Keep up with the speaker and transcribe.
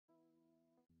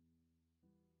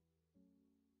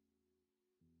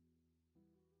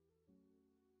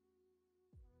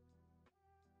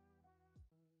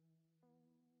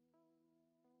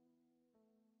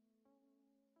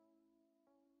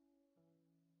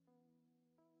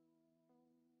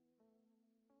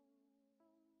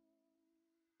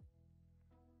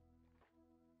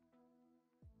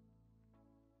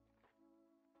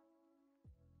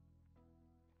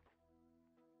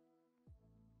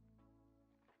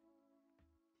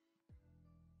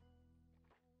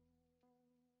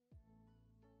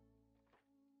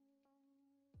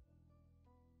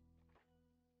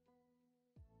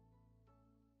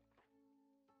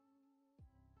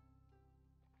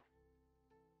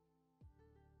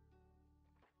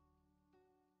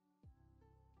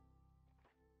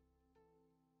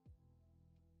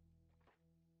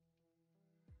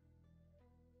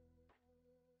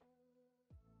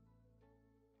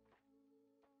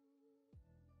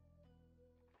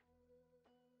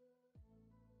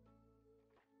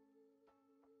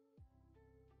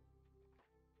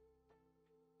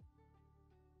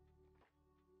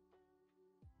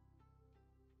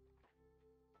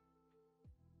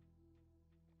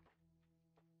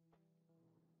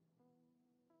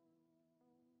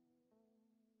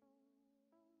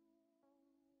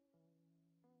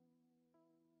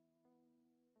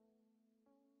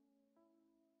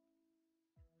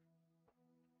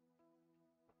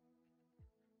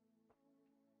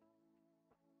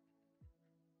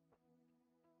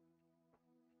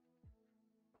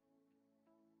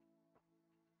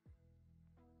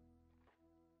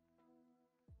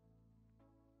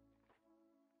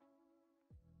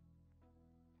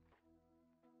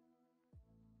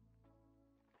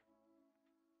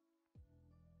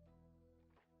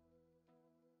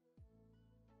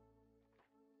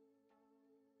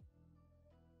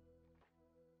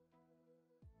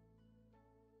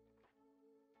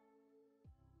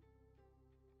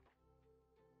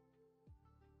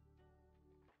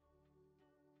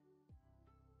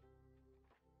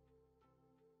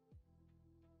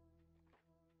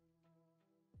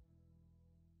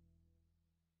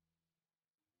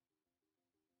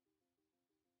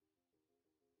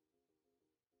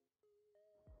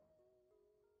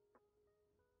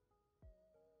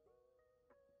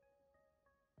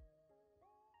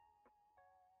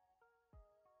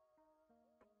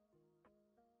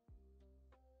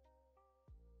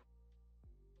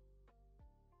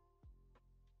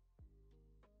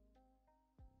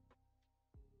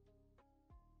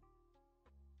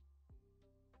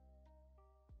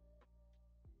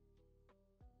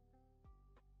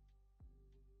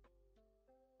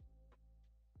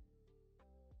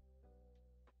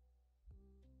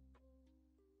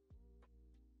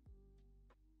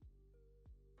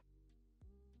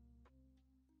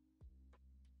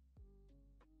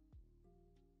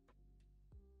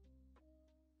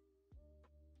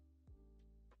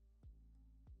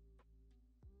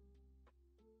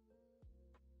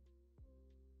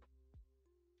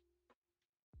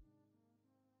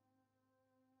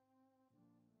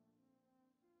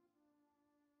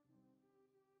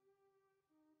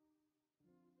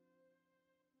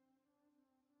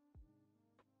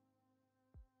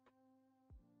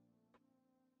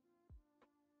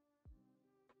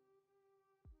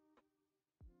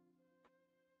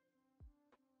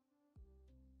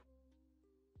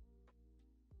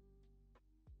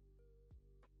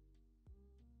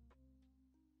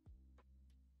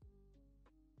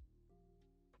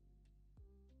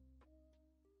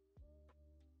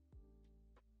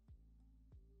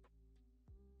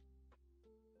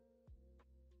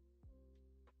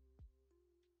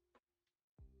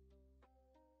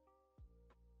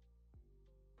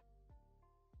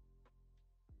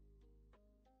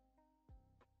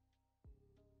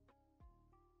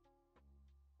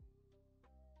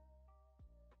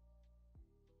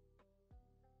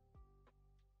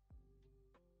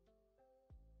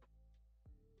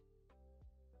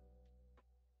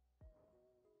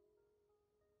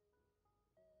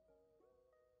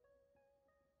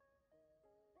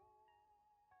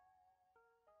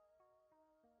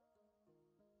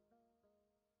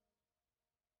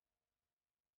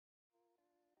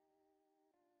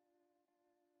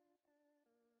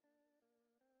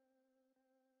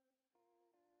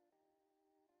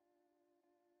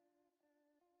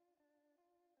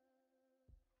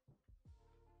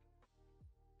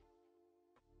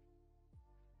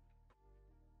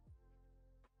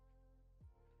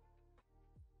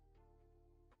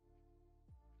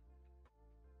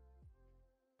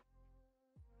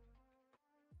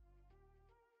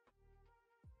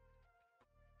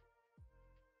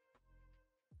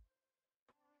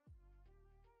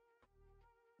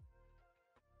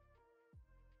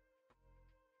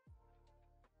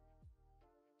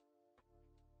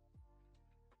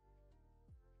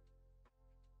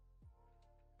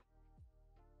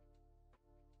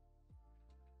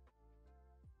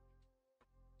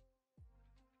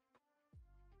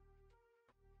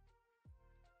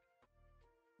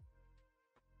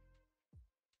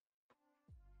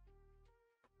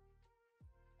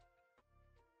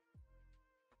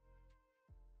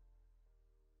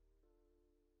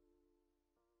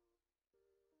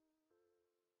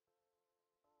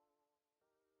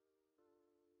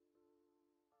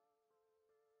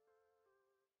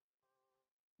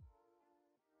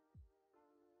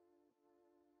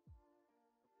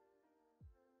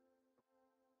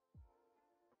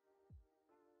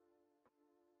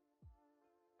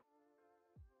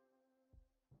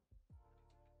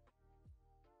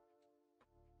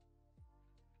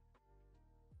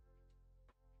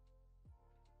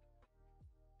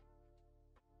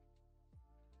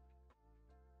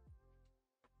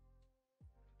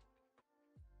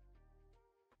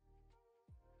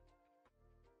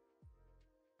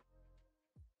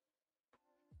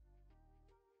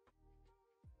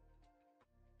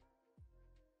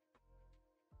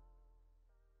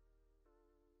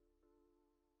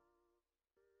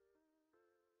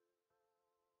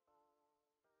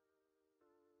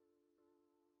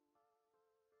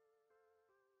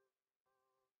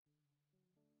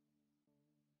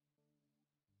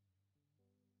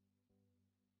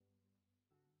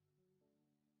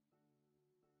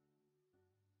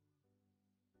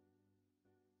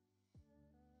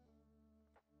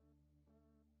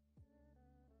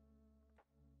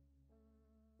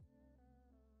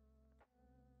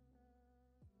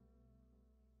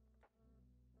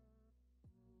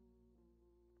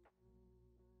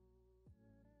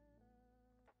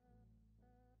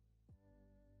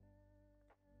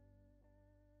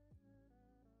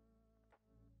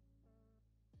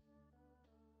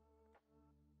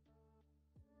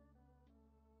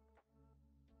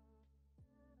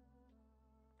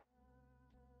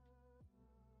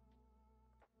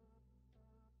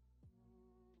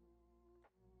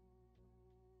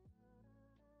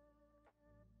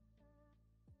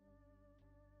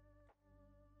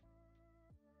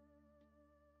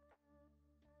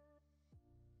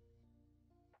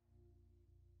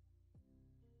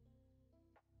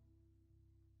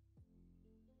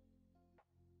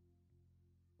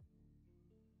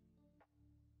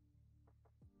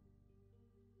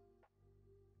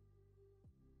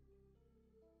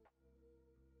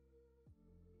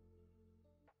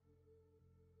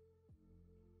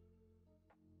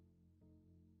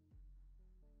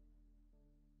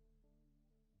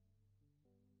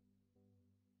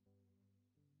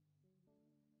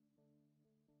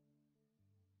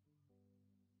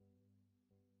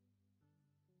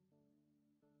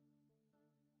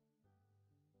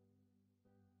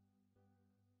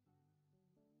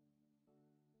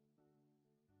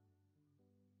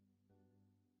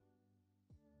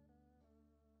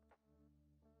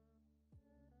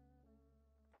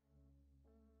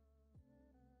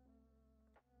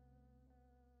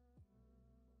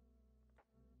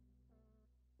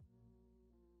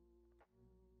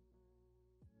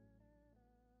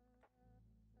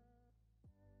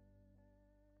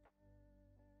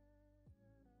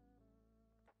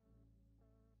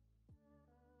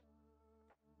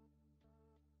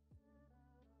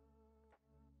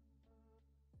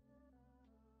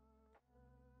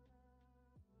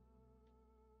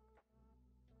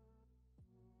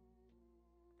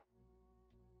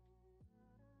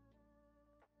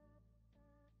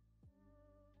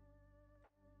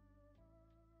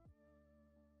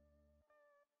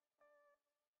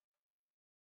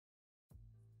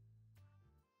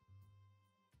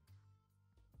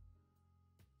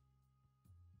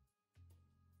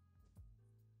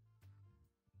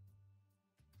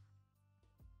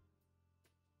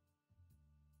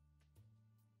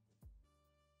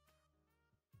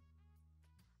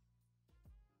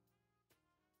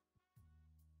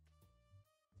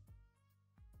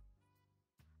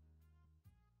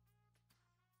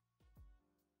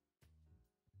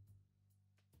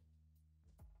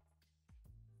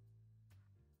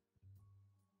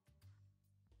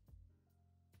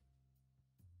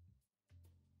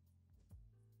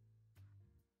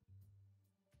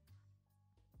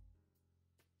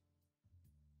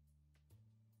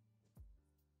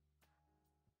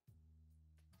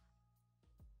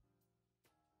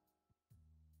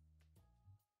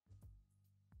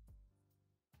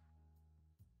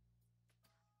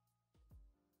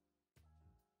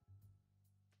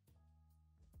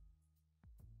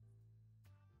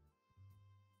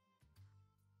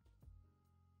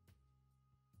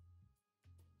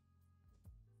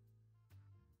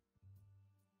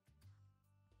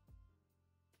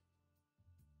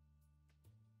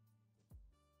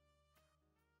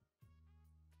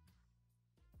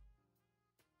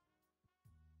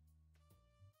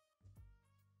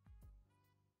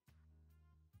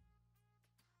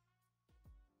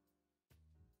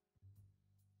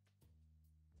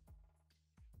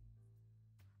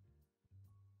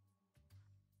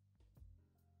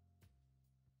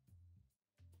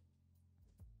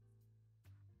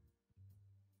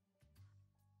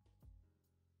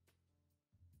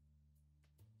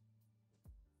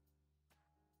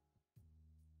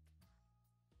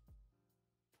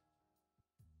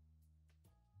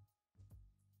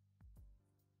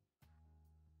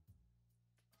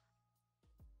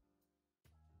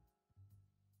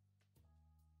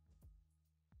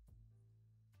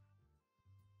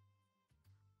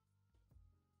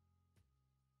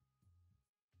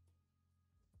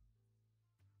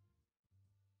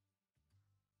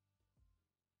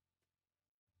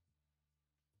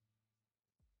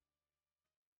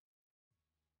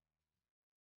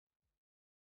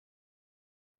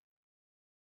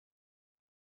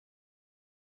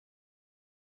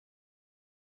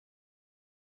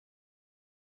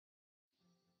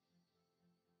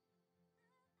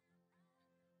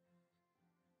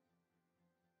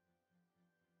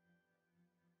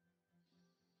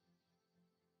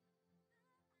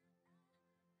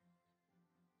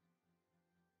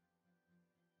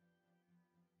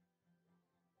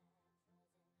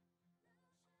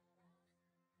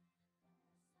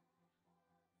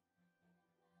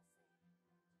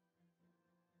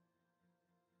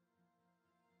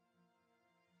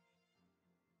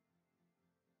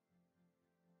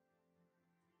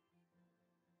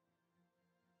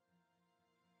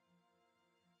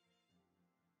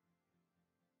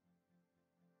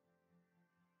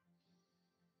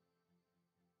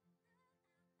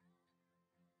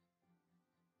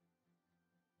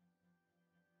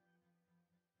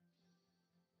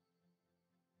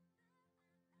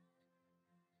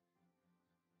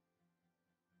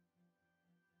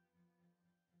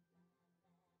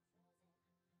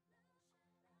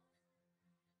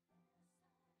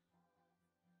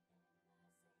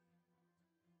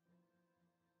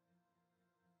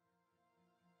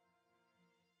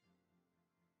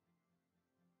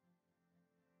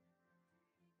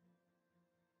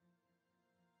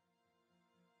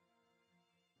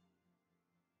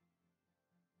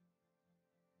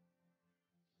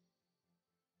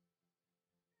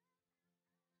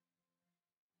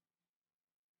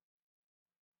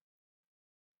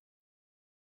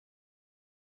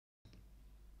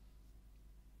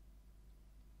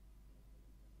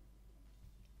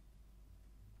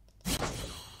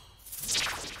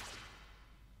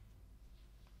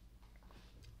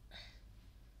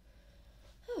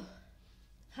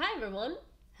everyone,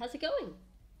 how's it going?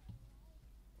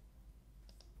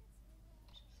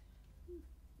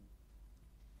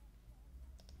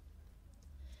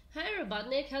 Hi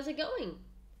Robotnik, how's it going?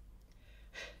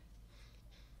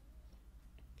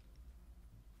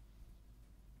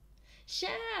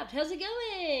 Shaft, how's it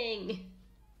going?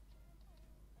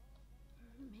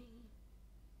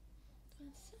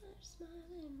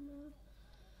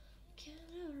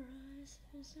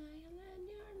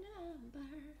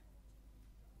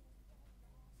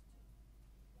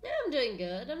 Yeah, I'm doing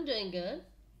good. I'm doing good.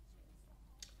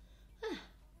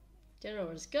 Dinner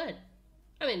was good.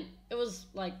 I mean, it was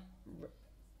like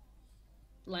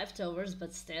leftovers,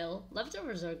 but still,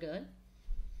 leftovers are good.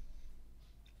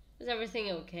 Is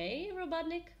everything okay,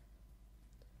 Robotnik?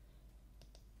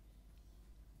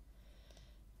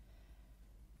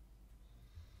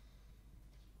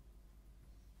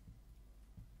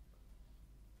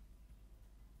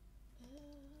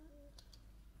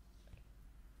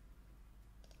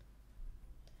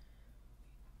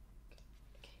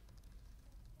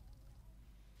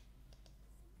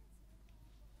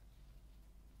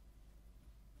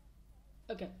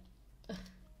 Okay.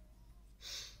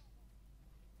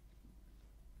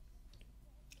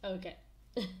 Okay.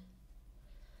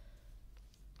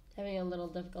 Having a little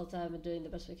difficult time and doing the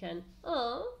best we can.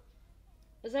 Oh,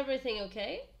 is everything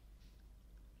okay?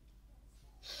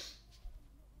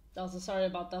 Also, sorry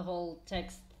about the whole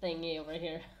text thingy over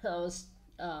here. I was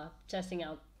testing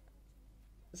out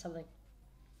something.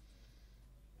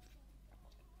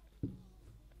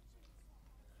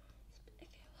 If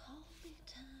you hold me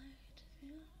tight,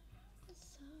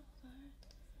 it's over.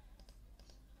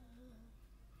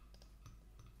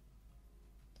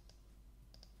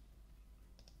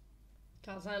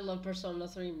 Cause I love Persona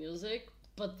 3 music,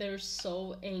 but they're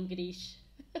so angry.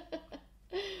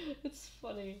 It's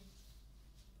funny.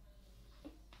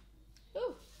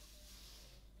 Ooh.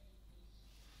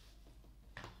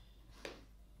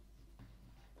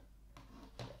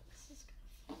 This is gonna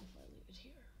fall if I leave it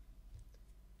here.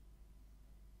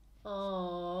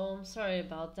 Oh, I'm sorry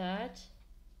about that.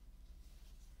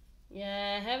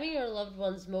 Yeah, having your loved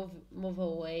ones move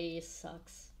away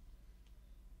sucks.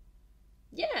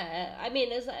 Yeah, I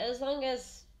mean, as long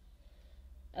as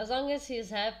he's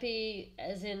happy,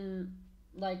 as in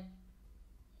like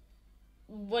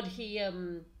what he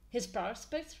his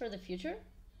prospects for the future.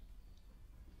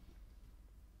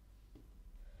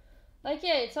 Like,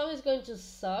 yeah, it's always going to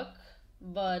suck,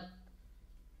 but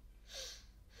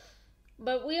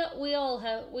we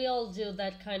all do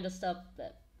that kind of stuff,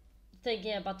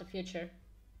 thinking about the future.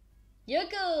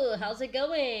 Yoko, how's it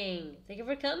going? Thank you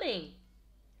for coming.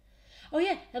 Oh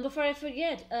yeah, and before I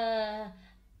forget,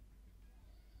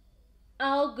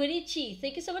 Gurichi,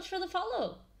 thank you so much for the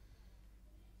follow.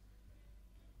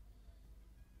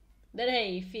 But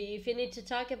hey, if you need to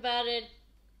talk about it,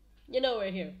 you know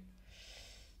we're here.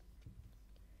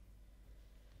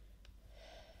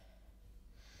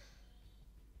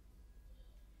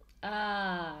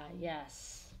 Ah,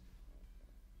 yes.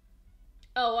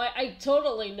 Oh, I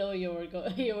totally know you were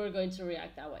going to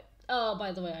react that way. Oh,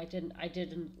 by the way, I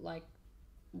didn't like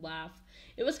laugh.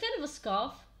 It was kind of a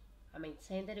scoff. I mean,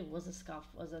 saying that it was a scoff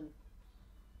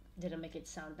didn't make it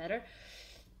sound better.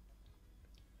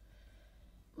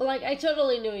 But like, I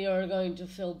totally knew you were going to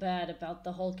feel bad about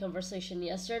the whole conversation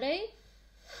yesterday.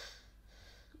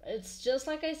 It's just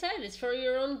like I said, it's for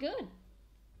your own good.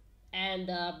 And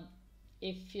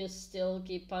if you still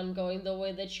keep on going the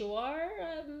way that you are,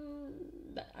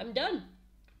 I'm done.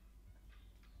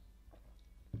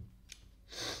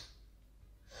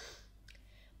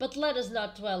 But let us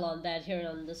not dwell on that here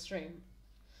on the stream.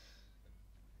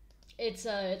 It's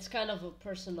kind of a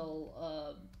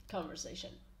personal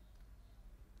conversation.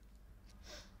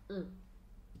 Mm.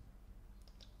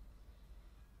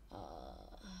 Uh,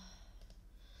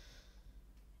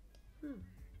 hmm.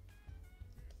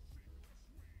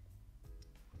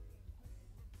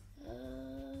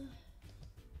 uh,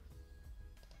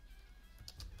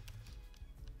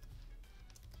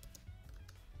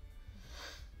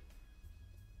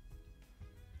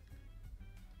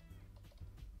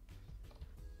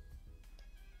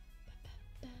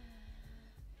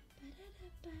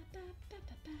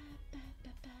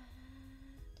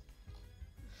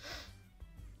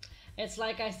 It's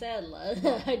like I said,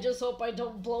 I just hope I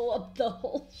don't blow up the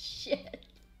whole shit.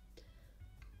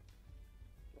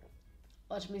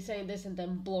 Watch me saying this and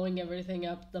then blowing everything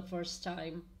up the first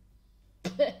time.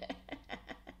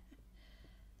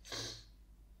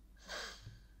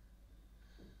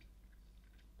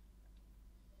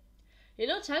 You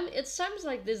know, it's times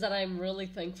like this that I'm really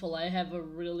thankful.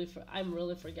 I'm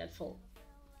really forgetful.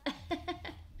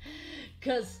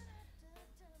 Cause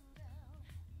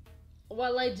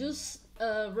while I do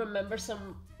remember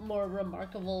some more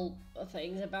remarkable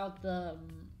things about the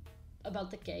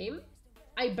game,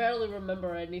 I barely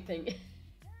remember anything.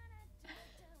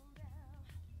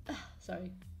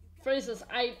 Sorry. For instance,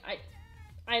 I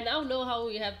now know how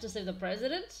we have to save the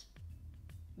president,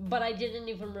 but I didn't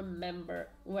even remember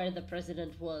where the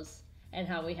president was and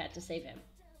how we had to save him.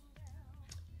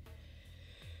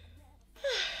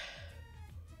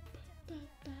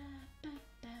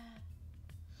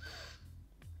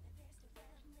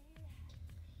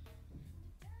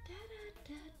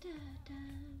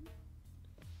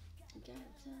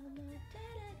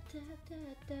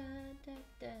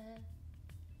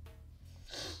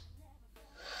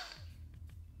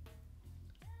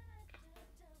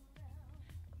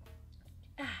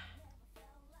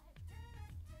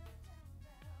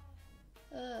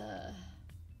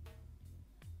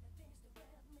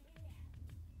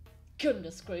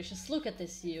 Goodness gracious, look at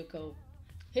this Yuko.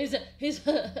 He's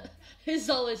he's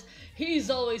always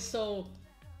so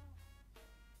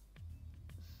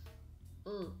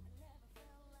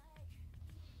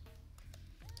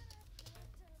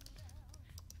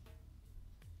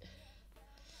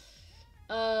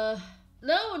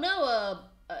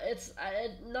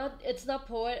it's not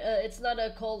poet. It's not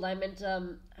a cold. I meant I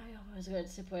was going to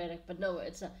say poetic, but no,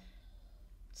 it's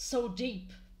so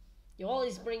deep. You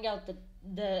always bring out the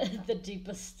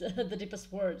deepest the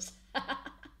deepest words.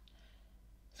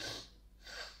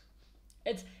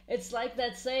 It's like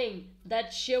that saying,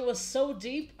 that shit was so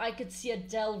deep I could see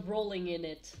Adele rolling in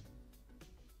it.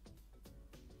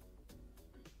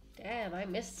 Damn, I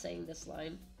missed saying this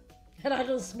line. And I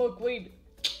don't smoke weed.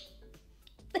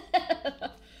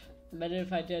 Imagine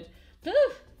if I did.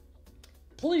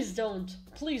 Please don't.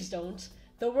 Please don't.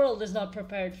 The world is not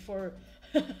prepared for...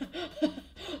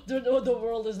 the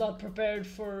world is not prepared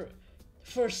for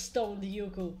stoned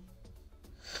Yuku.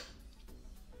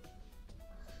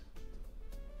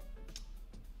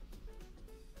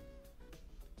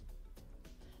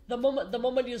 The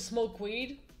moment you smoke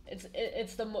weed,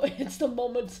 it's the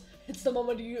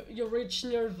moment you reach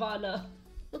nirvana.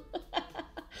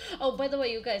 Oh, by the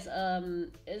way, you guys,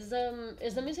 is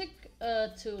the music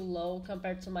too low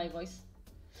compared to my voice?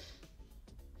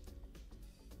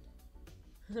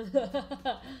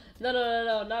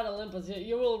 No, not Olympus.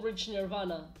 You will reach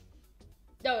nirvana.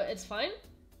 No, it's fine.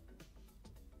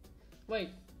 Wait,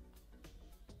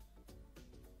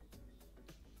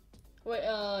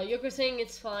 Yoko's saying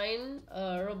it's fine.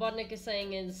 Robotnik is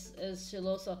saying is too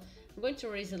low, so I'm going to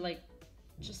raise it like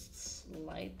just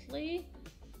slightly.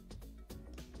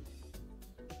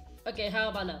 Okay, how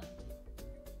about now?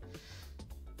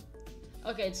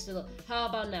 Okay, it's too low. How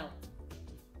about now?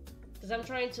 Because I'm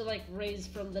trying to like raise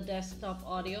from the desktop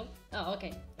audio. Oh,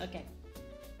 okay, okay.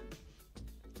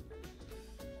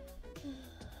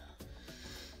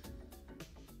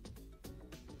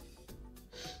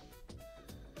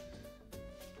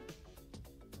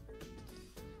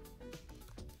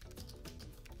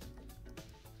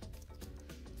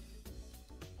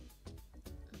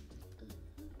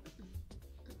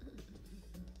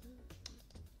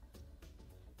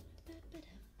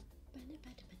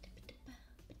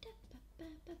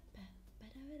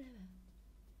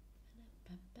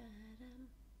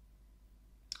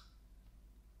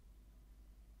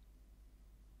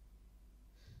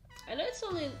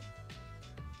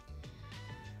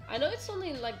 I know it's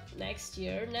only like next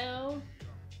year now,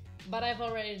 but I've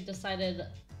already decided.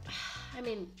 I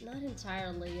mean, not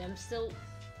entirely.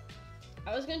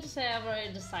 I was going to say I've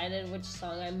already decided which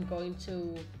song I'm going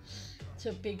to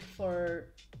pick for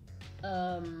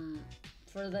the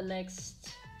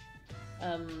next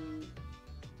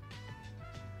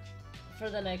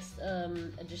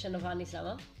edition of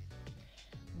Anisama,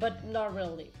 but not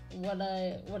really. What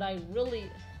I really,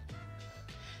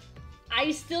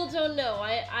 I still don't know.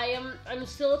 I'm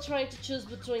still trying to choose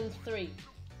between three.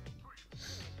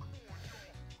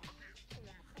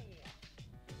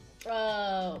 Two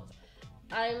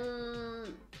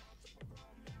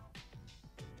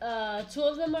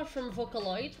of them are from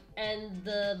Vocaloid, and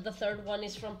the third one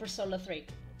is from Persona 3.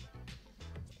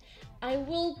 I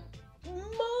will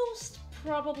most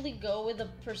probably go with the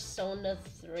Persona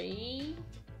 3,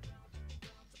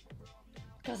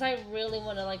 because I really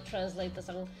want to like translate the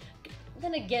song.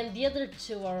 Then again, the other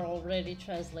two are already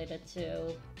translated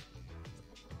too.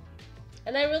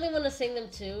 And I really want to sing them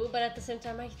too, but at the same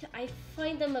time, I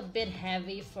find them a bit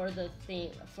heavy for the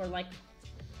theme, for like,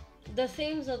 the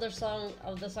themes of the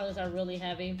songs are really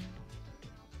heavy.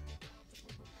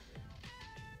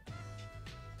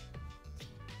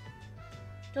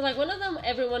 Cause like one of them,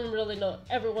 everyone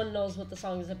knows what the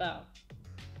song is about.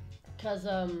 Cause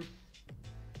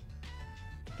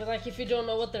like if you don't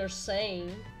know what they're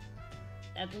saying,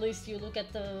 at least you look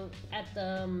at the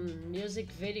music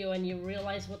video and you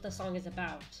realize what the song is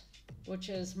about, which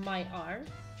is My R.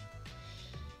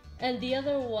 And the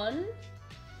other one,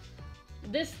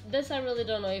 this I really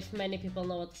don't know if many people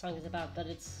know what the song is about, but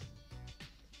it's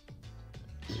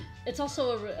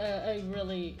also a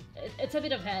really, it's a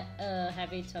bit of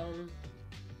heavy tone,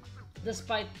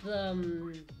 despite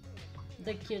the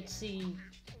cutesy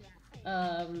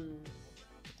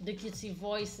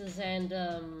voices and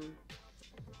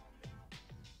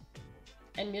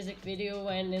music video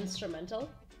and instrumental,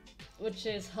 which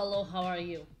is Hello, How Are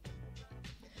You?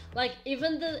 Like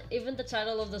even the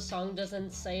title of the song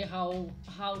doesn't say how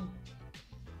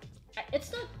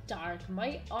it's not dark.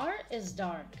 My R is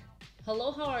dark.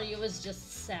 Hello, How Are You is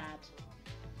just sad.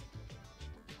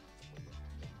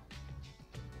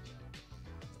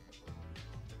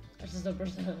 Which is the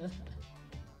person.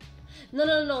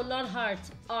 No, not heart.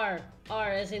 R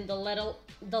as in the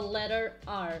letter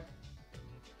R.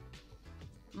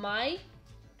 My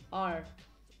R.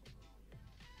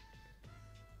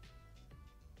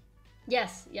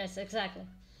 Yes, exactly.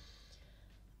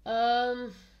 No,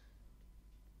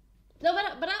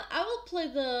 but I will play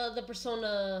the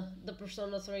Persona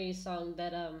 3 song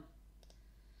that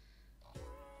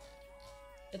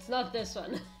it's not this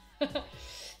one.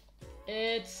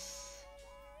 It's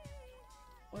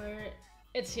where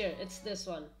it's here. It's this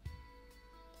one.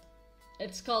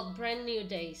 It's called Brand New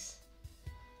Days.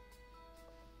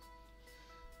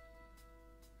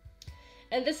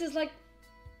 And this is like,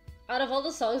 out of all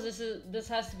the songs, this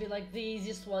has to be like the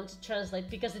easiest one to translate,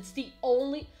 because it's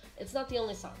not the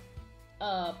only song.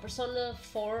 Persona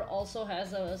 4 also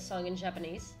has a song in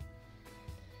Japanese.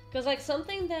 Because like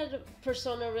something that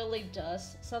Persona really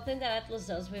does, something that Atlus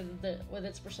does with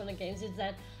its Persona games is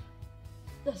that,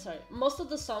 most of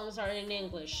the songs are in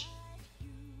English.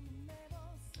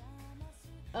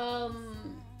 But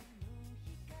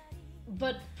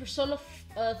Persona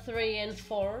 3 and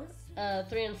 4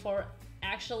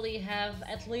 actually have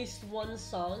at least one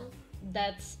song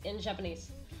that's in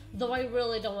Japanese. Though I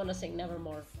really don't want to sing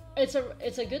Nevermore. It's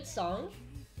a good song.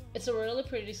 It's a really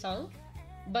pretty song,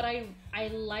 but I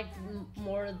like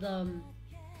more the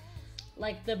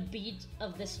beat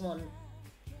of this one.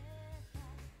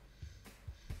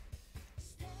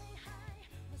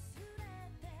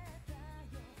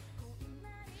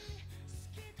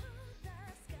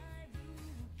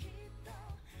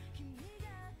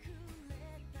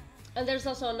 And there's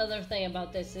also another thing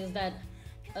about this is that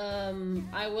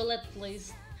I will at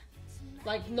least,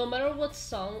 like, no matter what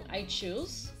song I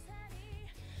choose,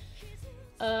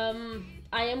 I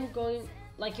am going,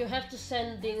 like, you have to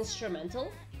send the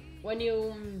instrumental. When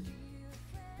you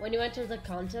enter the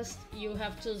contest, you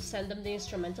have to send them the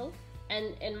instrumental.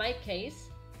 And in my case,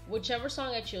 whichever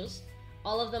song I choose,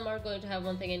 all of them are going to have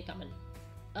one thing in common.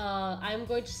 I'm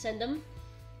going to send them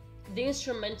the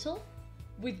instrumental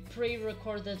with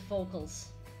pre-recorded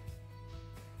vocals,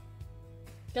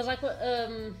 because like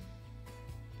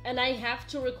and I have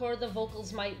to record the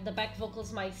vocals, the back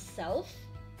vocals myself,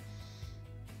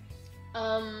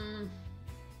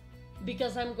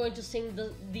 because I'm going to sing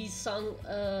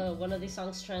one of these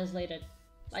songs translated.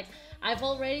 Like, I've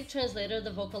already translated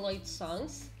the Vocaloid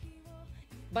songs,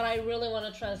 but I really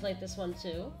want to translate this one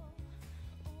too.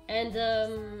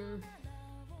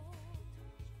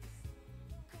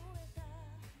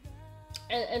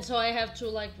 And so I have to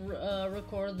like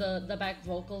record the back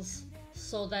vocals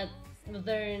so that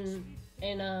they're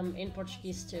in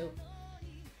Portuguese too.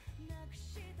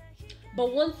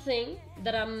 But one thing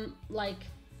that I'm like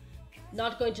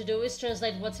not going to do is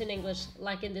translate what's in English.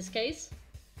 Like in this case,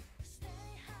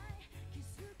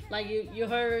 like you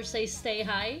heard her say "stay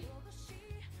high."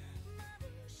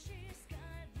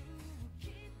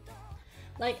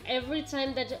 Like every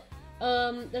time that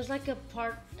there's like a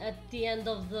part at the end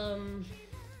of the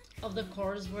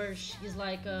chorus where she's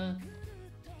like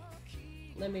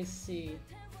let me see.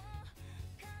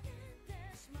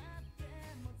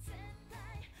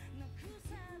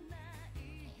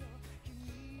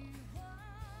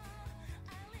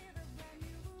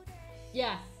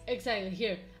 Yeah, exactly.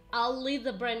 Here, I'll lead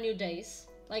the brand new days.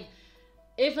 Like,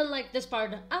 even like this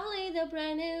part, I'll lead the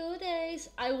brand new days,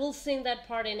 I will sing that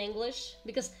part in English,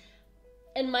 because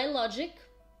in my logic,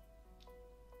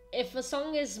 if a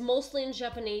song is mostly in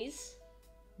Japanese,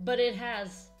 but it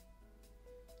has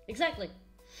exactly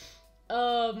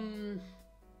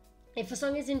if a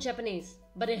song is in Japanese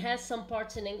but it has some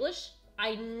parts in English,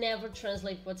 I never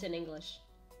translate what's in English,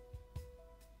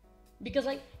 because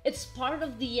like it's part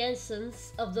of the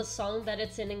essence of the song that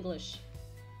it's in English.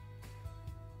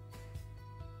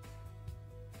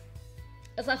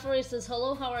 It's like, for instance,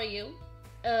 hello, how are you?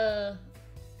 Uh,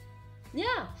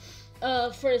 yeah.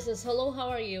 For instance, hello, how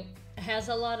are you? Has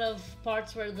a lot of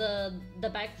parts where the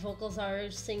back vocals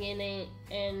are singing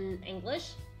in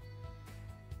English,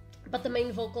 but the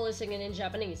main vocal is singing in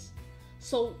Japanese.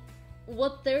 So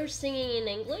what they're singing in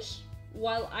English,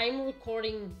 while I'm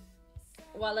going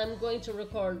to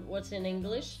record what's in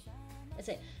English, I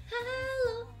say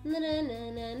hello, na na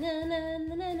na na na na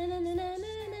na na na na na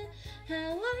na. How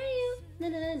are you? Na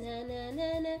na na na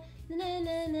na na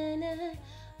na na na na.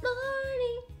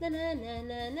 Morning, na na na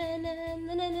na na na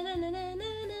na na na na na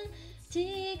na.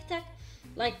 Tick tack.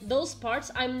 Like those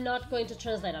parts, I'm not going to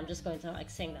translate. I'm just going to like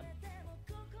sing them.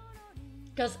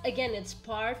 Because again, it's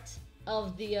part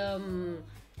of the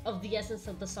essence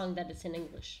of the song that it's in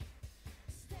English.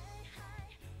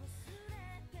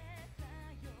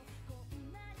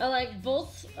 I like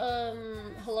both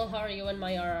Hello, How Are You and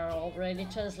My R are already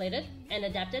translated and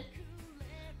adapted.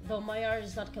 Though my R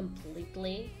is not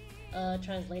completely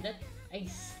translated.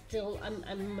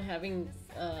 I'm having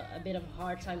a bit of a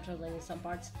hard time translating some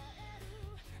parts.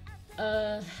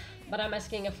 But I'm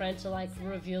asking a friend to like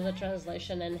review the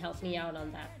translation and help me out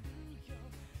on that.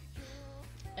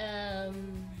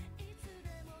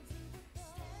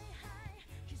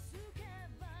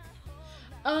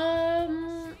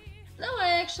 No, I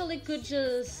actually could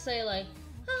just say like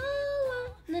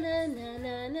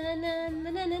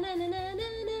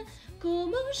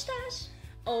como estás?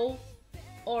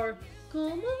 Or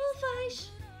como vais?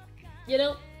 You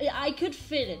know, I could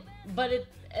fit it, but it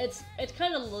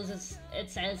kind of loses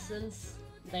its essence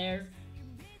there.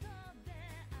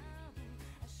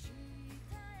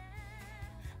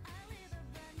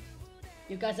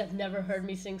 You guys have never heard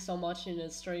me sing so much in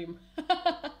a stream.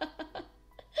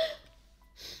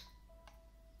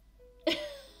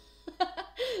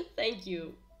 Thank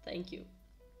you. Thank you.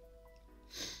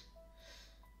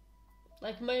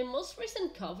 Like my most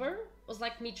recent cover was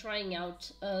like me trying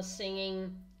out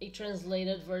singing a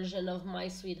translated version of My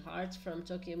Sweetheart from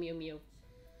Tokyo Mew Mew.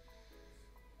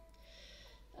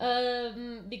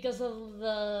 Because of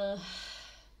the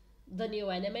new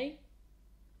anime.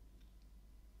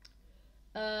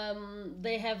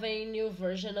 They have a new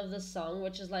version of the song,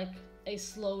 which is like a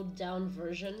slowed down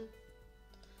version.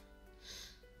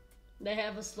 They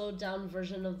have a slowed down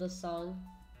version of the song.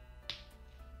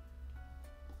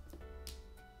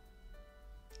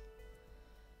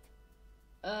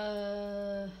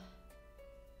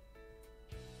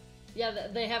 Yeah,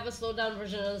 they have a slowed down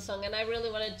version of the song, and I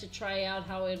really wanted to try out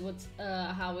how it would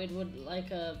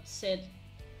like sit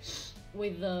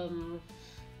with in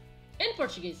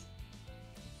Portuguese.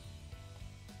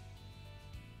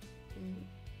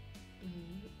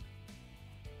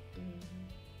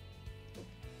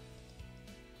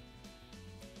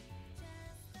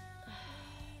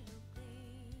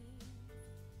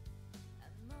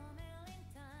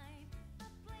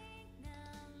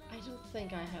 I don't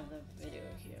think I have the video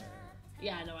here.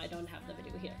 Yeah, no, I don't have the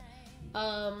video here.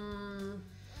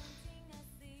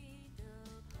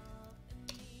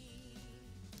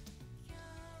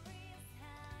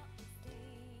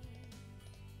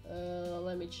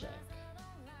 Let me check.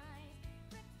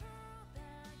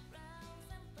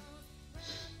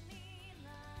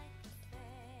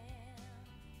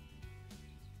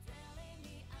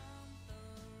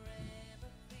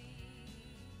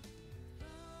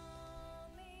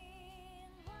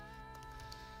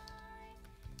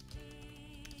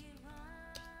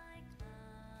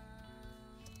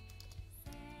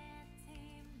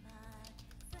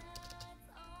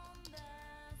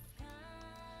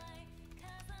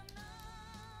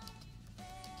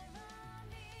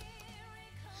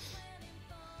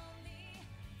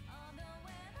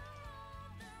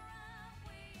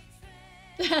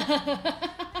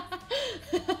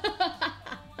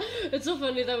 It's so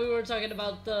funny that we were talking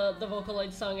about the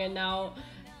Vocaloid song and now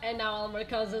Elmer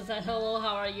comes and said, hello,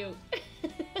 how are you?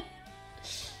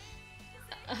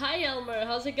 Hi Elmer,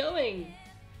 how's it going?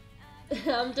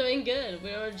 I'm doing good.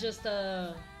 We were just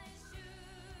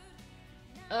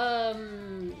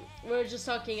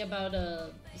talking about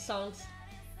songs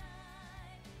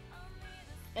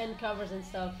and covers and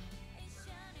stuff.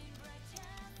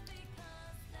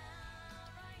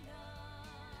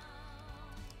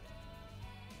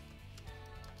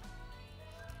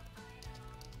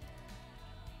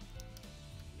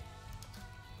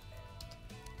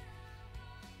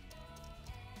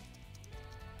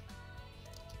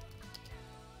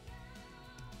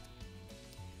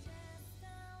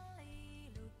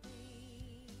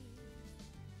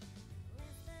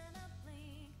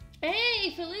 Hey,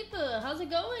 Felipe, how's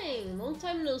it going? Long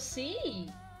time no see.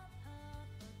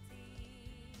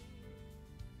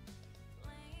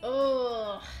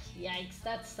 Oh, yikes!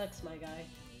 That sucks, my guy.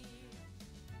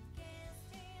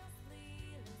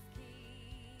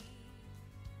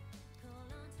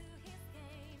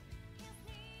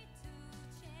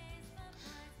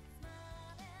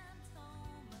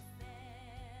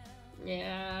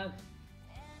 Yeah.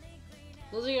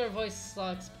 Losing your voice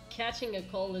sucks. Catching a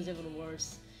cold is even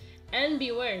worse. And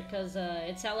beware, because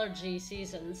it's allergy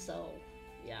season, so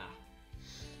yeah.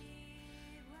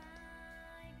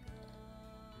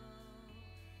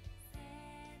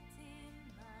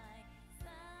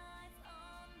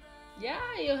 Yeah,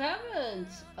 you haven't.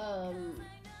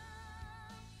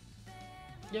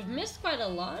 You've missed quite a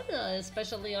lot,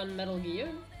 especially on Metal Gear.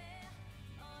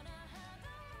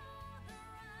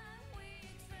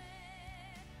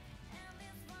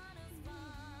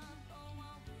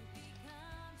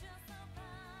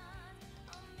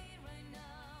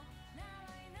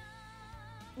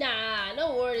 Nah,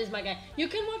 no worries, my guy. You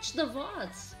can watch the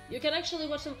VODs. You can actually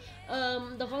watch them.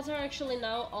 The VODs are actually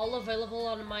now all available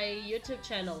on my YouTube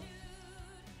channel.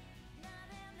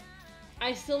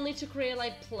 I still need to create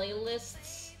like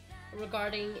playlists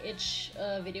regarding each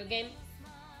video game.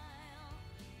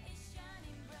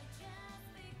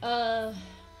 Oh,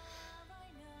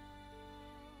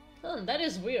 that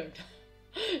is weird.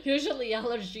 Usually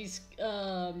allergy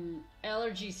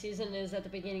season is at the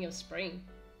beginning of spring.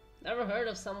 Never heard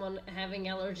of someone having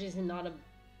allergies in autumn.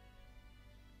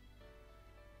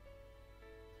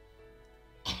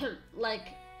 Like,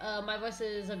 my voice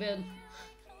is a bit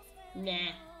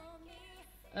nah.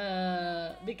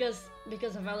 Because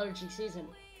of allergy season.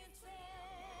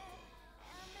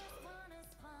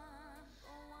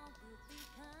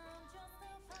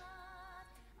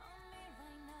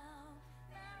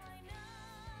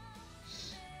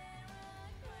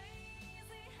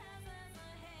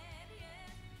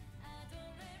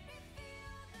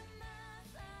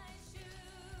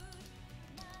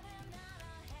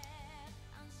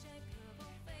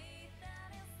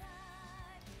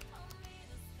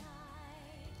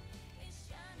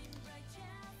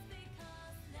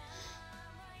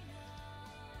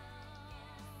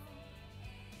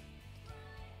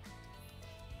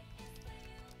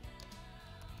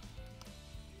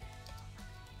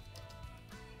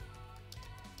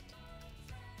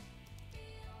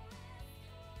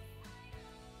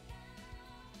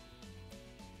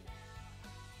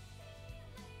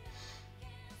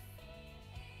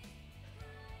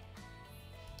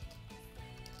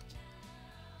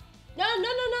 No.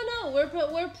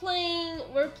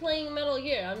 We're playing Metal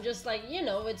Gear. I'm just like, you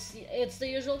know, it's the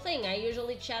usual thing. I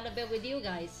usually chat a bit with you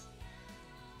guys.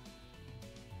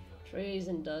 Trees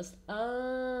and dust.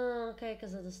 Ah, okay,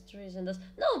 because of the trees and dust.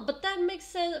 No, but that makes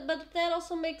sense. But that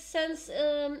also makes sense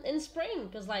in spring,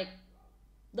 because like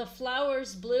the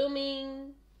flowers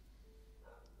blooming.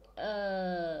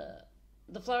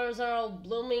 The flowers are all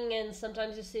blooming, and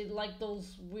sometimes you see like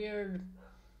those weird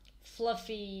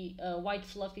fluffy, white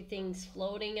fluffy things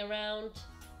floating around.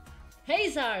 Hey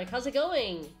Zark, how's it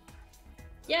going?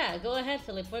 Yeah, go ahead,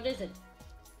 Philip. What is it?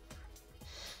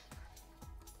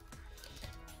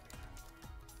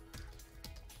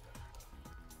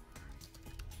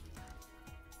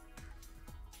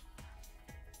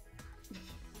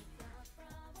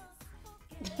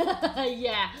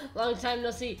 Yeah, long time no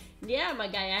see. Yeah, my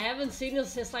guy, I haven't seen you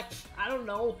since like, I don't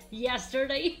know,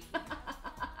 yesterday.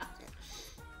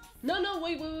 No,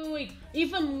 wait.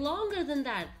 Even longer than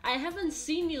that. I haven't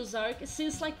seen you, Zark,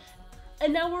 since like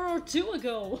an hour or two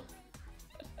ago.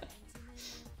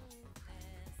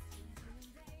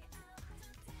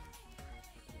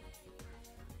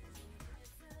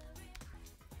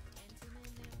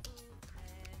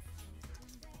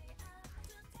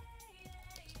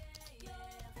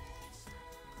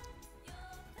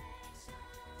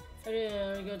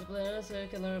 I go to play so I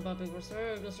can learn about Big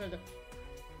Brother.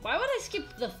 Why would I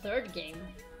skip the third game?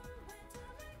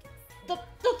 The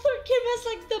third game has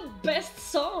like the best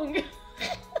song.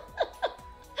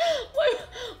 Why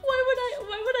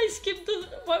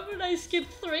would I skip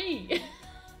 3? Of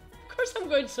course I'm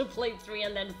going to play 3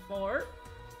 and then 4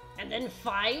 and then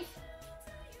 5.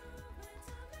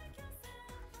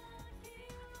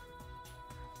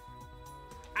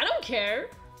 I don't care.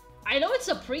 I know it's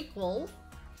a prequel,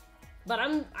 but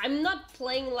I'm not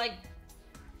playing like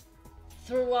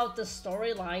throughout the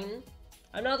storyline.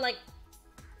 I'm not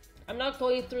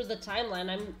going through the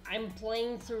timeline. I'm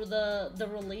playing through the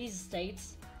release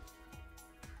dates.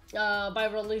 By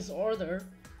release order.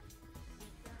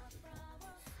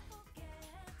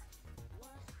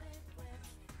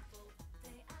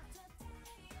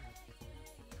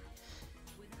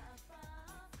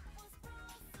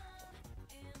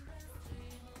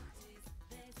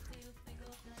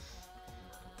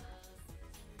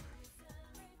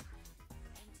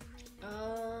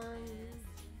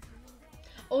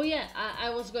 Oh yeah,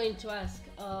 I was going to ask.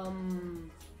 Let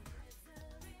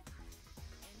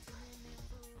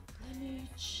me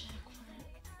check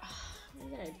where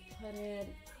did I put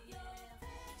it?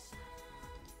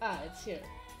 Ah, it's here.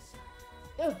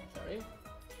 Oh, sorry.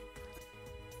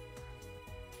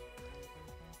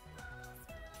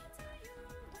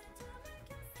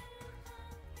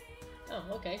 Oh,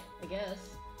 okay, I guess.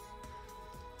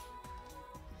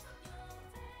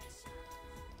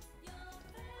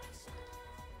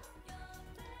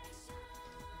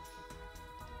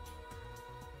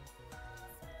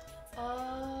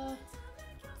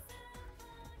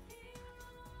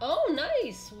 Oh,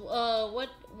 nice.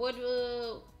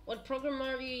 What program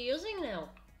are you using now?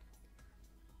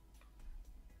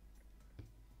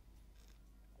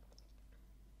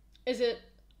 Is it?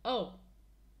 Oh,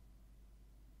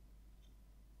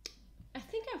 I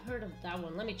think I've heard of that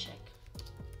one. Let me check.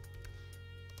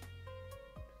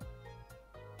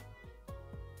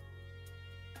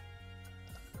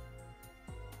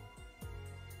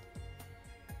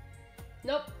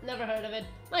 Nope, never heard of it.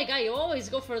 My guy, you always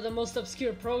go for the most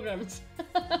obscure programs.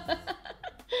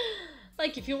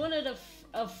 Like, if you wanted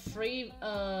a free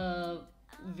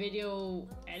video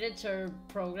editor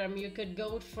program, you could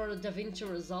go for DaVinci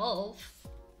Resolve.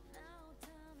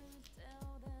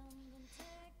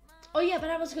 Oh yeah, but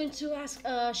I was going to ask,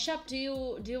 Shep, do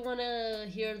you want to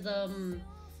hear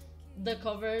the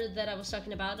cover that I was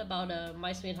talking about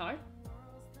My Sweetheart?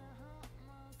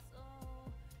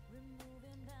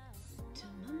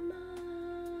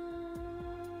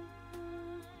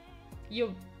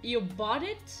 You bought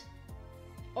it,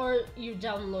 or you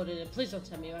downloaded it? Please don't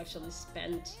tell me you actually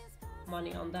spent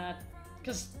money on that,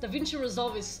 because DaVinci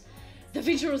Resolve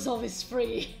is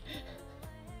free.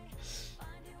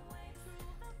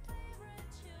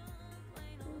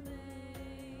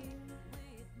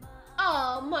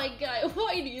 Oh my guy,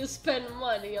 why do you spend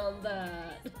money on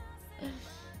that?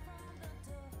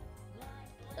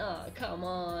 Oh, come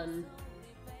on.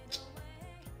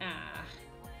 Ah.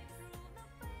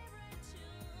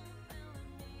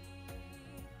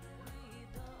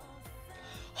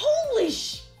 Holy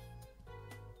sh...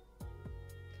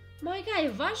 My guy,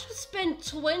 Vash spent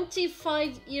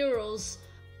 25 euros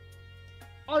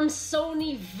on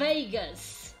Sony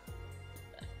Vegas.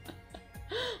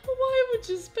 Why would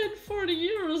you spend 40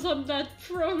 euros on that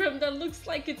program that looks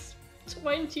like it's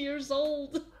 20 years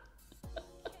old?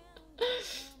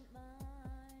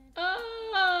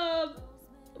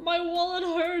 My wallet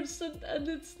hurts, and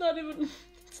it's not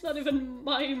even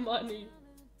my money.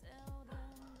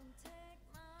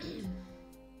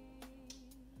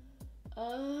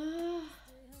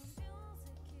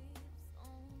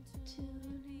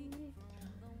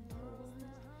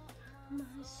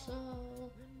 My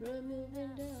soul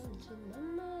removing down to my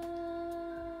mind.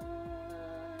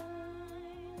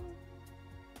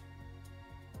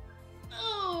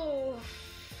 Oh,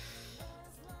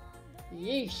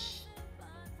 yeesh.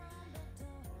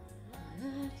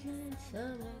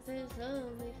 Some of this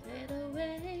only fade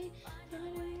away.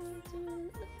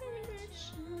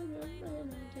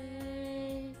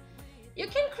 You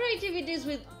can create DVDs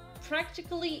with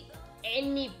practically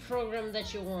any program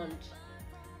that you want.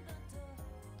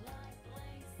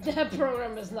 That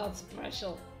program is not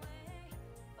special.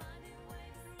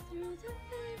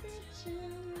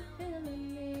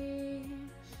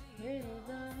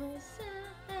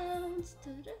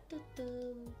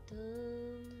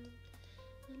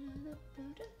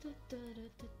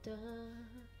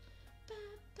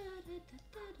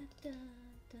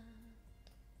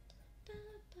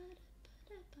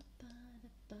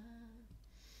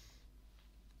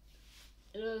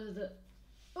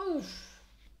 Oof!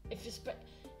 If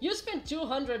you spent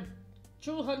 200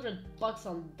 bucks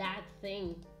on that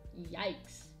thing,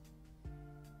 yikes!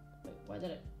 Wait, why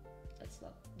did it? That's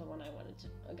not the one I wanted to.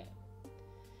 Okay.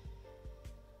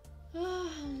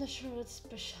 I'm not sure what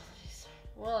specialties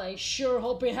are. Well, I sure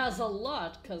hope it has a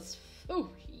lot, cause, ooh,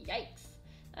 yikes!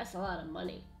 That's a lot of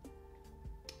money.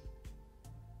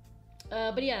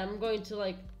 But yeah, I'm going to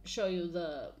like show you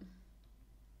the.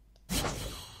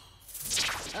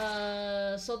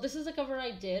 So this is a cover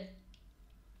I did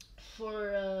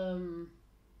for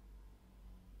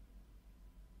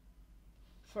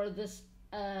this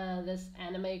this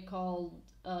anime called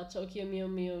Tokyo Mew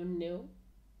Mew New.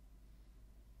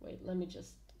 Wait, let me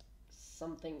just.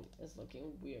 Something is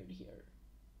looking weird here.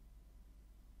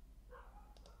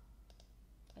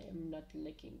 I am not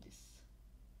liking this.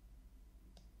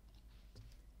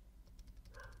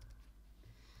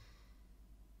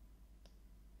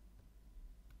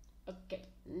 Okay,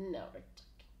 now we're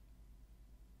talking.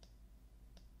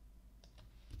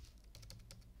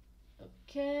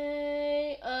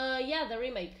 Okay, Yeah, the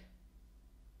remake.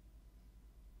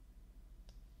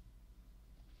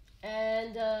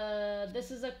 And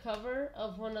this is a cover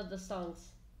of one of the songs.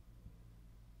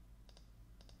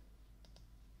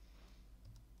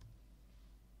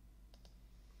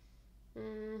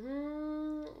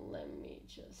 Let me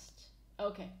just.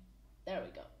 Okay, there we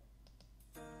go.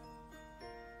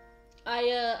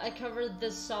 I covered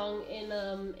this song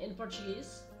in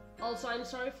Portuguese. Also, I'm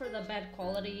sorry for the bad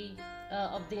quality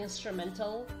of the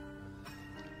instrumental.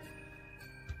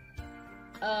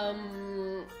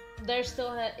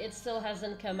 It still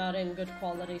hasn't come out in good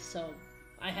quality, so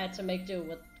I had to make do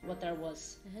with what there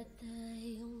was.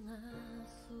 Atei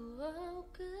laço ao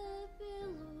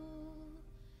cabelo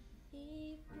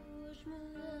e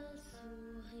pus-me a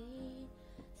sorrir.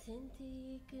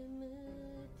 Senti que me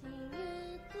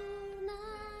tinha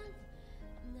tornado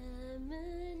na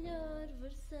melhor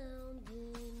versão de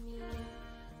mim.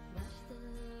 Basta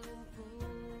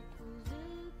pouco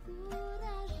de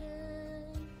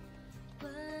coragem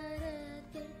para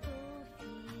ter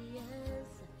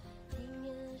confiança.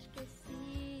 Tinha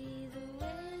esquecido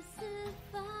esse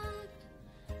facto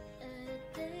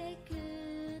até que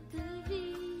te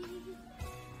vi.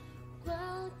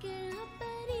 Qualquer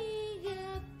rapariga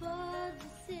pode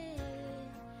ser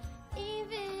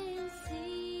invencível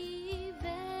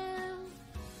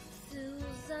se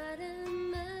usar a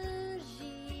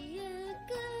magia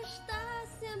que está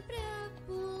sempre a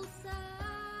pulsar.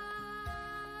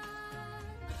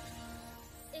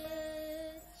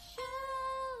 It's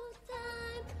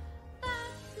showtime.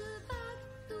 Bate,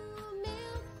 bate o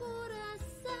meu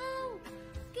coração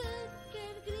que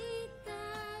quer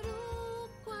gritar o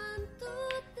quanto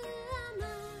te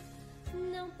ama.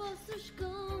 Não posso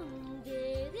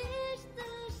esconder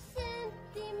estes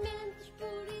sentimentos,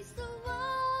 por isso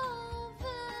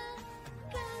ouve.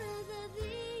 Cada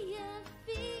dia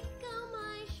ficam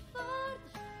mais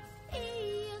fortes e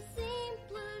eu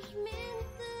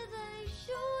simplesmente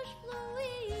deixo-os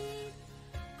fluir.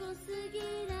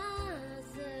 Conseguirás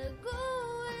aguentá-los.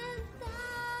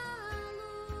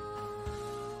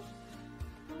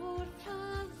 Por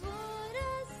favor,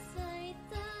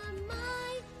 aceita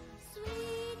my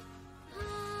sweetheart.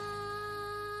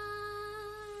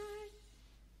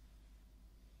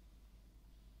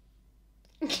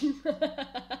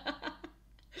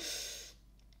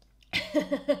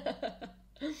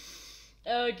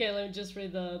 Okay, let me just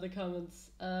read the comments.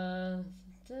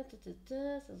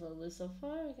 Says all this so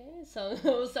far. Okay, so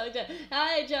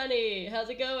hi Johnny, how's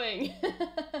it going?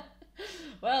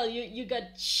 Well, you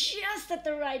got just at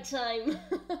the right time.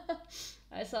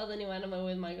 I saw the new anime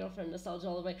with my girlfriend, nostalgia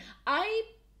all the way. I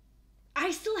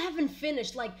still haven't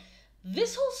finished. Like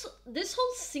this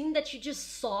whole scene that you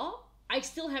just saw. I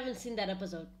still haven't seen that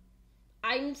episode.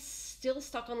 I'm still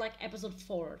stuck on like episode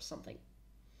 4 or something.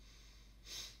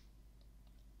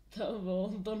 Tá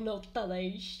bom, dou nota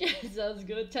 10. Sounds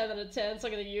good. 10 out of 10.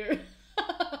 Song of the year.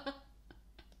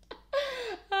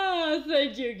 Ah,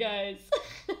 thank you guys.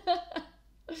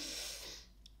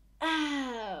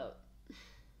 Yeah.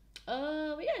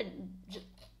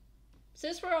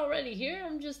 Since we're already here,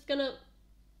 I'm just gonna.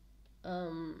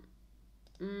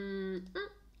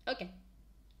 Okay.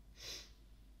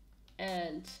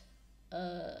 And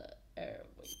there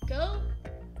we go.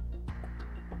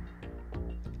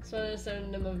 So there's a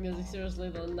certain number of music, seriously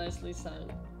though, nicely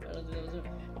sung.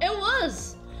 It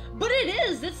was, but it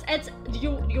is. It's. Do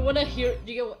you wanna hear?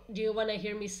 Do you wanna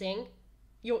hear me sing?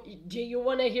 Do you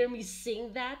wanna hear me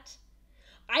sing that?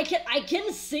 I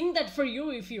can sing that for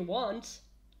you if you want.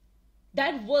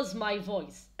 That was my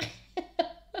voice.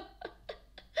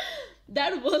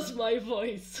 That was my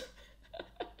voice.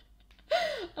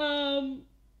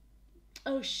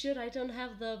 Oh shit! I don't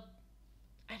have the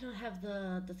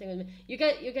thing with me. You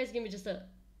guys give me just a.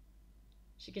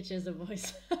 She can change the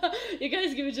voice. You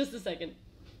guys give me just a second.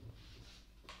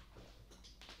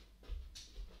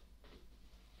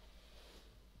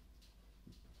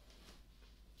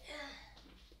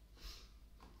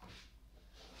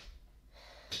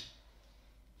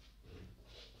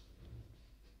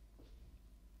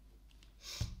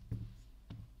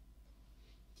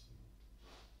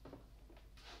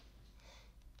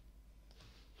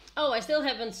 Oh, I still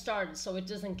haven't started, so it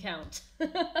doesn't count.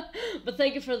 But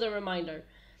thank you for the reminder.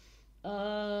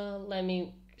 Let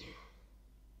me...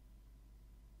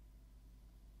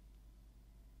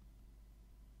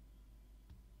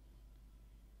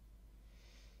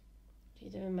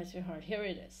 You're doing my sweetheart. Here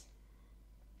it is.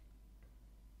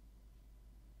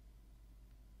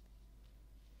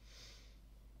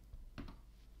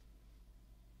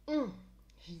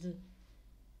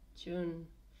 June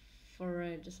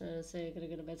for just say I'm gonna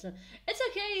go to bed. So it's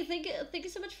okay. Thank you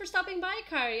so much for stopping by,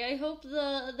 Kari. I hope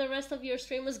the rest of your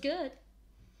stream was good.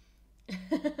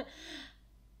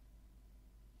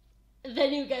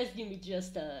 Then you guys give me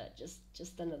just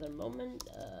another moment.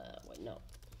 Wait, no.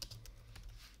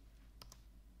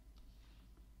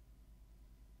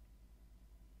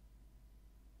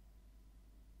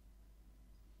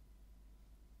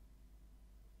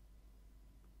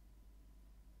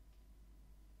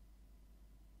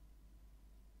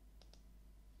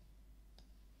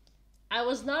 I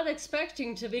was not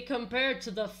expecting to be compared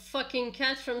to the fucking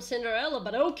cat from Cinderella,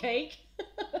 but okay.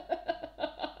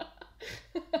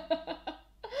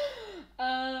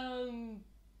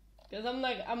 Because I'm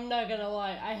not gonna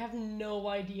lie, I have no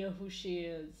idea who she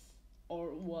is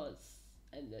or was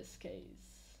in this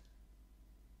case,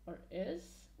 or is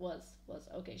was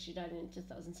okay. She died in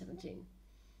 2017.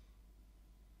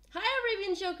 Hi,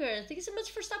 Arabian Joker. Thank you so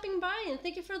much for stopping by, and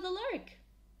thank you for the lurk.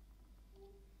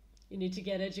 You need to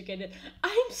get educated.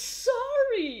 I'm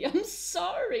sorry. I'm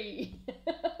sorry.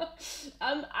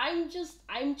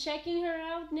 I'm checking her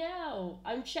out now.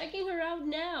 I'm checking her out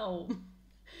now.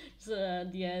 So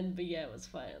at the end, but yeah, it was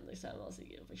fine. Next time I'll see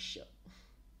you for sure.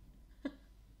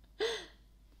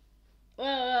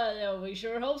 Well, yeah, we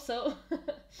sure hope so.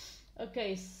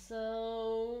 Okay,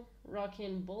 so Rocky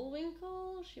and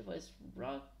Bullwinkle. She voiced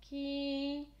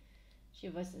Rocky. She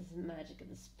voices Magic of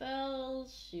the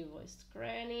Spells. She voiced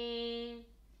Granny.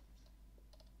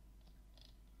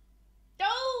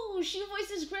 Oh, she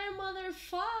voices Grandmother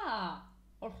Fa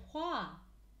or Hua.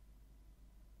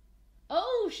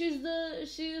 Oh, she's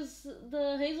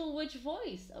the Hazel Witch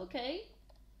voice. Okay.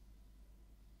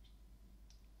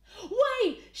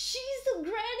 Wait, she's the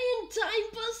Granny in Time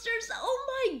Busters. Oh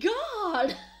my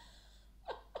god.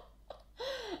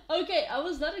 Okay, I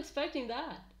was not expecting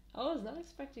that. I was not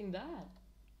expecting that.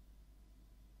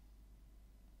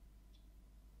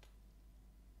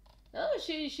 Oh,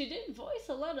 she did voice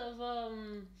a lot of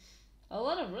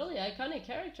really iconic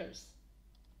characters.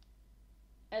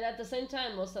 And at the same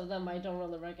time, most of them I don't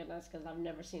really recognize because I've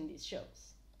never seen these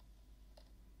shows.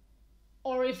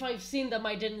 Or if I've seen them,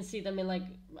 I didn't see them in like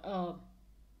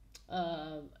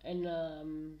and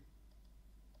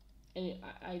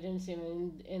I didn't see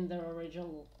them in their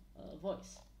original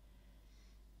voice.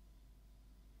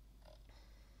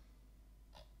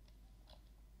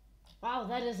 Wow,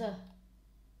 that is a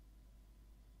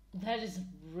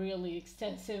really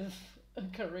extensive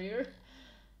career.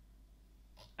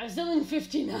 I'm still in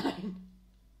 59.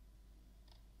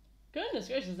 Goodness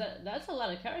gracious, that's a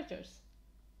lot of characters.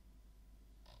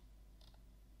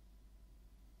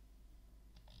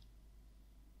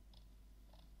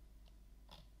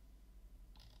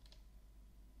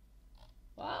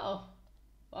 Wow.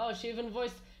 Wow, she even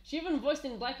voiced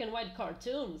in black and white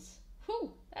cartoons.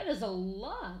 Whew, that is a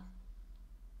lot.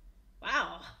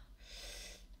 Wow.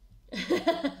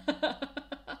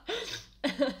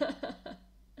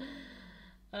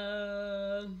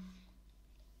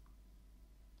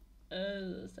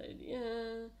 This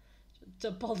idea.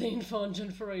 To Pauline Phone,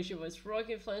 Jennifer Ray, she voiced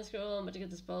Rocky, Flying Squirrel, I'm about to get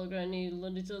the spell, Granny,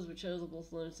 Looney Tunes, which shows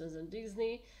both Looney Tunes and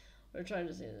Disney. We're trying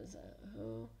to say this.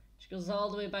 Oh. She goes all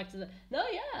the way back to the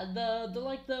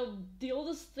the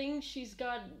oldest thing she's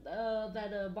got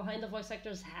that behind the voice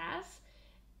actors has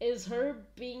is her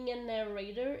being a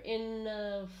narrator in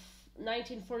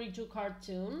 1942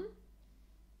 cartoon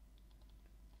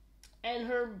and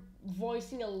her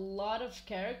voicing a lot of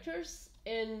characters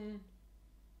in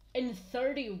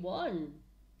 31.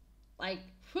 Like,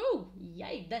 whew,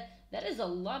 yay, that is a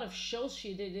lot of shows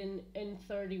she did in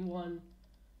 31.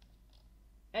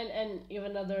 And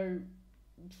even other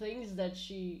things that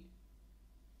even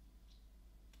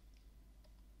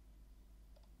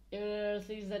other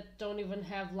things that don't even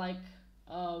have like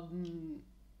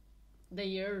the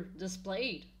year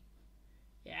displayed.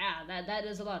 Yeah, that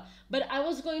is a lot. But I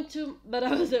was going to what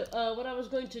I was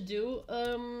going to do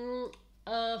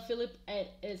Philip,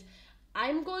 is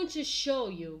I'm going to show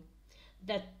you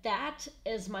that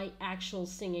is my actual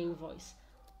singing voice.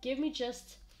 Give me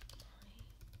just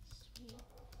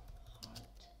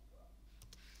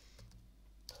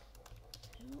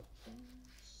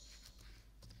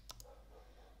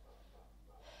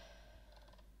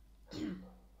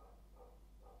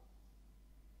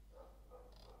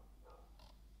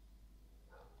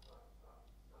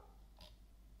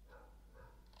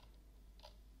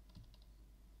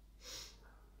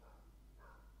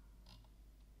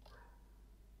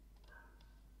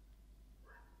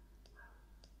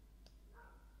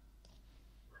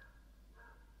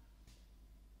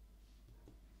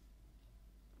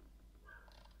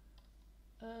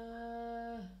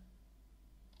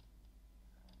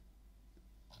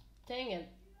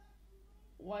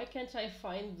can't I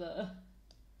find the...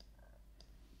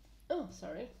 Oh,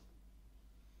 sorry.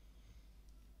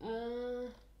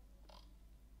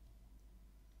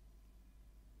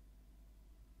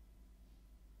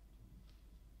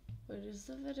 Where is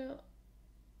the video?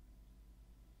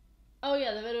 Oh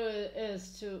yeah, the video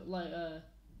is to like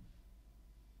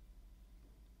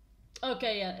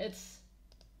okay, yeah, it's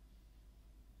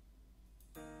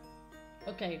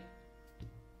okay.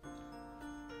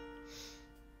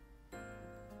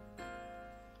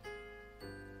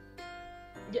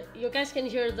 You guys can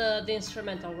hear the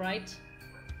instrumental, right?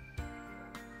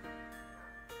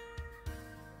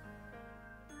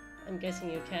 I'm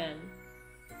guessing you can.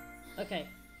 Okay.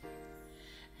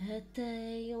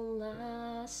 Atei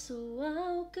laço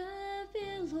ao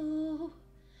cabelo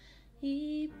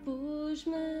e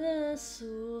pus-me a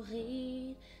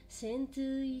sorrir.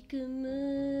 Senti que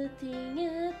me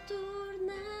tinha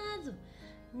tornado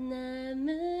na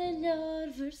melhor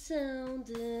versão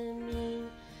de mim.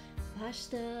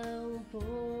 Basta um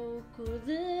pouco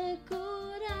de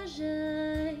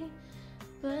coragem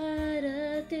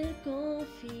para ter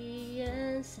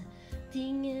confiança.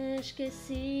 Tinha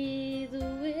esquecido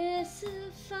esse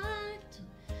facto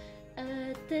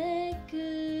até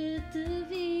que te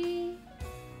vi.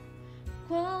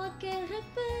 Qualquer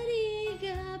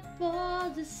rapariga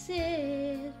pode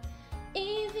ser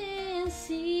invencível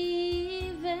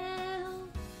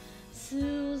se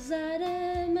usar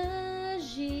a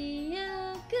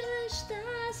magia que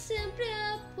está sempre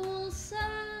a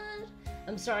pulsar.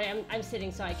 I'm sorry, I'm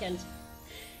sitting so I can't.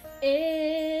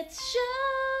 It's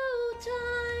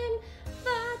showtime.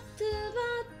 Bate,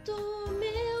 bate o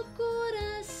meu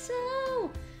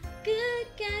coração que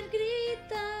quer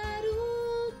gritar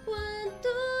o quanto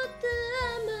te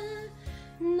ama.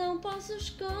 Não posso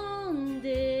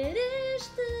esconder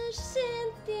estes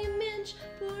sentimentos,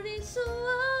 por isso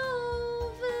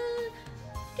ouve.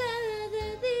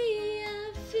 Cada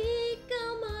dia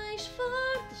ficam mais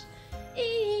fortes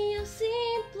e eu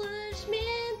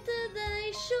simplesmente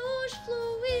deixo-os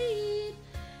fluir.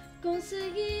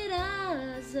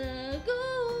 Conseguirás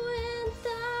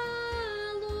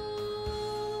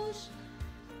aguentá-los.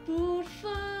 Por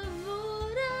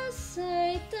favor,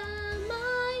 aceita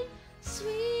my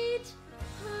sweetheart.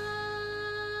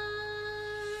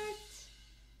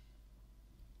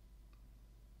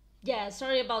 Yeah,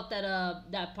 sorry about that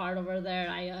that part over there.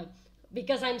 I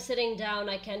because I'm sitting down,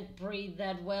 I can't breathe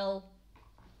that well.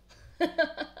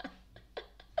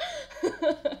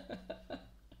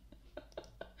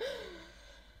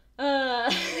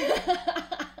 uh,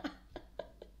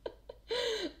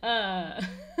 uh,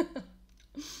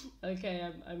 okay,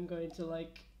 I'm going to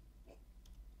like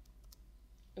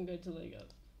go.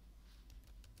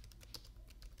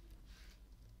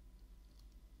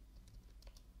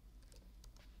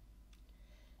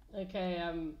 Okay,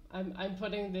 I'm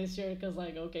putting this here because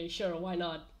like, okay, sure, why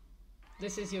not?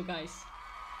 This is you guys.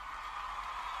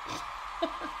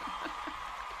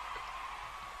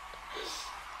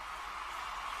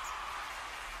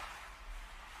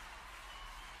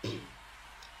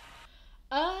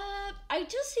 I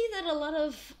do see that a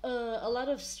lot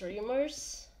of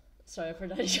streamers. Sorry for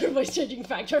that. Your voice changing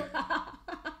factor.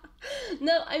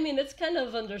 No, I mean it's kind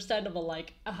of understandable.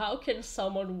 Like, how can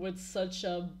someone with such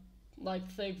a like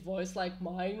thick voice like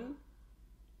mine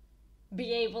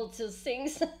be able to sing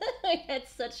at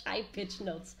such high pitched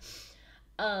notes?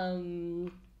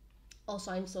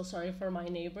 Also, I'm so sorry for my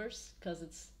neighbors because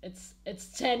it's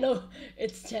 10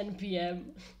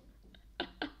 p.m.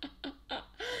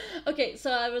 Okay, so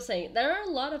I was saying there are a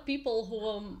lot of people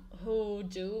who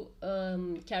do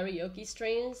karaoke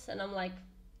streams, and I'm like,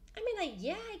 I mean,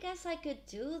 yeah, I guess I could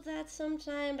do that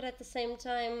sometime, but at the same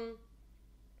time,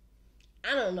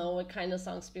 I don't know what kind of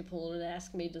songs people would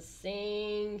ask me to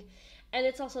sing, and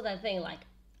it's also that thing like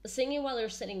singing while you're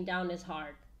sitting down is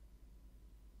hard.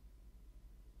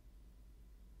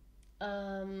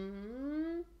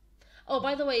 Oh,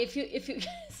 by the way, if you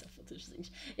guys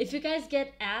if you guys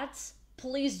get ads,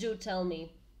 please do tell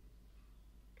me,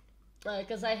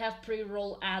 because I have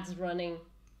pre-roll ads running.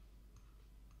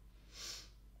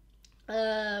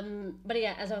 But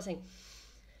yeah, as I was saying,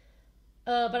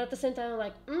 but at the same time, I'm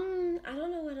like, I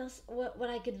don't know what else, what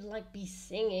I could like be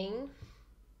singing,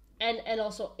 and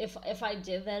also if I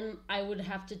did them, I would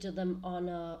have to do them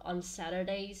on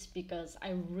Saturdays because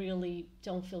I really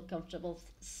don't feel comfortable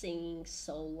singing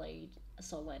so late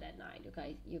at night.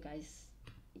 You guys,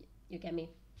 you get me?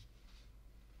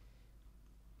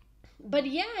 But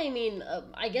yeah, I mean,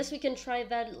 I guess we can try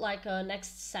that like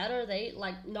next Saturday,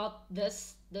 like not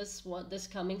this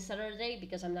coming Saturday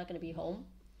because I'm not gonna be home,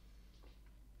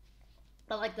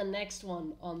 but like the next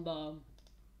one on the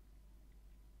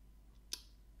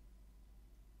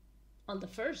On the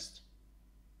 1st.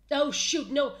 Oh shoot,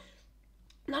 no.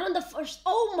 Not on the 1st.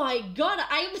 Oh my god,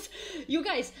 you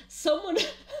guys, someone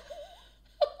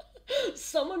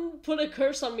someone put a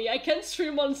curse on me. I can't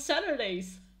stream on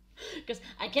Saturdays. Because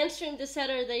I can't stream this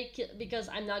Saturday because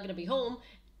I'm not gonna be home.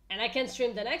 And I can't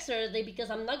stream the next Saturday because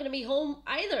I'm not gonna be home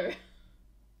either.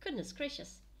 Goodness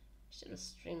gracious. I should have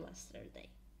streamed last Saturday.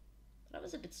 But I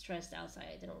was a bit stressed outside.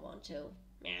 I didn't want to.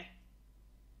 Meh.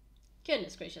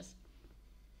 Goodness gracious.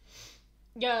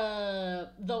 Yeah,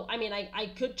 though, I mean, I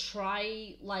could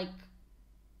try, like,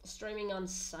 streaming on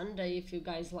Sunday if you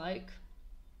guys like.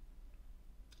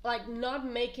 Like, not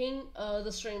making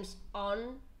the streams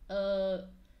on,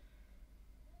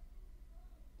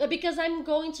 because I'm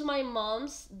going to my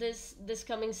mom's this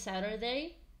coming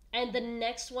Saturday, and the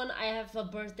next one I have a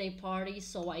birthday party,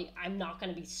 so I'm not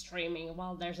gonna be streaming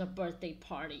while there's a birthday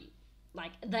party.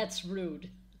 Like, that's rude.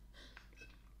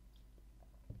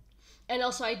 And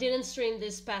also, I didn't stream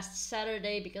this past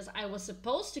Saturday because I was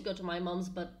supposed to go to my mom's,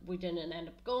 but we didn't end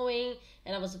up going.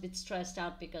 And I was a bit stressed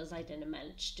out because I didn't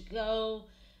manage to go.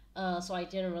 So I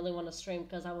didn't really want to stream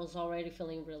because I was already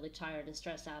feeling really tired and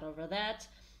stressed out over that.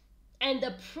 And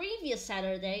the previous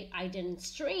Saturday, I didn't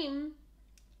stream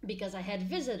because I had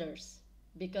visitors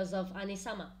because of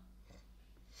Anisama.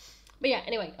 But yeah,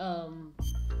 anyway,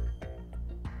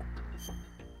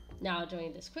 now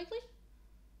doing this quickly.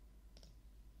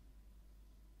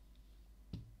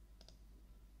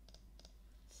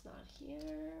 Not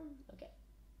here. Okay.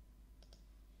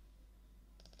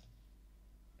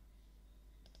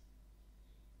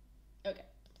 Okay.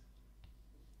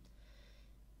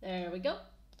 There we go.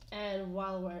 And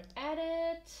while we're at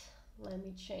it, let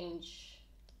me change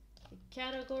the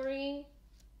category.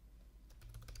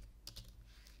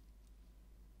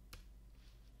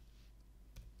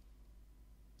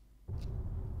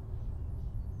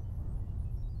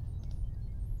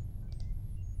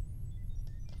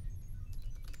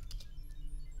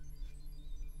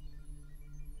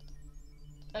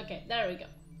 Okay, there we go.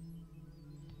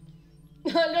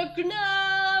 Look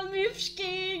now,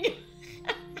 Mifsking!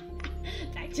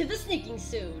 Back to the sneaking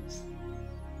suits.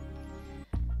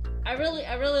 I really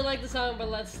like the song, but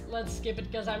let's skip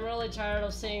it because I'm really tired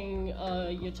of seeing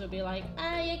YouTube be like,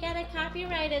 ah, you got a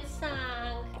copyrighted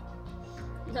song.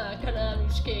 Não, caramba,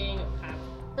 Mifsking.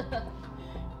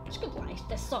 Desculpa lá,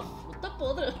 isto é só fruta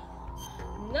podre.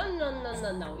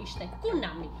 Não, isto é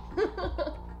Konami.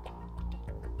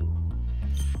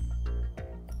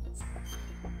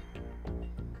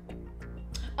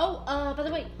 Oh, by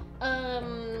the way,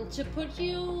 to put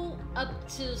you up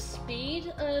to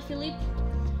speed, Philippe,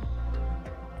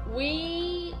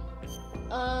 we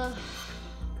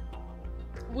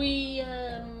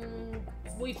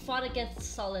fought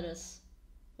against Solidus.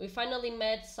 We finally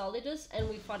met Solidus and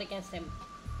we fought against him.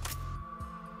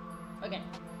 Okay.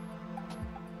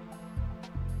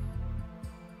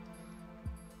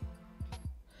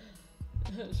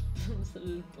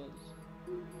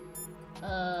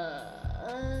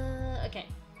 Okay.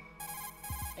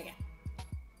 Okay.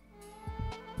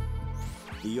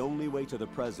 The only way to the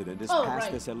president is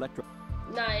past this electro.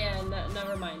 Nah, yeah,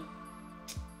 never mind.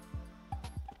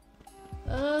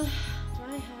 Do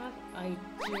I have? I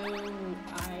do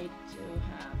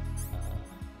have.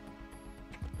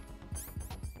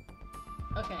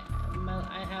 Okay,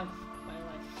 I have my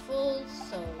life full,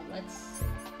 so let's see.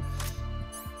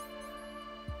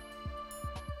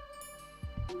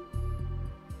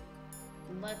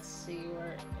 Let's see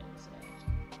where is it.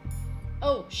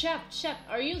 Oh, Shep,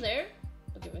 are you there?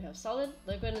 Okay, we have solid,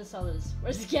 liquid, and solids.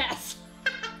 Where's the gas?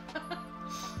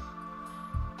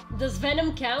 Does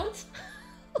Venom count?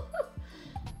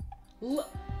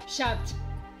 Shep,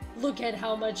 look at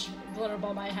how much glitter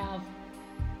bomb I have.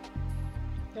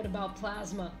 What about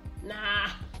plasma? Nah.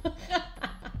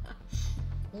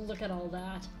 Look at all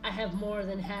that. I have more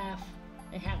than half.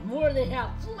 I have more than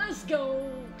half. Let's go.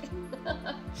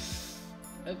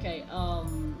 Okay,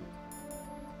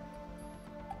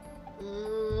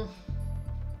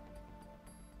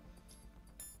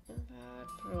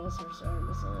 impact, processors are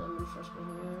missing in first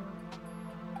behavior.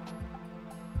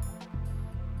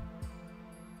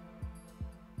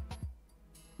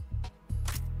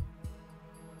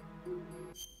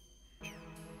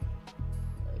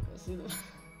 Let's see the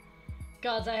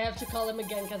gods, I have to call him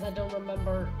again because I don't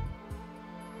remember.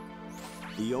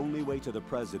 The only way to the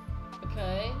president.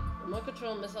 Okay. Remote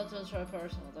control missile to destroy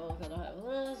person. Although I have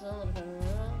this,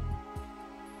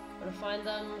 to find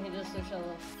them, he just their shell.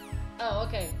 Oh,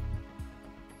 okay.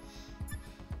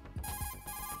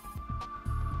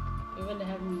 Even to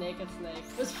have naked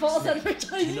snake. This false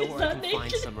advertising You know is where I not can find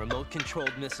naked. some remote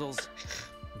controlled missiles?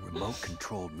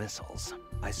 remote-controlled missiles.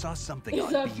 I saw something He's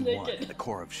on half B1 naked. in the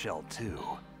core of Shell 2.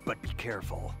 But be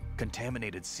careful.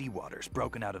 Contaminated seawater's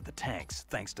broken out of the tanks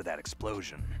thanks to that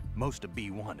explosion. Most of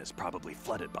B1 is probably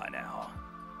flooded by now.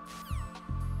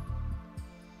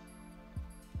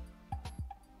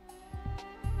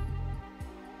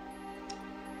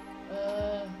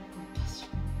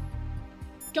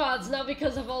 Gods, now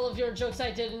because of all of your jokes I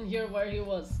didn't hear where he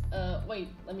was. Wait,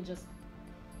 let me just...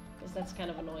 because that's kind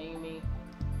of annoying me.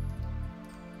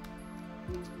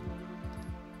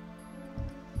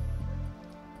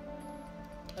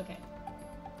 Okay.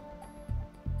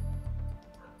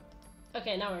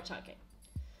 Okay, now we're talking.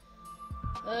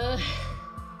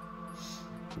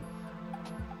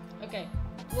 Okay,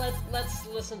 let's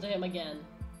listen to him again.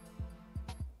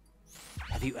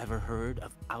 Have you ever heard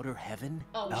of Outer Heaven?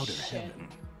 Oh, Outer shit. Heaven?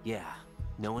 Yeah.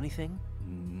 Know anything?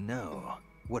 No.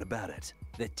 What about it?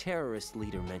 The terrorist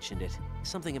leader mentioned it.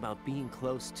 Something about being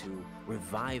close to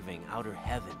reviving Outer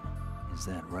Heaven. Is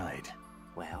that right?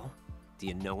 Well, do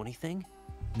you know anything?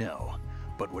 No.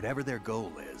 But whatever their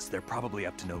goal is, they're probably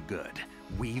up to no good.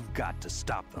 We've got to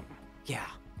stop them. Yeah,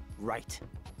 right.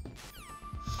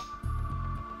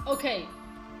 Okay,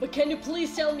 but can you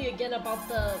please tell me again about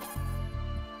the...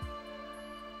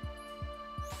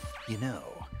 You know,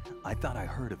 I thought I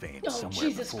heard of AIM Oh, somewhere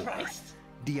Jesus before. Christ.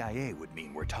 DIA would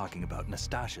mean we're talking about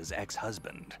Nastasha's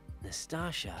ex-husband.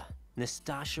 Nastasha?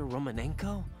 Nastasha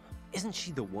Romanenko? Isn't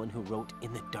she the one who wrote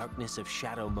In the Darkness of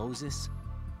Shadow Moses?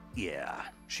 Yeah,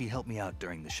 she helped me out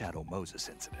during the Shadow Moses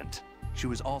incident. She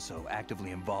was also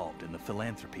actively involved in the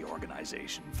philanthropy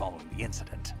organization following the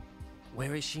incident.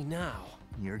 Where is she now?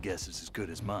 Your guess is as good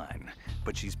as mine,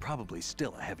 but she's probably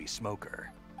still a heavy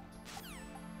smoker.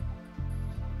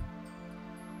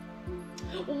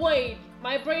 Wait,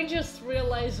 my brain just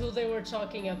realized who they were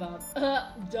talking about.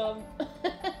 Dumb.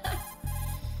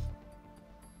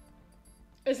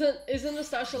 Isn't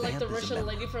Nastasha like the Vamp is a Russian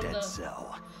member lady of from Dead the...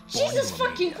 Cell. Jesus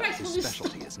Born in fucking Romania, Christ, his will you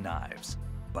specialty stop? is knives,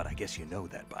 but I guess you know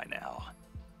that by now.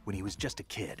 When he was just a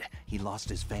kid, he lost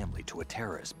his family to a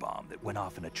terrorist bomb that went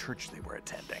off in a church they were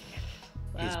attending.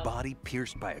 His Wow. body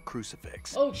pierced by a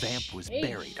crucifix, Oh, Vamp was sheesh.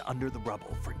 buried under the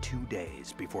rubble for 2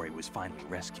 days before he was finally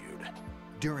rescued.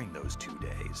 During those 2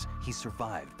 days, he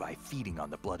survived by feeding on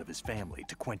the blood of his family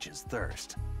to quench his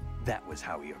thirst. That was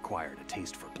how he acquired a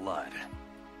taste for blood.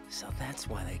 So that's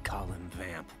why they call him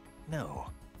Vamp. No,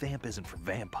 Vamp isn't for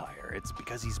vampire, it's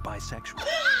because he's bisexual.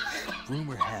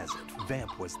 Rumor has it,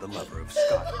 Vamp was the lover of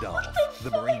Scott Dolph,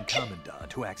 the Marine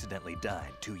Commandant who accidentally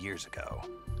died 2 years ago.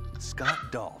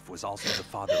 Scott Dolph was also the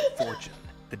father of Fortune,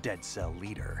 the Dead Cell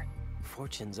leader.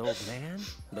 Fortune's old man?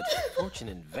 But Fortune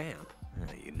and Vamp?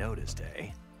 You noticed,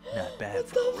 eh? Not bad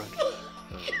for a rookie.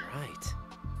 Alright.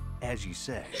 As you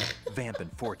say, Vamp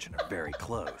and Fortune are very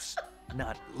close.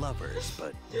 Not lovers,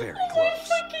 but very close.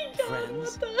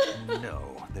 Friends?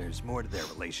 No, there's more to their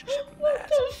relationship than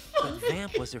that. But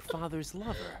Vamp was her father's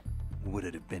lover. Would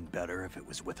it have been better if it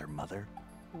was with her mother?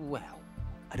 Well,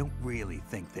 I don't really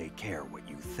think they care what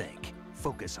you think.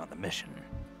 Focus on the mission.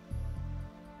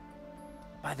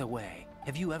 by the way,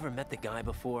 have you ever met the guy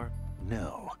before?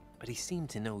 No. But he seemed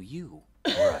to know you.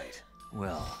 Right.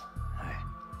 Well,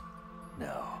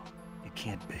 No, it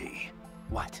can't be.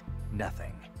 What?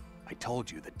 Nothing. I told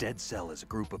you the Dead Cell is a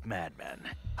group of madmen.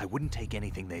 I wouldn't take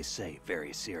anything they say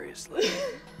very seriously.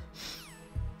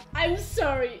 I'm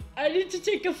sorry. I need to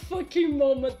take a fucking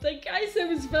moment. That guy said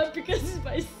he's bad because he's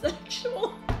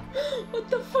bisexual. What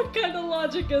the fuck kind of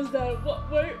logic is that?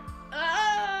 What? Where?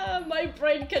 Ah, my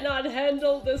brain cannot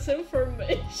handle this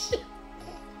information.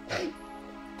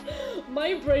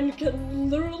 My brain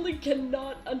literally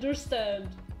cannot understand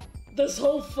this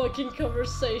whole fucking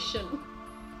conversation.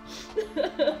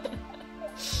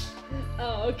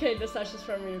 Oh, okay, Nastasha's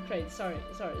from Ukraine. Sorry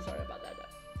about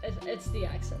that. It's the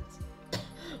accents.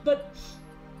 But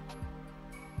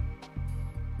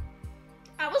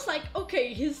I was like,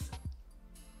 okay,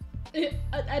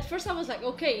 at first I was like,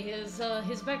 okay, his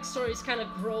backstory is kind of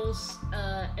gross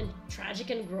and tragic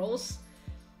and gross.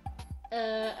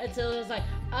 Until I was like,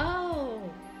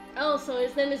 oh, so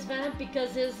his name is Vamp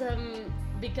because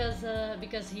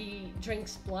because he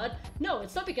drinks blood. No,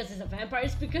 it's not because he's a vampire.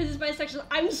 It's because he's bisexual.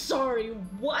 I'm sorry.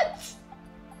 What?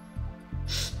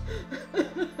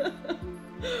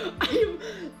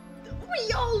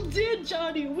 We all did,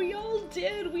 Johnny. We all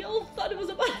did. We all thought it was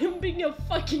about him being a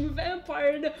fucking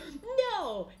vampire.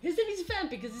 No, his name is Vamp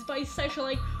because he's bisexual.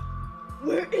 Like,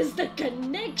 where is the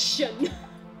connection?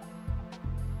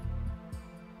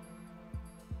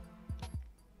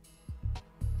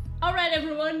 Alright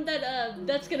everyone,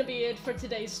 that's gonna be it for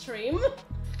today's stream.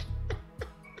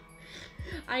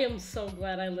 I am so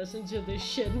glad I listened to this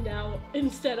shit now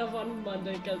instead of on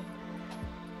Monday, because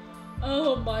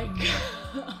oh my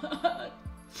god.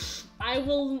 I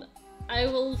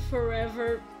will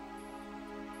forever,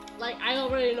 like, I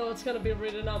already know it's gonna be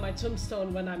written on my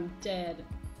tombstone when I'm dead.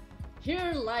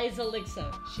 Here lies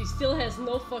Alexa. She still has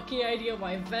no fucking idea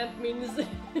why vamp means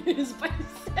is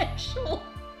bisexual.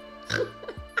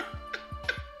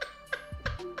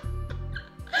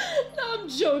 No, I'm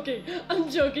joking. I'm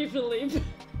joking, Philippe.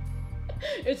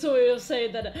 It's a way of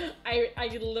saying that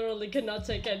I literally cannot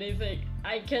take anything.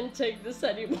 I can't take this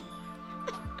anymore.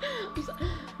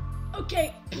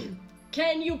 Okay,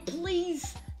 can you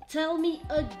please tell me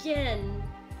again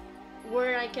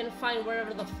where I can find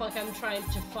wherever the fuck I'm trying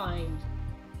to find?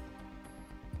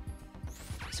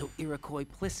 So Iroquois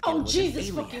Pliskin Oh, was Jesus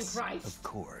an fucking alias. Christ! Of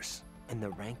course. And the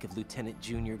rank of Lieutenant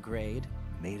Junior grade?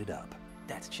 Made it up.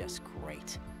 That's just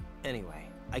great. Anyway,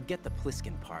 I get the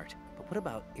Pliskin part, but what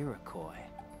about Iroquois?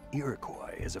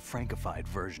 Iroquois is a Frankified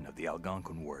version of the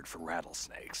Algonquin word for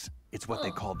rattlesnakes. It's what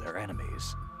they called their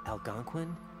enemies.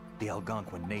 Algonquin? The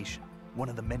Algonquin Nation, one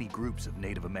of the many groups of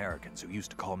Native Americans who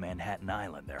used to call Manhattan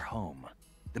Island their home.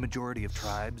 The majority of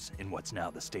tribes in what's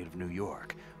now the state of New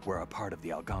York were a part of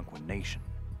the Algonquin Nation.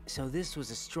 So this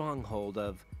was a stronghold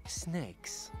of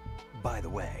snakes. By the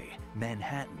way,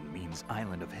 Manhattan means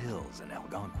Island of Hills in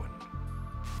Algonquin.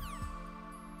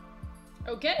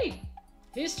 Okay,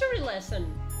 history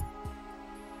lesson.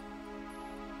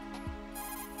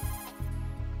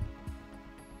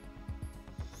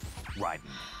 Ryden,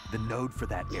 the node for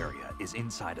that area is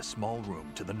inside a small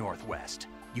room to the northwest.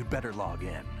 You'd better log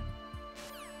in.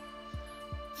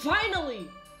 Finally!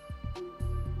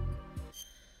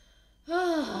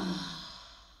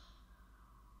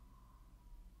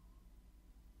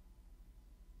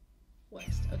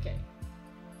 West, okay.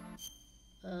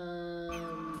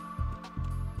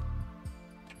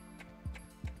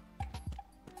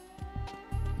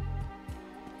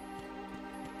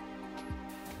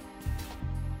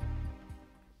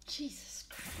 Jesus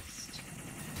Christ.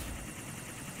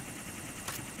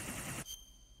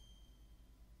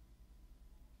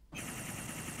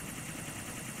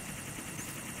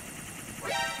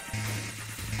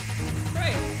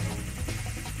 Right.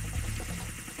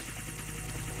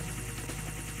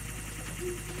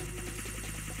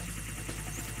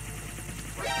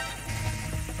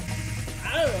 I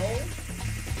don't know.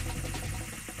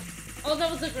 Oh,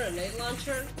 that was a grenade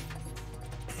launcher?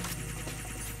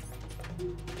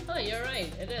 Oh, you're right,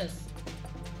 it is.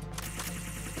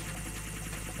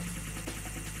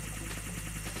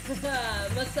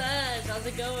 Massage, how's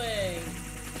it going?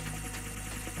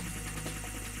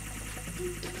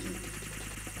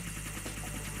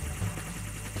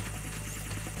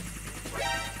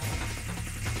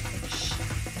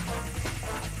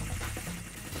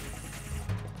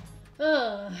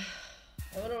 I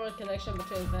wonder what connection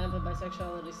between vamp and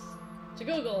bisexuality is. To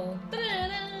Google.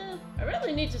 Ta-da-da! I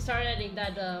really need to start editing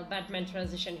that Batman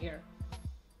transition here.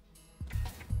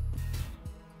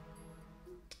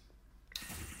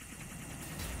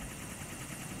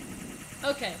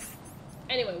 Okay.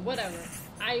 Anyway, whatever.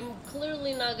 I'm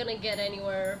clearly not gonna get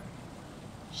anywhere.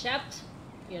 Shept,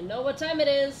 you know what time it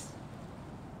is.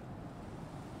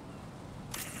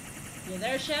 You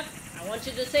there, Shep? I want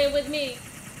you to say it with me.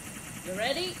 You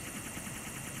ready?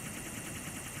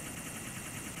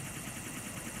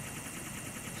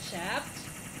 Shaft,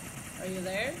 are you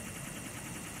there?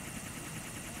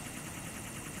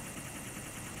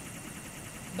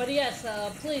 But yes,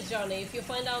 please, Johnny, if you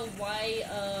find out why,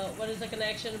 what is the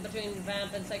connection between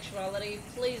vamp and sexuality,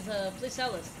 please, please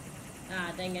tell us.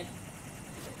 Ah, dang it.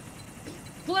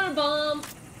 Clear bomb!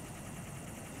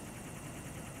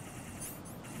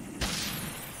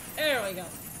 There we go.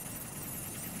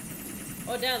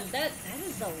 Oh, damn, that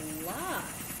is a lot.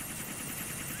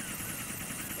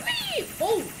 Whee!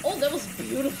 Oh, that was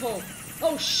beautiful.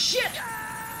 Oh, shit!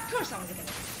 Of course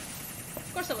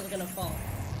I was gonna fall.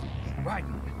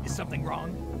 Ryden, is something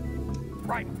wrong?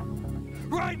 Ryden!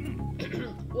 Ryden!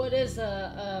 What is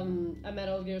a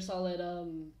Metal Gear Solid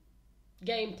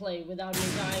gameplay without me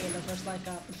dying in the first like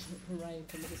Ryan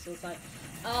committed suicide?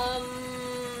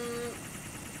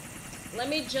 Let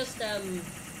me just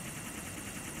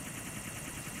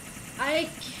why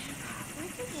can't I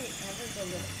ever go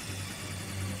with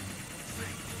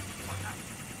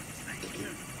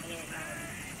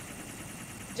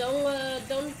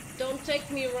don't take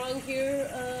me wrong here,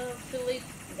 Philippe,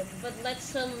 but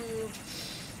let's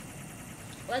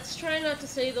try not to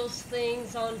say those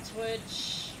things on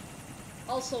Twitch.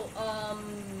 Also,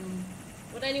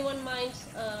 would anyone mind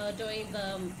doing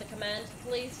the command,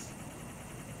 please?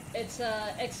 It's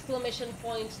exclamation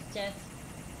point death.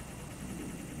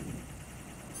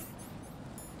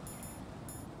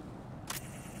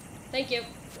 Thank you.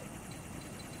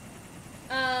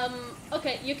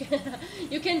 Okay, you can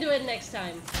you can do it next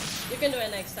time. You can do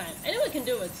it next time. Anyone can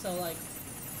do it, so like.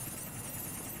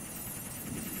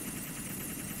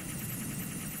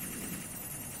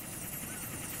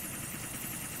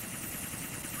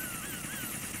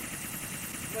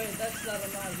 Wait, that's not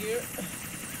allowed here.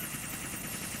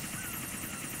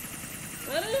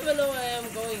 I don't even know why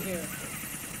I'm going here.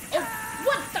 Oh,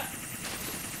 what the?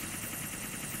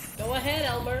 Go ahead,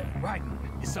 Elmer. Right.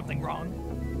 Is something wrong?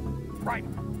 Right.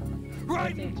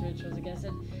 I think Twitch was against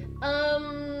it.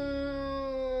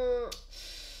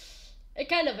 It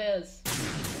kind of is.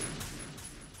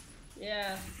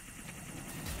 Yeah.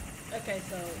 Okay,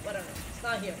 so whatever. It's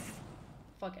not here.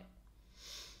 Fuck it.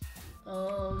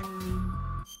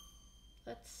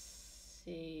 Let's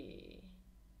see.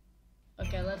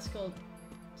 Okay, let's go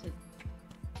to.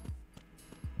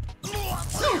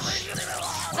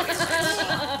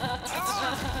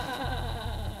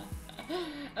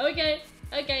 Okay,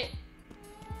 okay.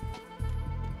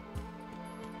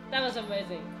 That was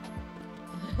amazing.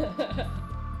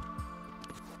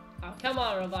 Oh, come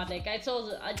on, Robotnik. I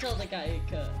told the guy he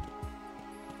could.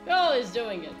 You're always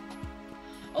doing it.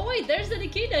 Oh wait, there's the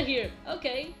Nikita here.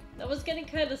 Okay, I was getting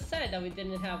kind of sad that we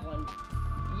didn't have one.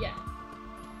 Yeah.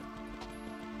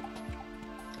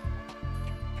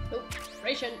 Oh,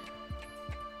 ration.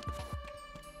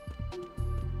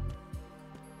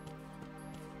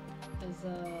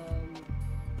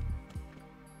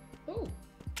 Oh,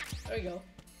 there we go.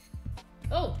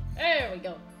 Oh, there we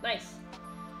go. Nice.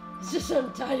 It's just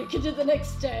I'm tired. You can do the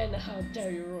next 10. How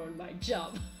dare you ruin my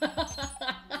job?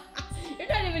 You're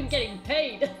not even getting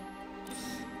paid.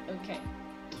 Okay.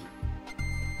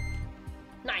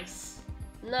 Nice.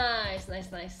 Nice,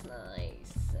 nice, nice,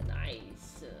 nice,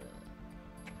 nice.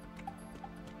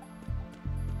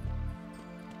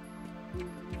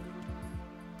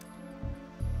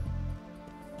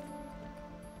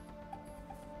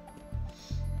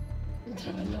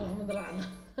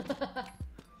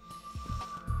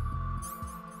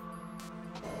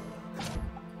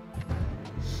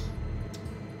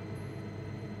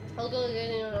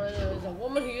 Is a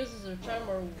woman who uses her charm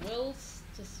or wills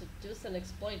to seduce and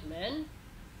exploit men?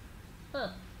 Huh.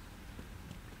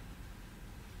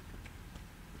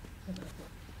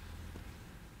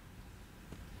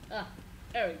 Ah,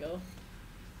 there we go.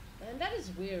 And that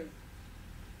is weird.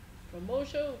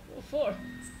 Promotion for.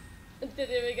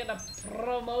 Didn't even get a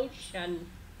promotion.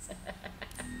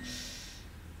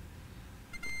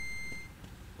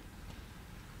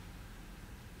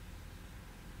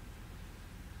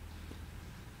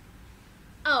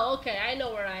 Oh, okay, I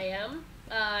know where I am.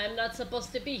 I'm not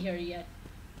supposed to be here yet.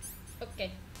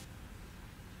 Okay.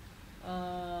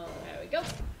 There we go.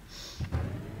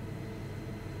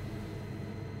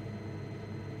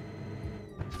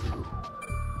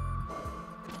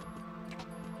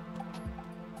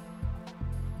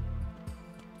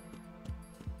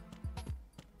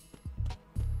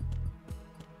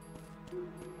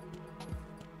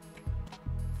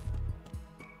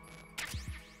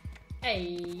 Hey,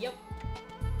 yep.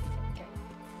 Okay.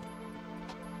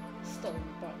 Stolen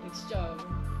Bartnick's job.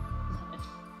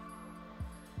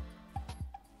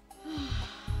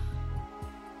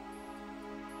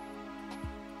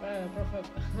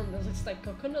 That looks like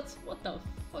coconuts. What the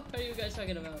fuck are you guys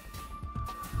talking about?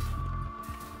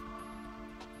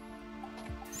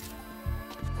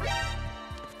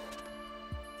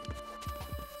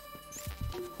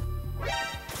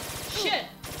 Shit!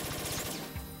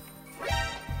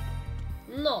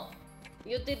 No,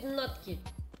 you did not kill.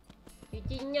 You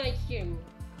did not hear me.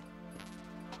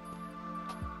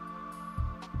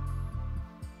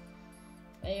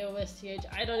 AOSTH.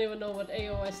 I don't even know what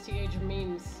AOSTH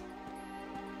means.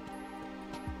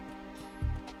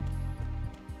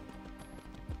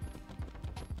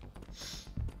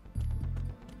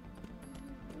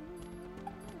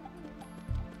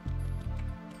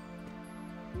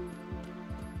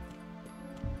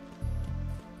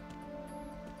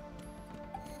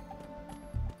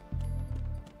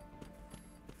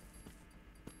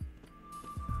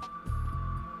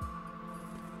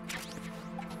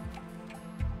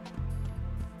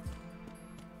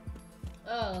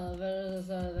 Oh, there's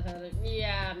the head.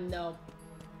 Yeah, no.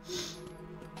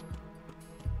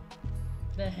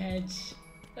 The hedge.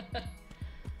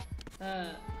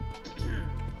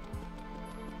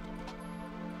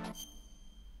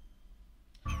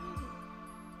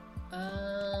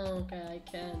 Okay, I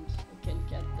can't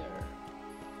get there.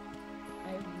 I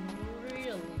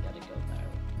really gotta go there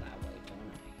that way,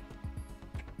 don't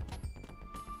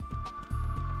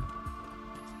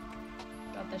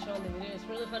I? Got that show on the video. It's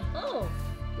really fun. Oh,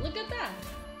 look at that.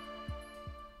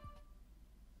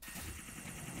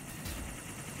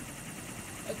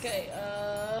 Okay,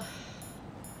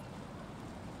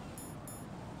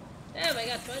 damn, I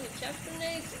got 20 chest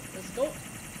grenades. Let's go.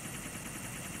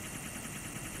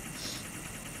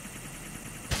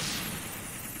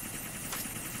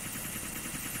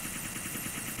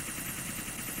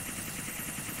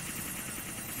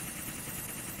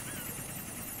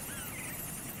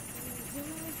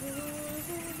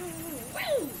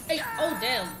 Hey, oh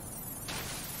damn.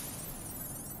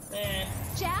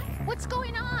 Jack, what's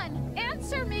going on?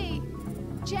 Answer me!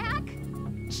 Jack?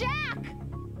 Jack!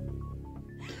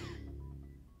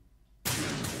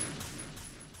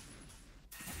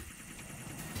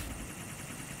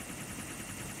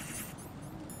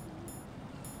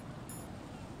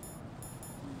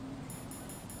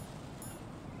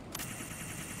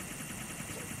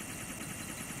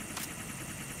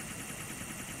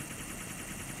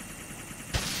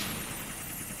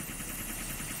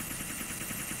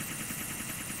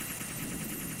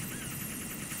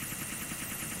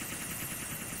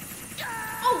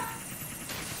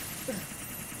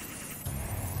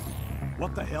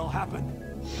 What the hell happened?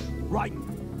 Raiden!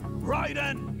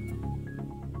 Raiden!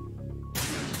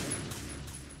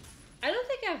 I don't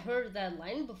think I've heard that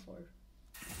line before.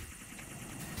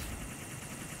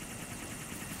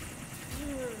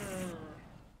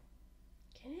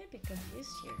 Can I be confused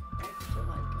here? I feel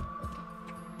like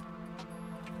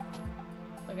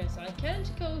it. Okay, so I can't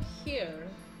go here.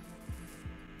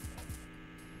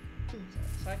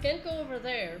 So I can't go over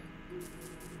there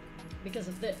because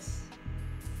of this.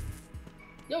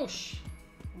 Yosh!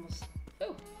 Almost.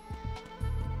 Oh!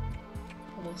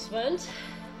 Almost went.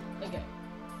 Okay.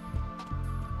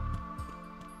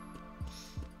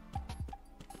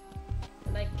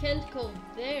 And I can't go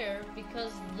there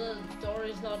because the door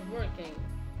is not working.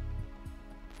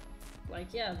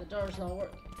 Like, yeah, the door is not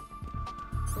working.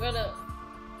 We're gonna...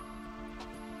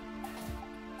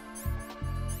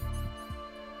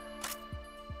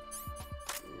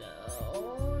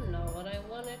 No, not what I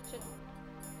wanted to...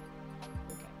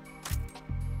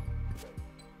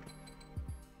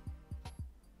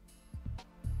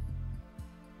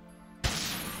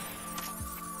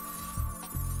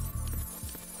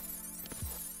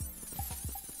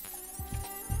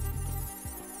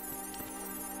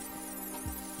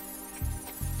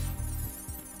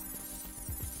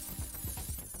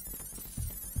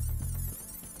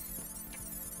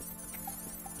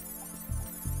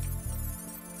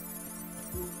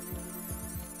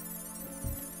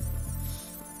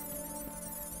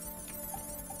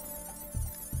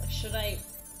 Should I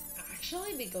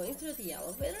actually be going through the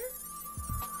elevator?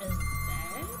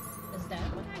 Is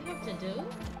that what I have to do?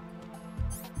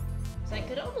 So I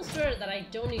could almost swear that I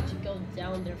don't need to go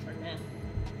down there for now.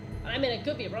 I mean, I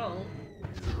could be wrong.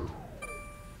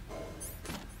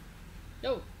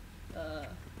 No. I'm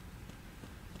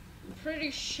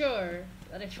pretty sure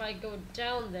that if I go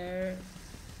down there...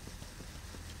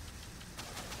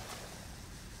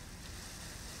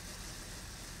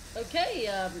 Okay,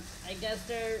 I guess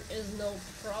there is no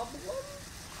problem.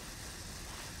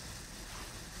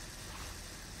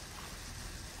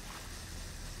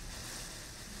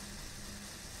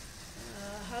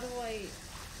 How do I...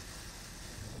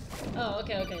 Oh,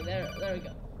 okay, there we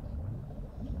go.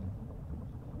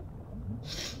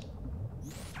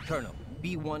 Colonel,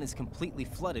 B1 is completely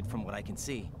flooded from what I can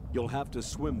see. You'll have to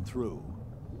swim through.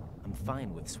 I'm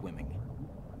fine with swimming.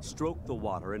 Stroke the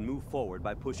water and move forward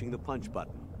by pushing the punch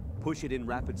button. Push it in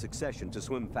rapid succession to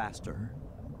swim faster.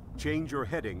 Change your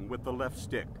heading with the left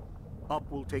stick. Up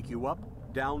will take you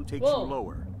up, down takes you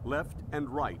lower. Left and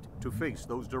right to face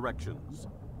those directions.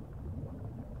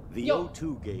 The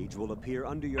O2 gauge will appear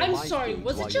under your I'm life sorry, gauge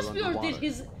was it while just you're me or did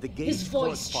underwater. The gauge his voice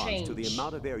corresponds change? to the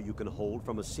amount of air you can hold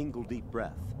from a single deep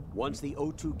breath. Once the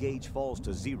O2 gauge falls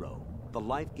to 0, the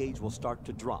life gauge will start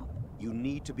to drop. You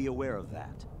need to be aware of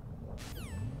that.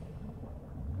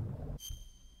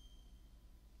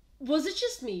 Was it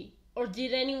just me, or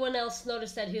did anyone else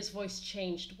notice that his voice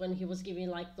changed when he was giving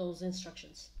like those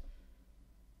instructions?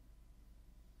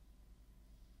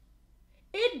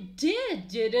 It did,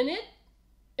 didn't it?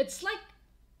 It's like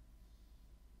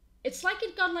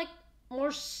it got like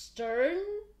more stern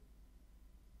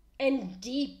and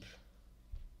deep.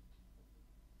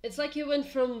 It's like he went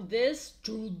from this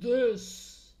to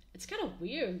this. It's kind of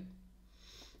weird.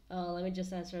 Let me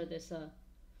just answer this.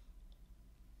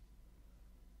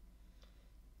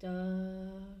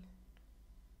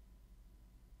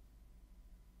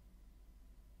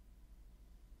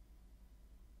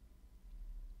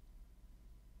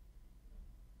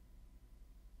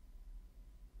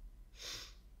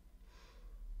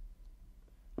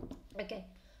 Okay.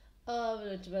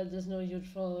 But there's no huge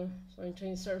follower for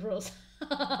entering servers.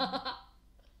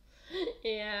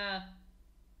 Yeah.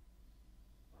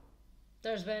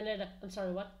 There's Bayonetta. I'm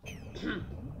sorry, what?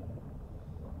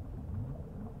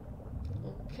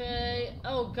 Okay.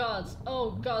 Oh gods.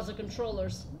 Oh gods, the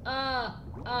controllers.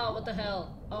 What the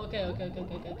hell? Okay.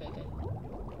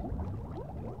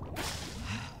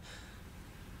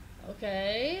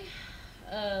 Okay.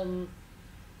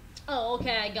 Oh,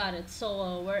 okay, I got it.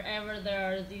 So, wherever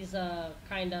there are these,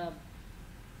 kind of,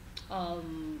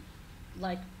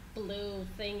 like, blue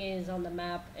thingies on the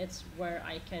map, it's where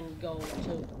I can go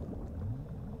to.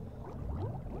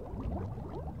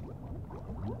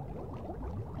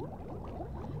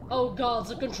 Oh god,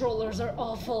 the controllers are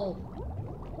awful.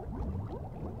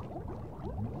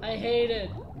 I hate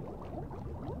it.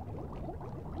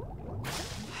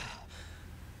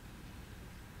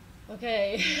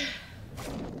 Okay.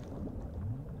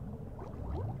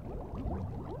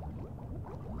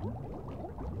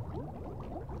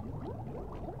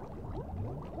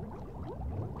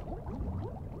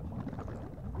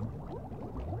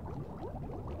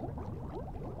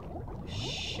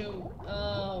 Shoot.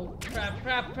 Oh, crap.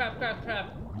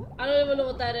 I don't even know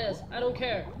what that is. I don't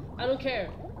care.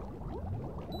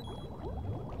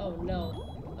 Oh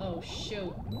no. Oh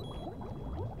shoot.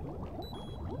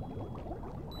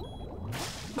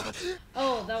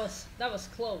 Oh, that was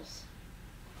close.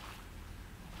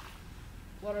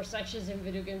 Water sections in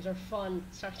video games are fun.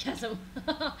 Sarcasm.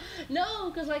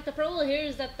 No, because like the problem here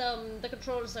is that the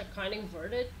controllers are kind of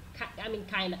inverted. I mean,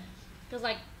 kind of. Because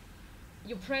like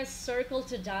you press circle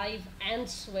to dive and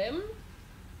swim.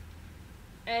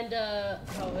 And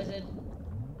how is it?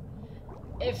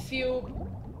 If you...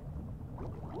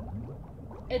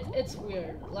 It's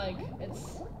weird. Like,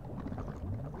 it's...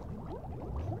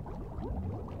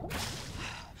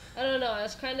 I don't know, I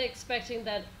was kind of expecting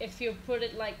that if you put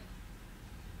it like...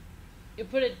 You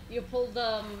pull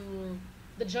the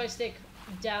joystick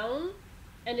down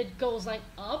and it goes like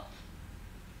up,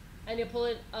 and you pull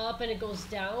it up and it goes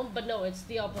down, but no, it's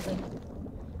the opposite.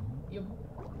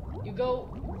 You go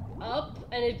up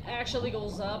and it actually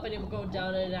goes up, and you go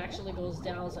down and it actually goes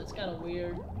down, so it's kind of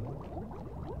weird.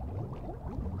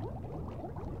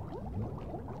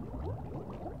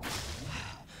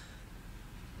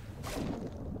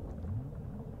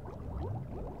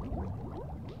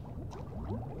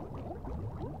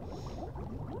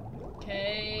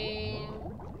 Okay.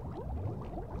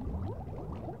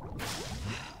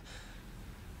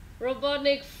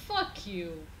 Robotnik, fuck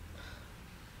you.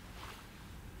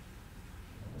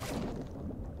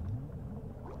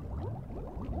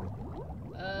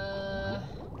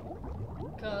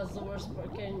 Cause the worst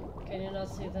part, can you not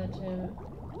see that too?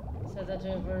 Set that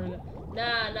to invert.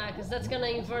 Nah, cause that's gonna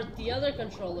invert the other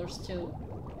controllers too.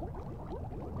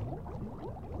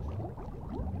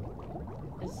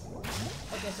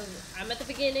 Okay, so I'm at the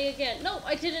beginning again. No,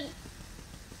 I didn't.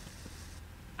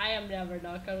 I am never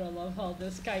not gonna love how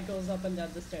this guy goes up and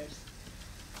down the stairs.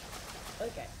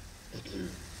 Okay.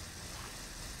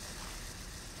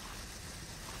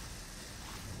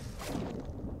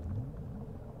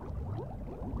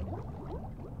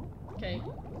 Okay,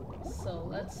 so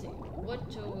let's see.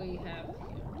 What do we have here?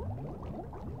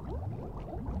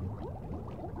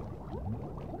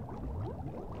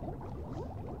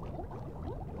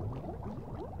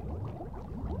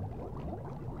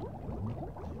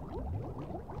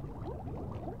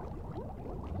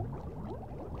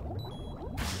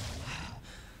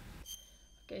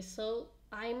 Okay, so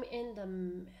I'm in the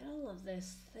middle of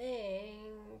this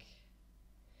thing.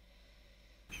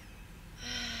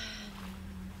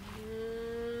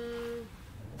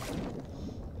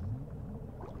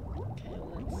 Okay,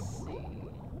 let's see.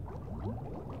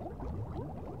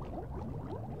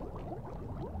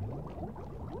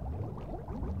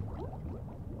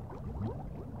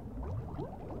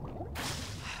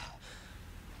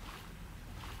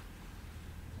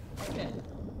 Okay.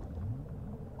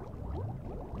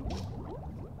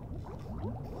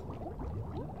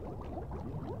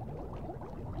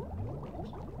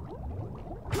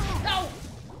 No!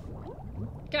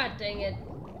 God dang it. I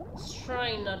was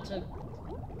trying not to.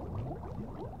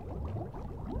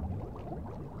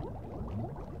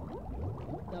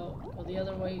 No, go the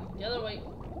other way. The other way.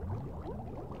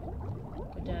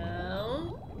 Go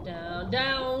down.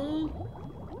 Down.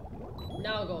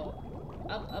 Now go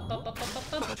up. Up.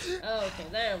 Oh, okay,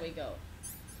 there we go.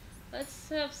 Let's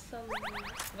have some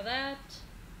of that.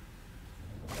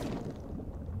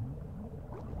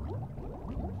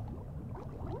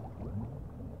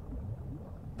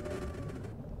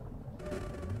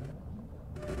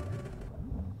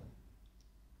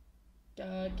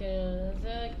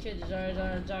 The Kid Jar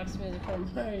Jar Jock's music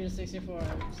from Mario 64.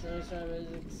 So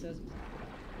music says,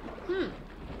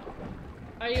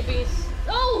 Are you being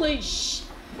holy sh?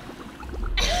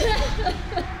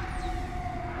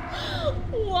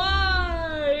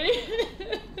 Why?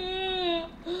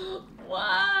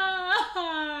 Why?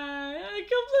 I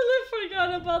completely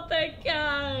forgot about that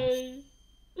guy.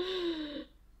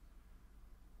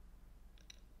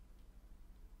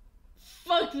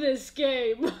 Fuck this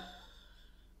game.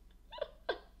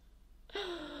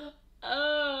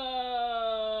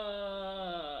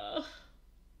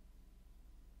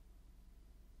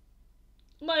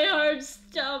 My heart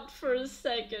stopped for a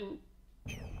second.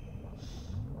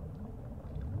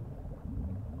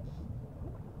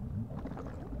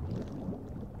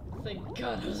 Thank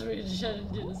God I was reading the chat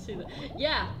and didn't see that.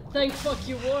 Yeah, thank fuck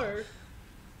you were.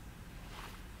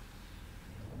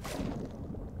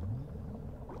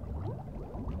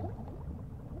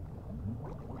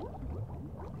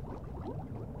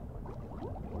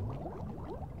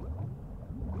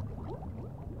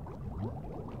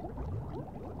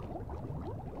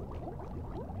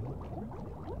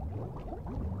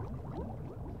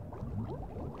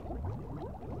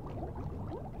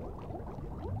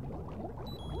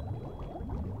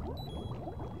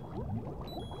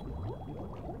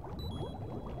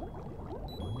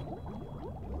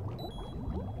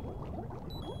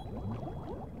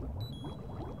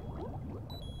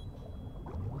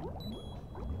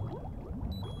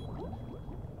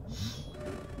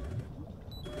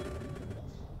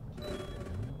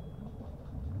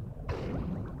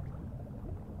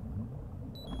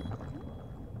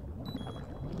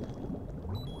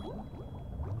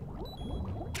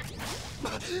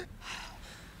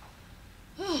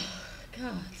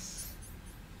 God.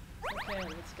 Okay,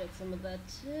 let's get some of that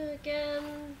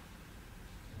again.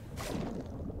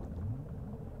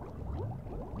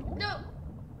 No!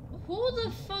 Who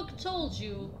the fuck told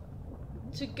you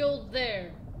to go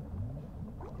there?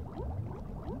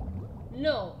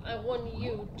 No, I want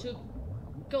you to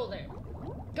go there.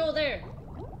 Go there!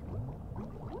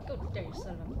 Go there, you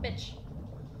son of a bitch.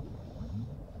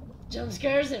 Jump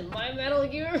scares in my Metal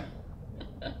Gear?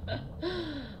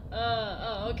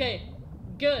 Oh, okay.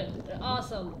 Good.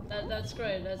 Awesome. That's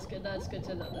great. That's good. That's good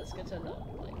to know. That's good to know.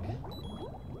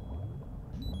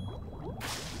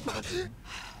 Like,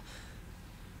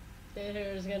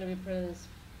 there's gonna be prisons.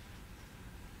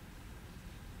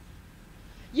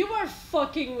 You are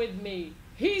fucking with me.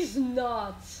 He's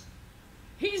not.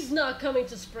 He's not coming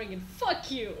to spring it.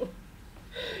 Fuck you.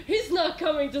 He's not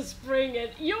coming to spring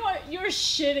it. You're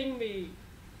shitting me.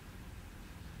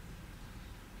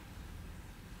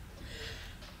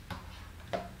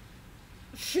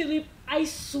 Philip, I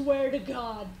swear to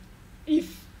God,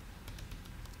 if...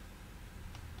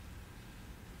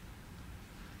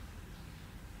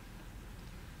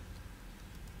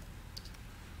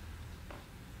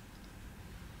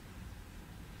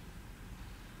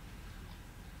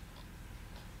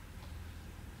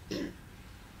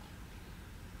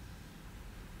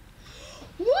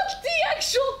 What the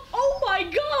actual... Oh my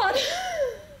God!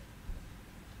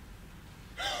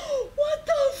 What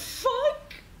the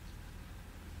fuck?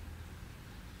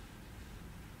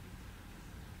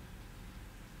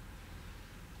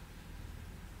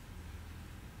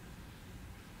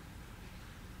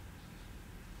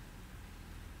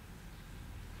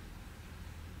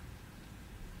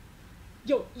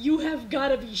 Yo, you have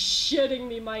gotta be shitting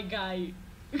me, my guy.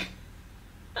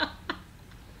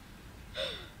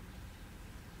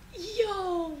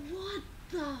 Yo, what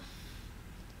the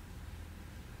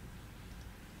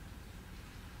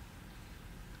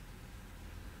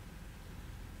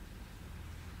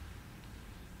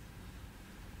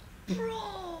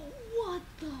Bro, what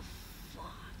the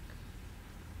fuck?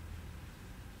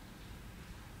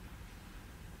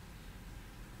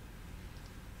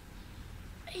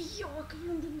 Yo,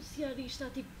 acabaram de anunciar isto há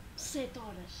tipo 7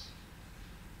 horas.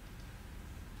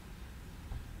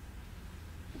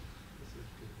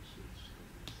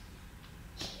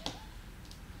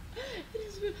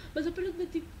 Mas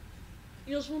aparentemente tipo,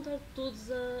 eles vão estar todos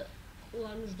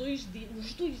lá nos dois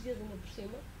dias ainda por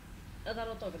cima a dar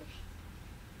autógrafos.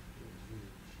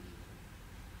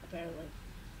 Apparently.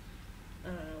 I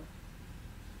don't know.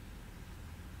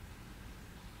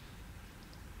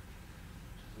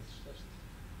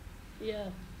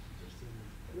 Yeah.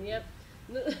 Yep.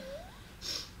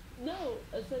 No,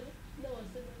 I said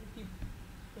tipo,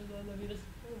 quando ela vira assim,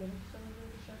 não gostava de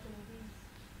deixar com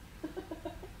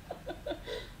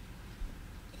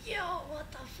Yo, what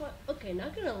the fuck? Okay,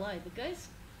 not gonna lie, the guy's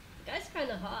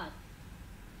kinda hot.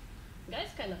 The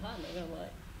guy's kinda hot, not gonna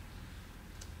lie.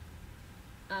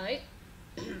 Alright.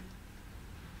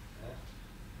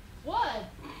 What?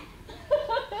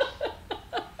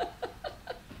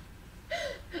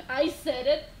 I said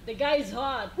it. The The guy's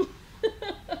hot.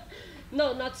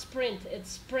 No, not sprint.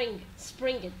 It's spring.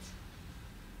 Spring it.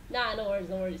 Nah, no worries,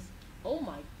 no worries. Oh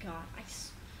my god,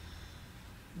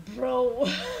 bro.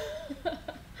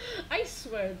 I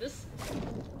swear, this...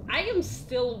 I am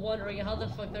still wondering how the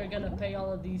fuck they're gonna pay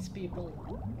all of these people.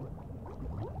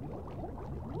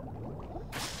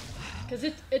 Cause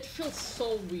it feels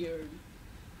so weird.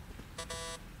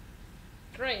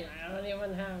 Great, I don't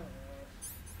even have...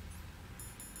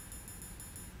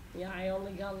 Yeah, I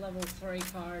only got level 3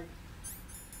 card.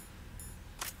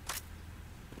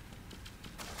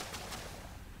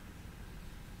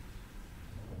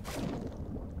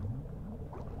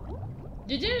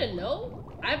 You didn't know?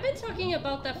 I've been talking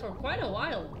about that for quite a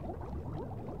while.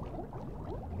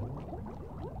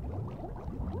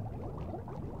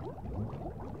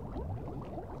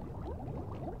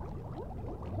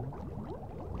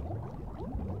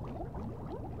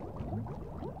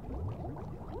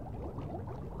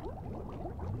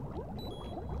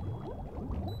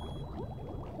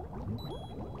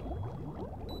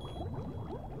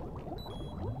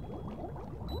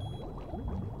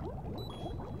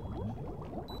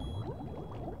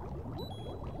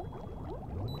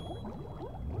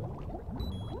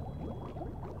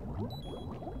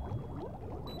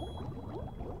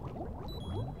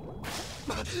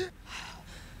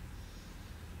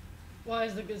 Why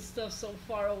is the good stuff so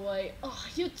far away? Oh,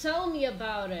 you tell me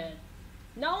about it.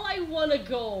 Now I wanna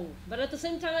go, but at the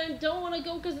same time I don't wanna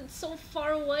go because it's so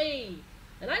far away.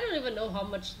 And I don't even know how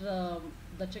much the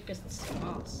tickets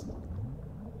cost.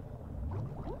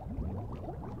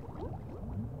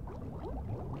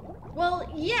 Well,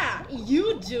 yeah,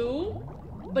 you do,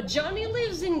 but Johnny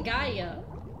lives in Gaia,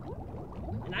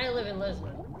 and I live in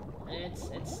Lisbon, and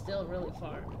it's still really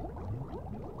far.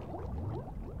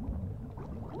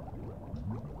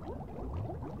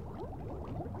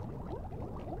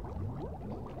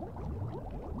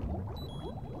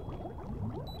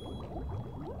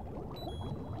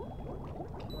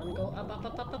 Go up, up,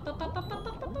 up, up, up, up, up, up, up, up,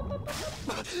 up, up, up,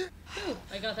 up. Ooh,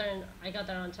 I got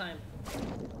there on time.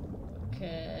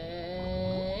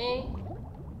 Okay.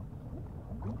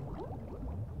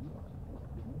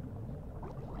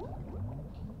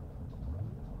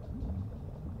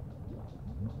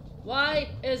 Why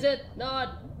is it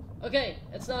not? Okay,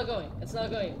 it's not going. It's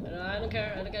not going. I don't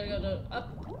care. I gotta go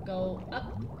up, go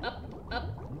up, up, up,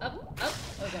 up, up.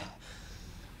 Okay.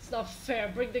 It's not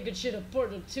fair. Bring the good shit of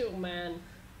Portal 2, man.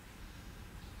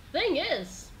 Thing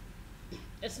is,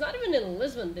 it's not even in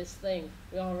Lisbon, this thing.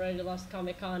 We already lost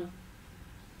Comic-Con.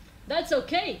 That's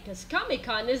okay, because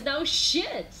Comic-Con is now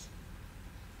shit.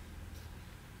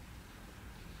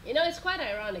 You know, it's quite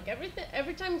ironic.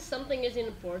 Every time something is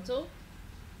in Porto,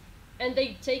 and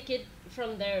they take it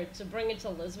from there to bring it to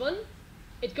Lisbon,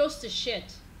 it goes to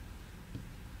shit.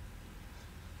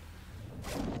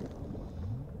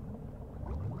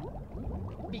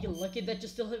 Be lucky that you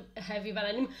still have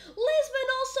Ibaranim. Lisbon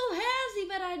also has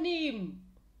Ibaranim.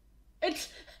 It's,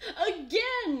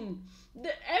 again,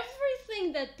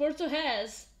 everything that Porto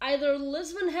has, either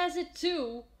Lisbon has it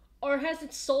too, or has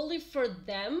it solely for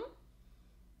them,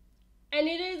 and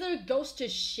it either goes to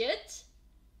shit,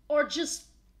 or just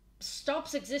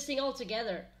stops existing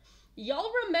altogether.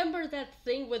 Y'all remember that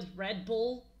thing with Red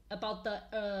Bull, about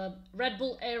the Red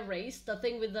Bull Air Race, the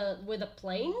thing with the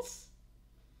planes?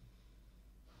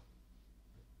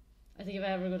 I think if I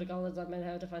ever go to college, I might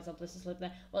have to find some place to sleep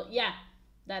there. Well, yeah,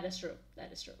 that is true.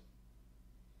 That is true.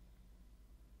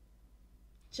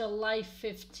 July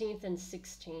 15th and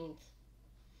 16th.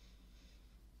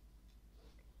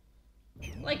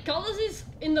 Like, college is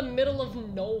in the middle of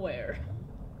nowhere.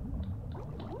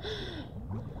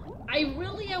 I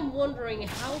really am wondering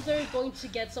how they're going to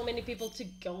get so many people to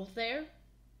go there.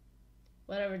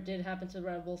 Whatever did happen to the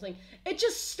Red Bull thing. It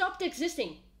just stopped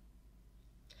existing.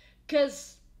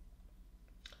 Because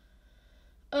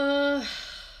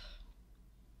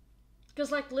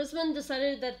like Lisbon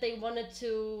decided that they wanted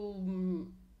to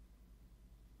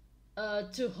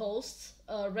host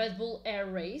a Red Bull Air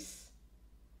Race,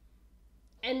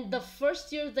 and the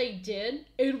first year they did,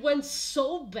 it went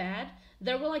so bad.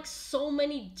 There were like so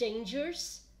many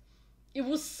dangers. It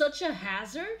was such a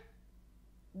hazard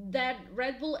that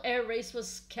Red Bull Air Race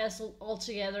was cancelled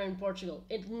altogether in Portugal.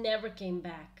 It never came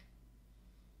back.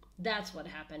 That's what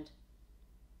happened.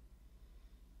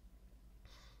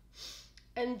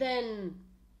 And then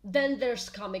there's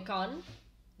Comic-Con,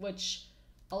 which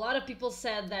a lot of people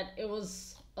said that it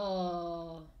was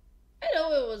I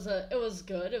know it was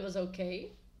good, it was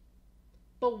okay.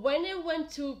 But when it went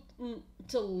to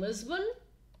Lisbon,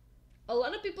 a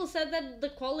lot of people said that the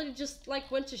quality just like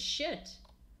went to shit.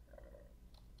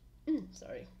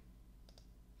 Sorry.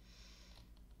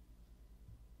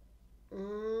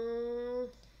 Okay,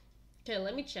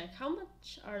 let me check. How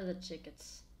much are the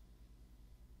tickets?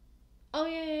 Oh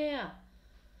yeah.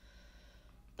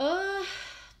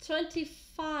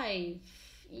 25.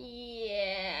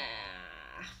 Yeah.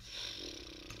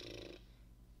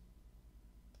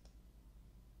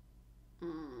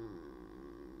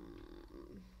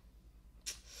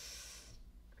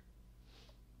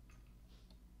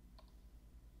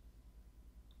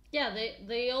 Yeah,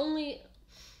 they only,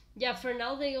 yeah, for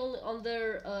now they only on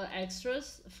their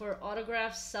extras for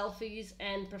autographs, selfies,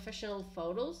 and professional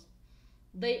photos.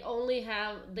 They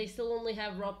still only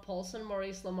have Rob Paulson,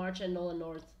 Maurice LaMarche, and Nolan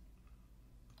North.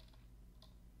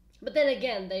 But then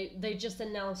again, they just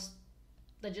announced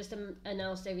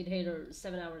David Hayter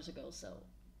 7 hours ago. So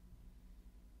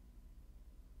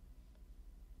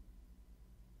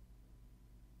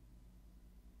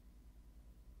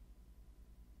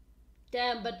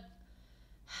damn, but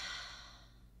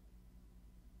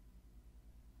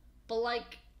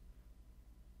like.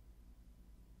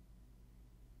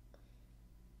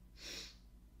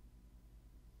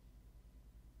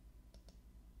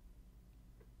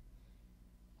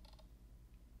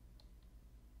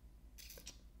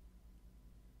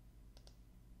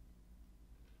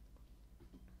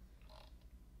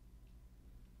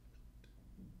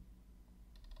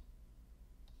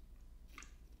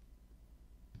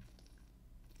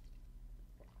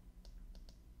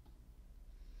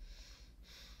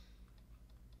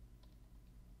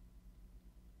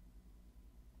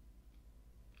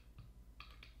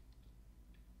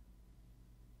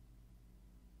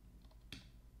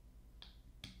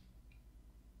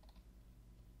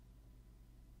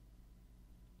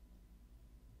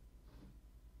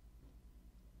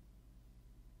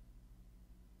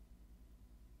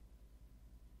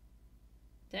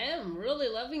 Damn, really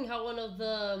loving how one of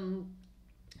the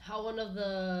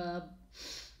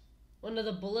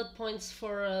bullet points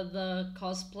for the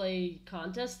cosplay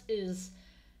contest is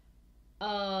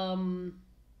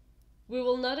we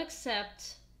will not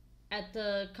accept at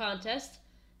the contest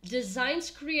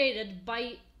designs created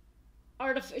by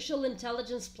artificial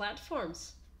intelligence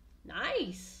platforms.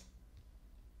 Nice.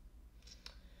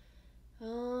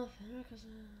 Oh.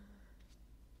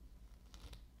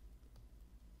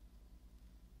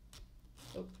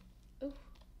 Oh.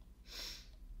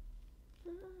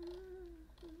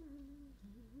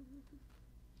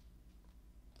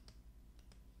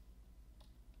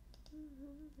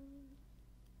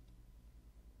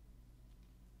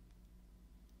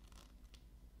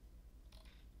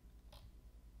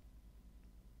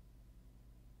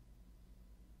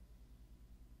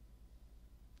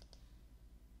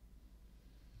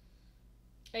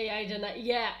 AI denied.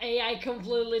 Yeah, AI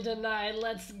completely denied.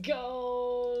 Let's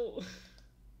go.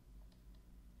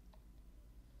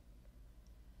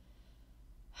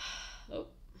 Oh.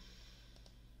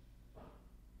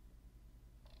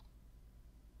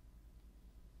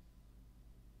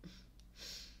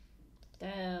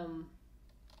 Damn.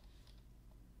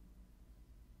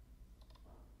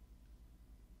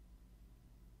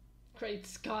 Great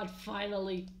Scott,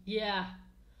 finally. Yeah.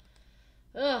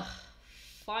 Ugh.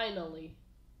 Finally.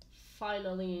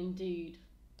 Finally indeed.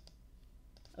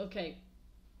 Okay.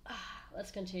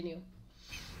 Let's continue.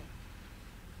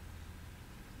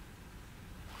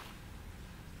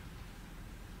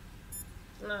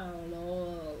 I don't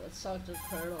know. Let's talk to the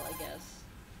Colonel, I guess.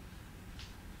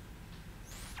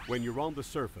 When you're on the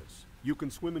surface, you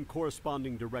can swim in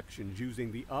corresponding directions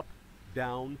using the up,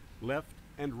 down, left,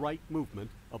 and right movement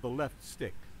of the left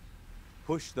stick.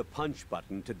 Push the punch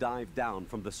button to dive down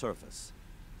from the surface.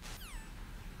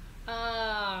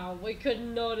 We could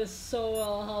notice so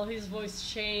well how his voice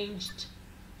changed.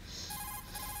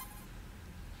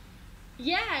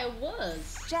 Yeah, it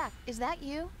was. Jack, is that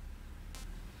you?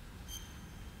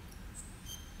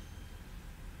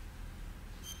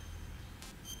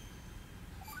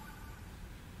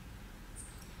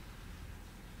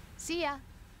 See ya.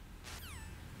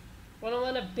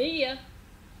 Wanna be ya.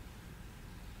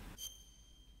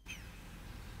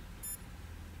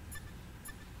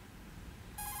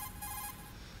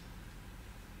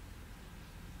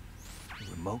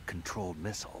 Remote-controlled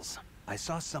missiles. I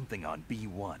saw something on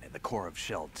B1 in the core of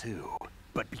Shell 2.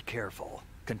 But be careful.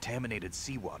 Contaminated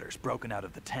seawater's broken out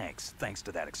of the tanks thanks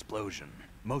to that explosion.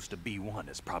 Most of B1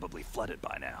 is probably flooded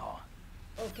by now.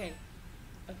 Okay.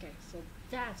 Okay, so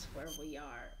that's where we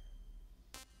are.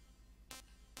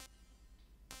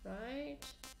 Right?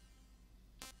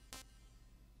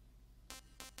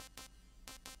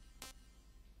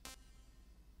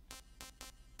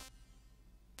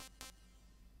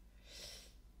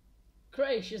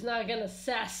 Great, she's not gonna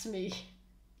sass me.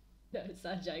 No, it's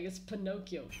not Jack, it's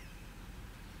Pinocchio.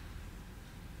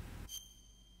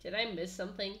 Did I miss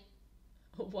something?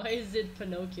 Why is it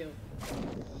Pinocchio?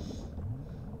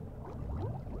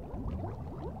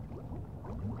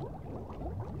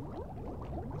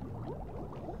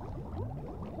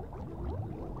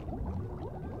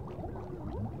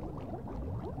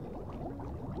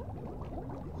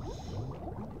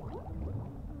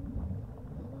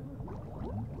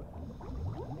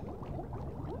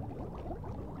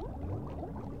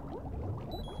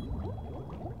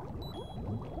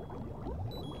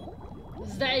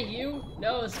 Is that you?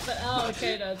 No, it's oh,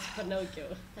 okay, no, it's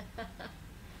Pinocchio.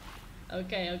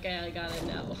 Okay, I got it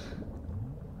now.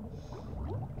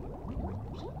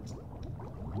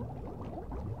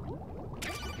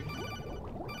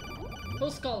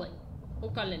 Who's calling? Who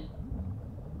calling?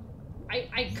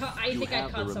 I think I caught something. You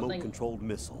have the remote-controlled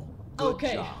missile. Good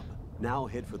job. Now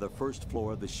head for the first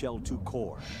floor of the Shell 2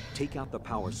 core. Take out the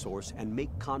power source and make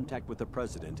contact with the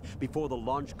President before the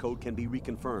launch code can be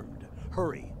reconfirmed.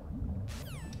 Hurry.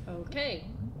 Okay.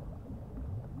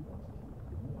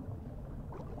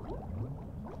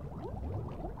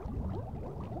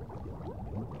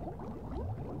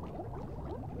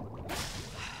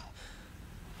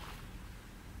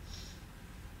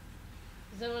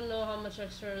 Does anyone know how much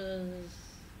extras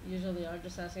usually are?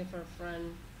 Just asking for a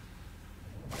friend.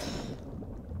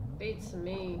 Beats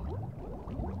me.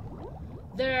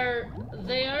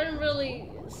 They aren't really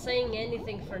saying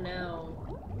anything for now,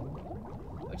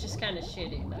 which is kind of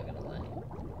shitty, not gonna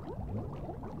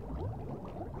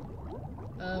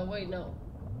lie. Wait, no.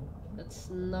 That's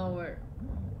nowhere.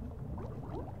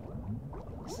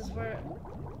 This is where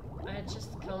I had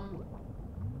just come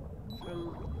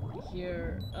from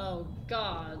here. Oh,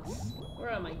 gods.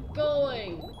 Where am I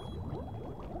going?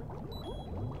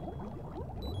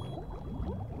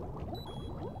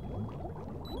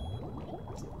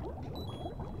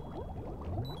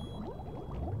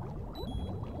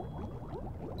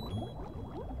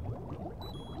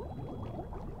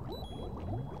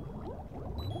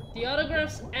 The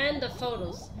autographs and the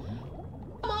photos.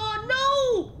 Come on,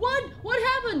 no! What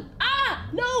happened? Ah,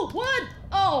 no, what?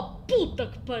 Oh, puta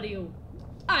que pariu.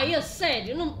 Ah, é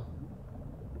sério, não...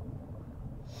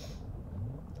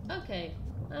 Okay,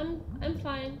 I'm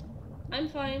fine. I'm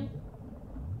fine.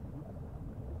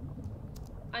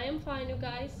 I am fine, you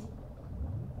guys.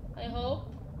 I hope.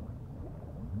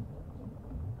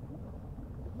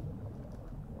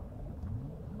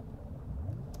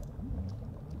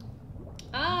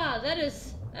 Ah, that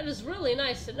is really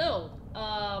nice to know.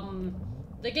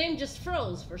 The game just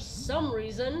froze for some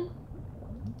reason.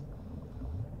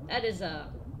 That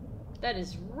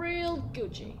is real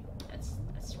Gucci. That's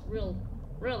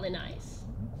really nice.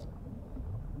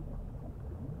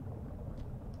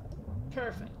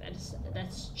 Perfect.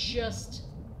 That's just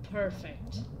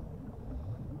perfect.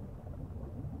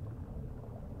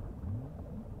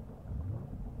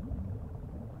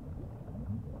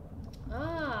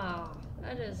 Ah,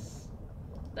 that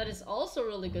is also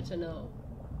really good to know.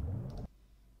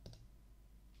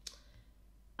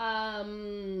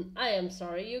 I am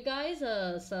sorry, you guys.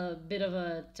 It's a bit of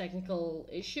a technical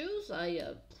issues.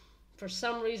 For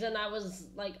some reason, I was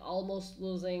like almost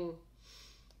losing.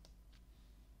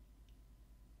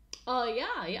 Oh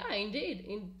yeah,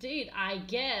 indeed. I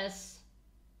guess.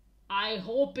 I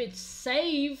hope it's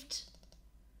saved.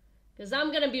 Because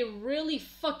I'm gonna be really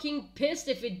fucking pissed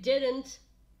if it didn't.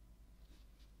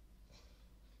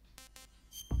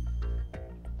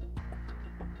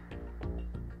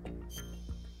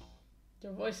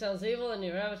 Your voice sounds evil and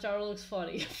your avatar looks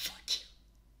funny. Fuck you.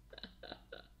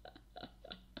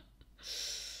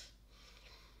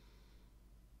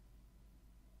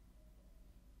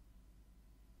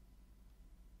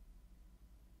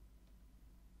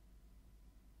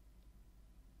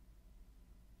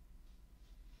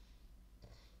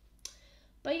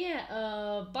 But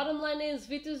yeah, bottom line is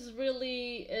Vitus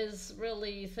is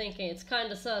really thinking it's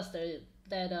kind of sus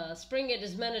that Springate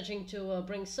is managing to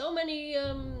bring so many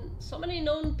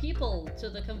known people to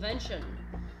the convention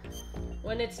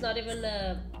when it's not even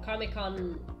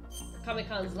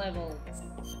Comic-Con's level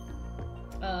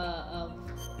of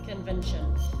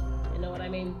convention. You know what I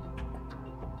mean?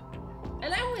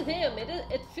 And I'm with him.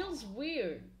 It feels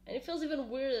weird, and it feels even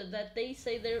weirder that they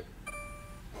say they're.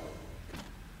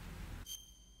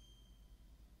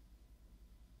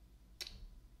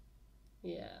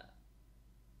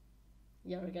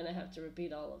 Yeah, we're gonna have to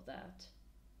repeat all of that.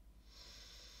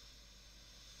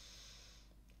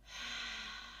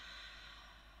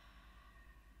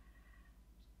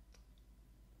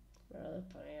 Rather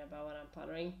pondering about what I'm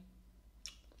pondering.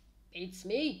 It's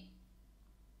me.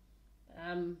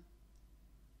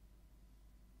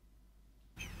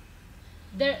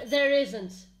 There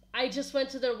isn't. I just went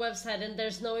to their website and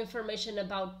there's no information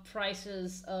about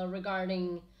prices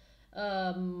regarding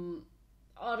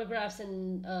autographs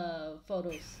and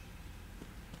photos.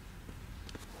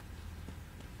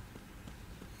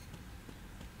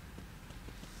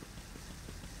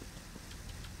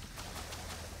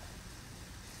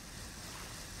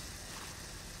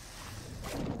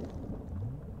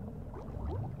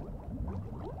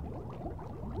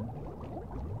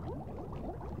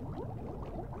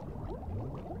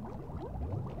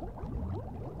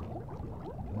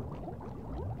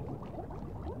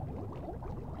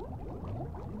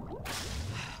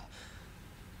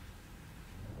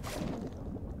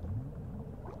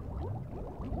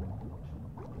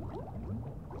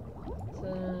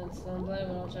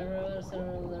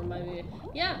 There might be.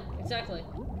 Yeah, exactly.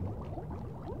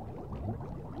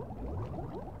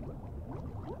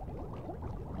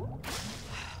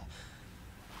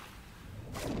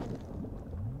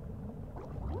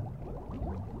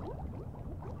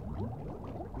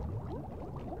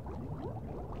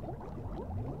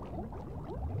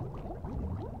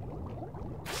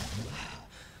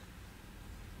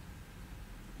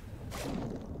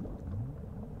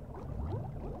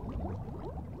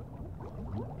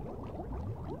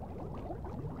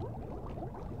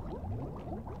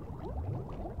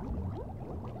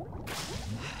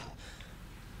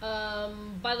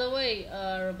 By the way,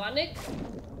 Robotnik?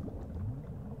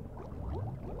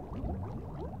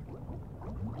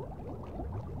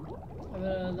 I'm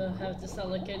gonna have to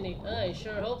sell a kidney. I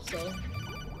sure hope so.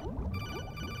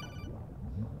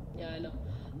 Yeah, I know.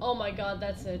 Oh my god,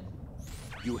 that's it.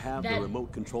 You have the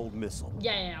remote-controlled missile.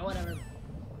 Yeah, whatever.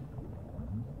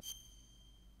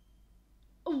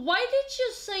 Why did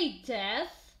you say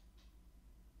death?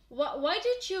 Why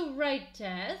did you write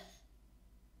death?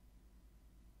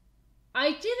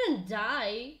 I didn't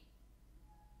die.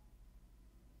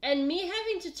 And me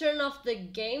having to turn off the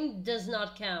game does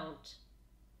not count.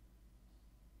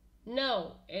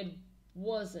 No, it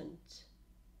wasn't.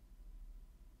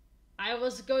 I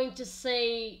was going to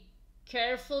say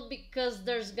careful because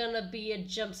there's gonna be a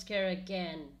jump scare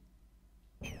again.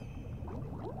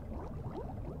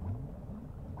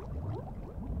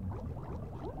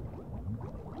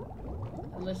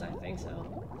 At least I think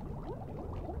so.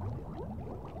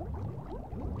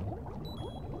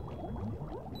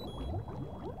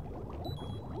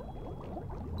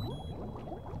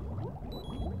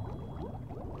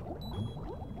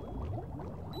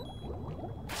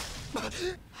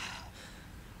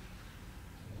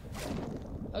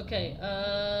 Okay,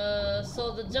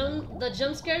 so the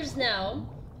jump scares now.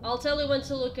 I'll tell you when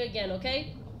to look again,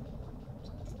 okay?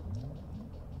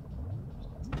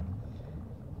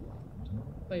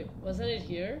 Wait, wasn't it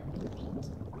here?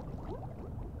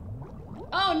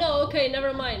 Oh no, okay,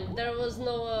 never mind. There was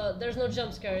no there's no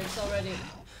jump scare. It's already.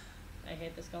 I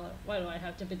hate this color. Why do I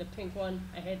have to be the pink one?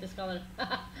 I hate this color.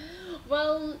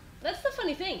 Well, that's the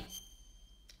funny thing.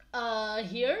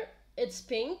 Here it's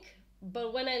pink,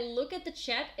 but when I look at the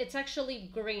chat, it's actually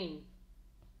green.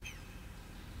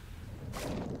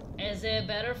 Is it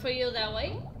better for you that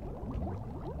way?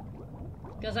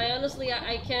 Because I honestly,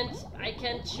 I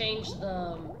can't change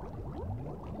the...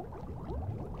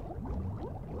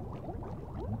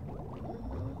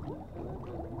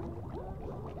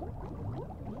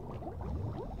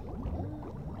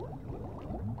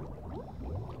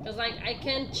 Because like, I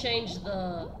can't change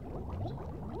the...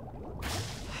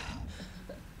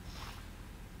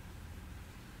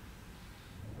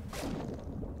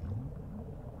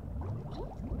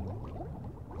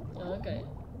 Okay,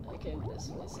 I came this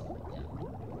way, so yeah.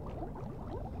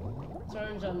 It's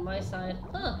orange on my side.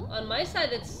 Huh, on my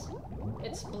side it's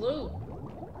blue.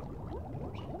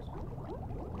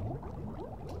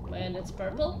 My end it's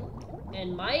purple.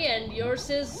 And my end, yours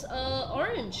is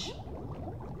orange.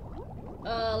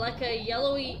 Like a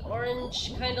yellowy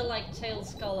orange, kinda like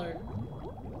Tails color.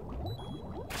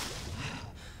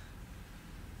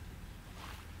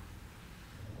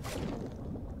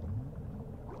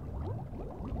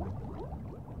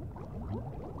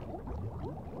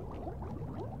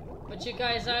 But you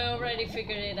guys, I already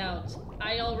figured it out.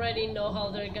 I already know how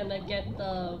they're gonna get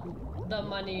the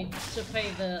money to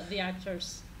pay the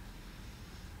actors.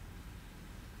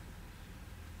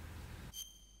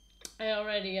 I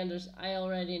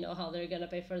already know how they're gonna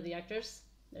pay for the actors.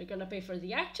 They're gonna pay for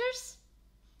the actors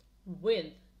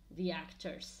with the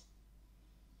actors.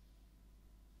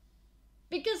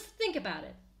 Because think about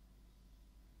it.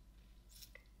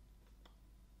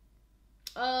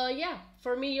 Yeah,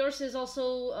 for me yours is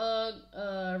also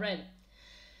red.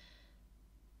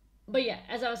 But yeah,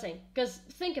 as I was saying, because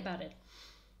think about it.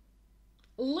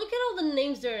 Look at all the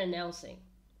names they're announcing.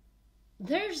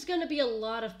 there's gonna be a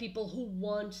lot of people who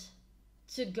want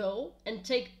to go and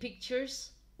take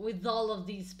pictures with all of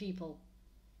these people.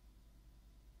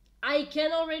 I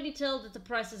can already tell that the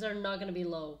prices are not gonna be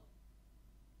low.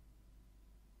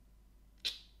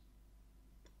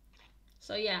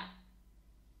 So yeah,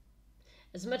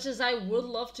 as much as I would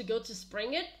love to go to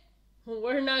Spring It,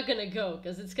 we're not gonna go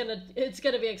because it's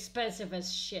gonna be expensive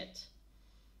as shit.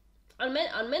 On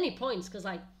many points, because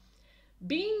like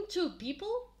being 2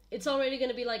 people, it's already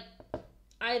gonna be like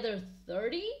either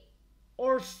 30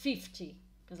 or 50.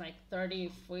 Because like 30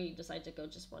 if we decide to go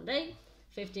just one day,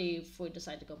 50 if we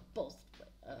decide to go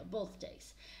both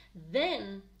days.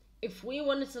 Then if we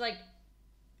wanted to like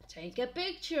take a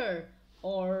picture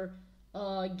or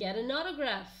get an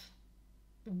autograph,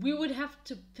 we would have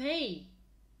to pay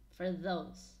for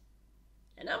those,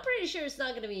 and I'm pretty sure it's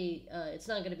not gonna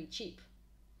be cheap.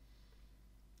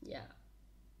 Yeah.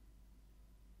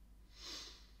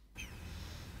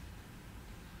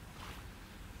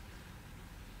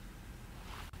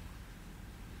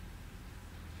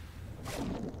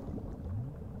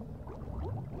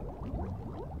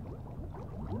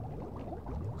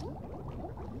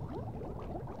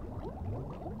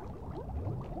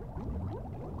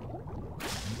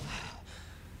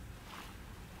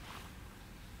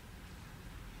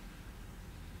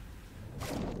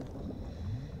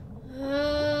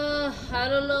 I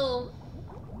don't know.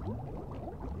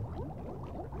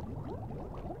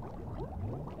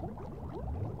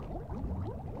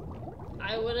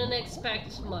 I wouldn't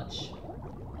expect much.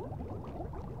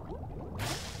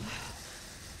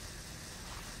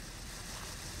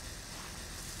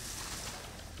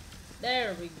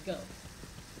 There we go.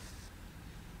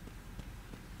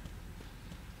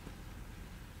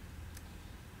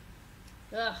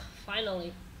 Ugh,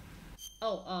 finally.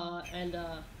 Oh, and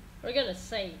we're gonna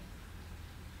save.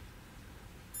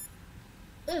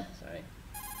 Ugh, sorry.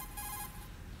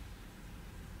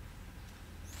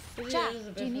 Jack,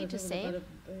 do you need to save?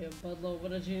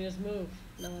 What a genius move.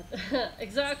 Not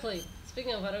exactly.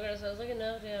 Speaking of autographs, I was looking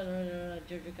out. Yeah, no,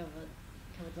 Giorgio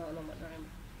Cavazano on my time.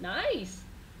 Nice.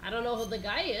 I don't know who the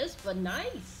guy is, but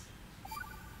nice.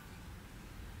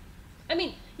 I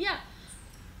mean, yeah.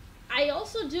 I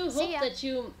also do hope that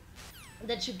you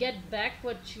get back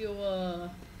what you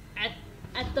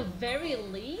at the very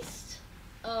least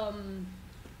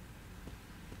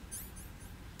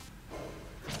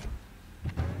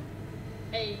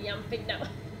Hey, yumping now.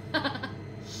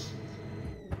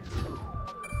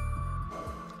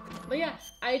 But yeah,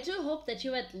 I do hope that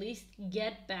you at least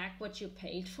get back what you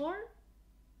paid for.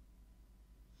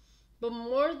 But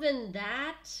more than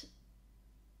that,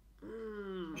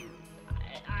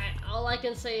 all I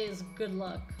can say is good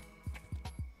luck.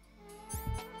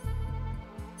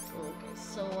 Okay,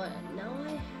 so now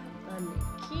I have a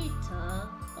Nikita.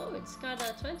 Oh, it's got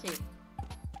a 20.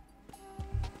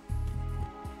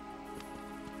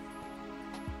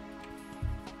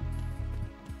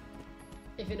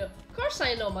 If you know, of course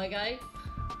I know, my guy.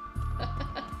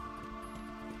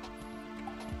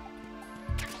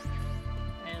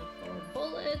 And for a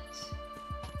bullet.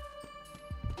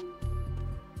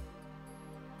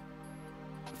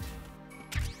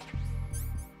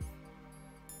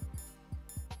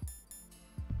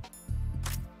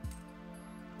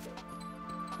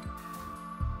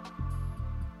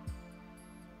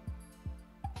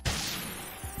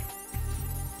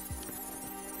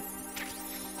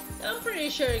 I'm pretty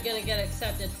sure you're gonna get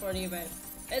accepted for an event.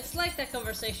 It's like that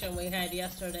conversation we had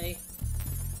yesterday.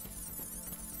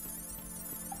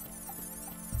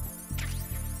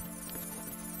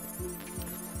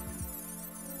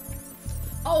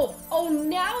 Oh,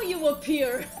 now you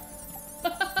appear!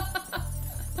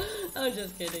 I'm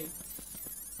just kidding.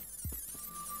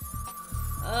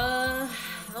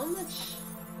 How much?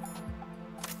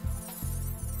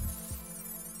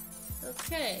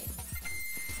 Okay.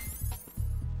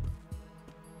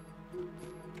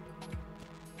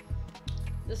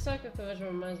 This talk of convention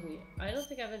reminds me. I don't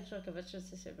think I've been to a convention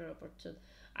since I've been airport too.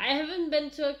 I haven't been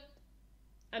to a.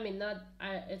 I mean,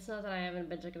 it's not that I haven't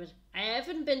been to a convention. I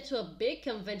haven't been to a big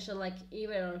convention like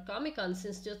eBay or Comic Con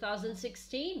since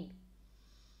 2016.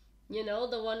 You know,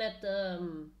 the one at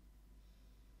the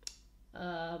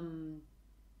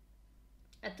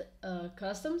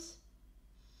customs.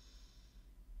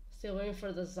 Still waiting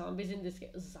for the zombies in this game.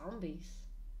 Zombies.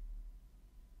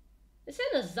 This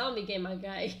ain't a zombie game, my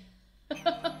guy.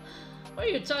 What are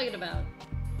you talking about?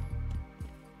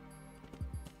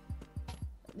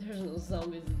 There's no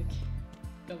zombies in the game.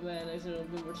 Come on, I should have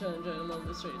been more trying to enjoy along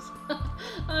the streets.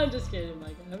 I'm just kidding, my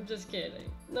guy. I'm just kidding.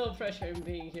 No pressure in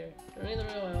being here. The reason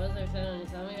why I was excited on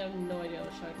this, I have no idea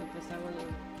what shock like this. I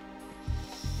wasn't.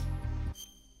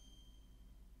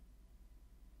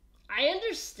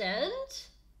 understand.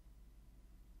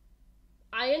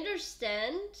 I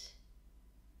understand.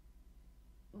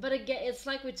 But again, it's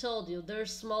like we told you, they're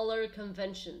smaller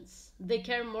conventions. They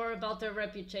care more about their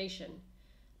reputation.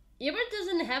 Ebert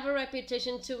doesn't have a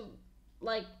reputation to,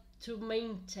 like, to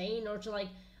maintain or to, like,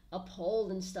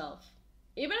 uphold and stuff.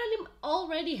 Ebert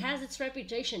already has its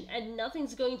reputation, and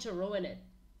nothing's going to ruin it.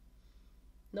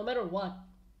 No matter what.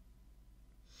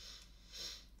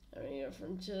 I mean,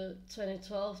 from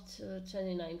 2012 to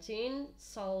 2019,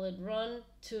 solid run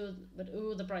to, but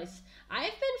ooh, the price.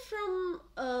 I've been from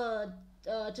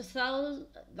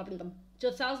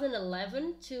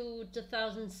 2011 to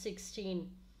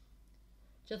 2016.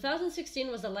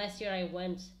 2016 was the last year I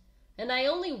went, and I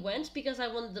only went because I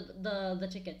won the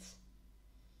tickets.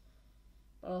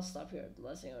 I'll stop here.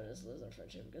 Blessing on this loser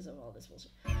friendship because of all this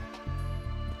bullshit.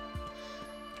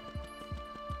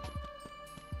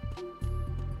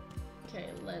 Okay,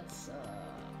 let's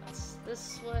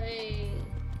this way.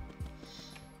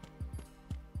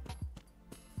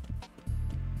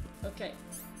 Okay.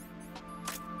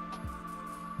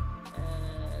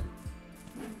 And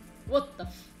what the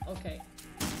okay.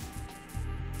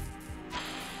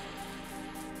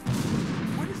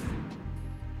 What is it?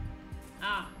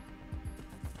 Ah.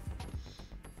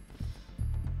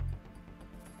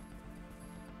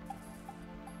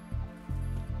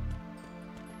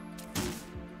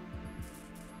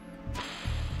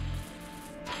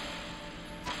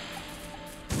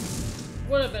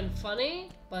 Would have been funny,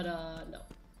 but no.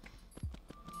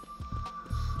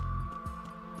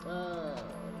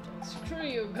 Screw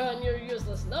you, gun, you're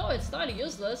useless. No, it's not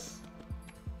useless.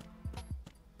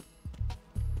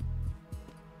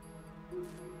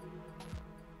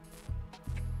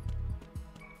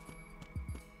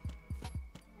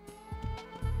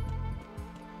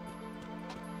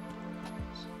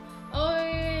 Oh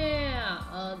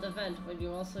yeah, the vent, but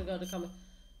you also go to Comic.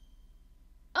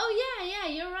 Oh yeah,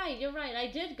 you're right. I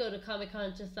did go to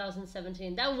Comic-Con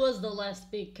 2017. That was the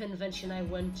last big convention I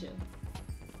went to.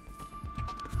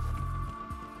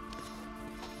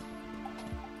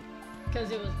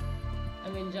 Because it was, I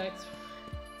mean, Jax,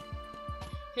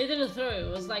 he didn't throw it, it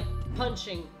was like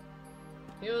punching.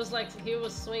 He was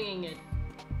swinging it.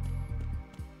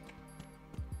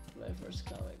 My first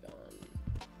Comic-Con.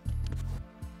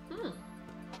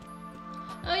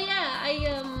 Oh yeah,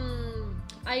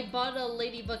 I bought a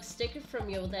Ladybug sticker from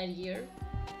you that year.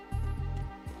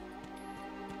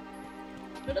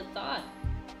 Who'd have thought?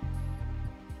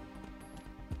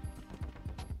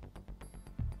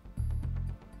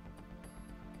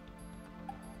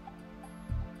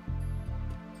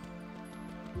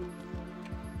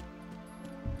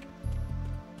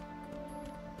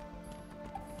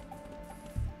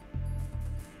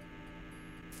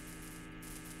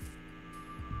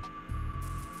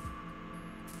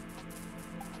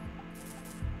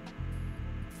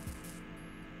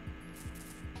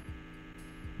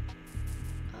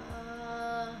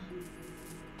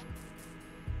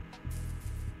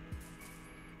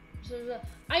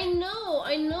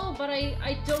 I know, but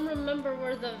I don't remember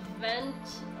where the vent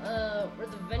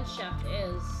shaft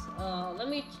is. Let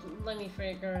me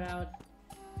figure it out.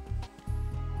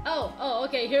 Oh,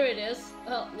 okay, here it is.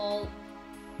 Lol.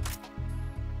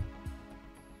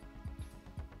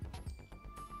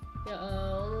 Yeah,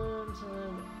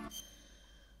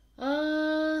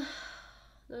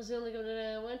 that was the only company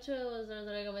I went to. Was there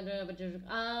that I got my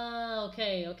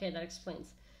okay, that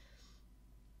explains.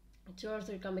 2 or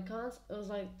 3 Comic-Cons. It was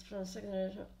like from the second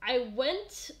edition. I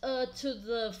went to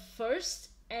the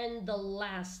first and the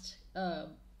last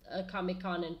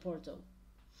Comic-Con in Porto.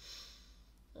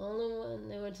 Only when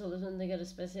they went to Lisbon, they got a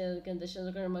special conditions.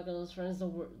 According to Michael's friends,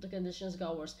 the conditions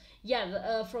got worse.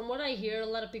 Yeah, from what I hear, a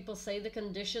lot of people say the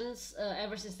conditions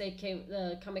ever since they came,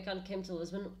 Comic-Con came to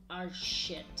Lisbon, are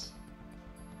shit.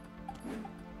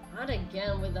 Not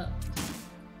again with the.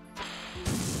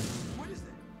 What is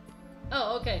that?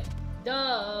 Oh, okay.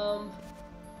 Dumb.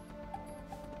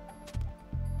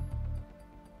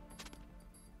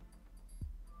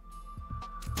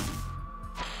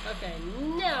 Okay,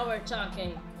 now we're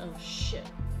talking. Oh shit.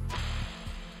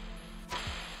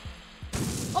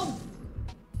 Oh!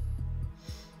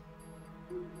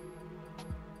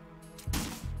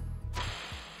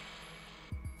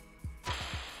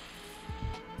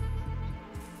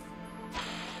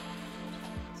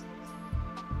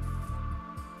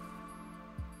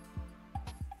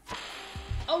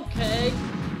 Okay.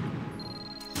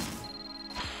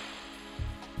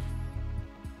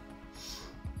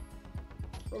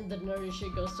 And the nerdy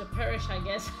shit goes to perish, I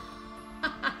guess.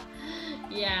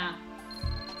 Yeah.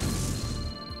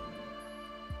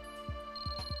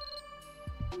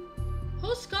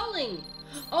 Who's calling?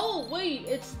 Oh wait,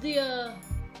 it's the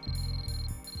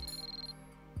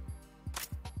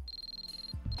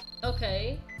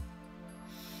okay.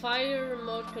 Fire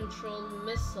remote control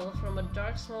missile from a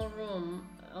dark small room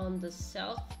on the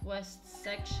southwest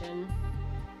section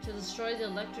to destroy the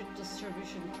electric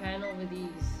distribution panel with ease.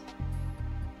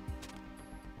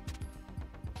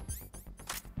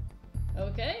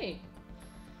 Okay.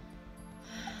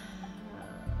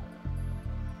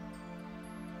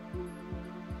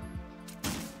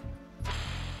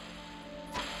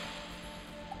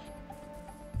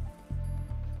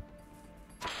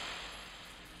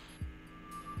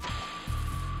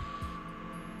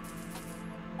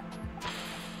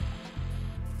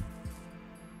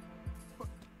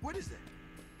 What is that?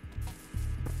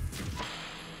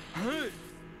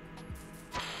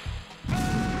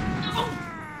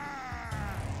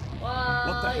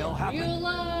 What the hell happened? You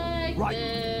like Right.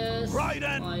 this?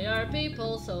 Raiden! Why are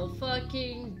people so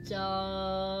fucking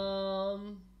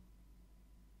dumb?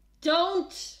 Don't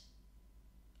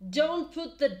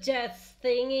put the death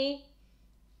thingy.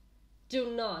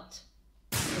 Do not.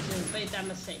 I just made that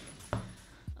mistake.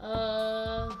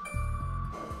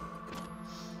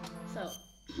 So,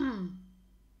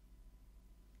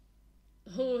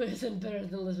 who isn't better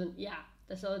than Lisbon? Yeah,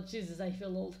 that's all. Jesus, I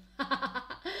feel old.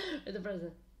 With the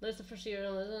president. Let's the first year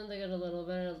and listen, they got a little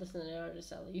better. Listen to the artist,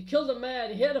 Sally. You killed a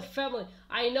man, he had a family.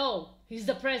 I know, he's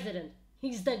the president.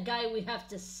 He's the guy we have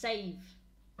to save.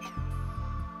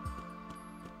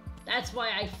 That's why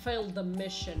I failed the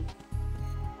mission.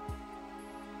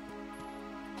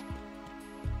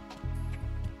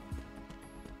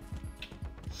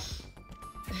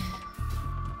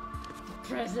 The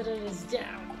president is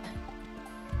down.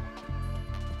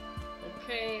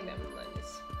 Okay, that line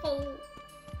is full.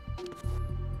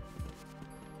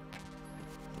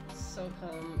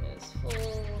 SOCOM is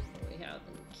full. We have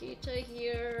Nikita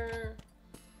here.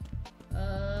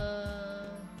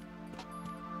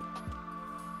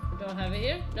 We don't have it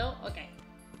here? No? Okay.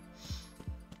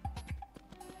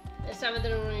 This time I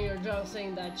didn't ruin your job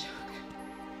saying that joke.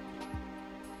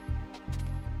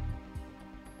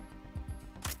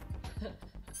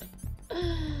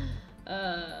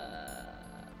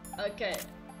 Okay.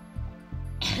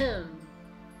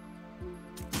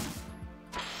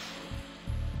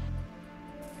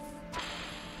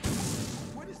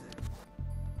 What is that?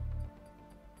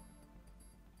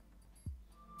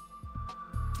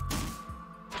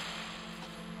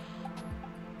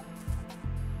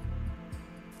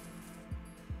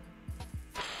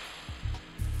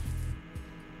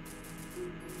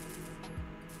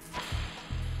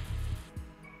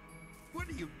 What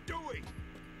are you doing?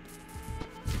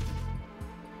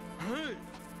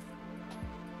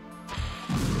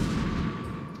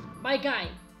 My guy,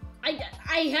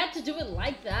 I had to do it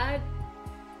like that.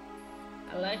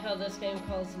 I like how this game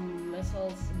calls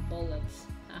missiles bullets.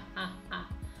 Ha ha ha.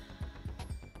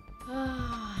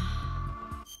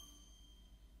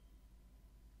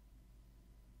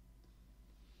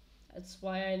 That's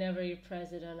why I never eat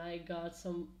president. I got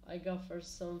for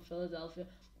some Philadelphia.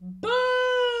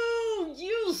 Boo!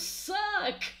 You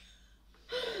suck!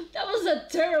 That was a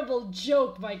terrible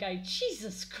joke, my guy.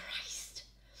 Jesus Christ.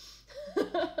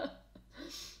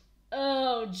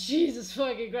 Oh, Jesus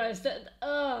fucking Christ.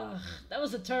 That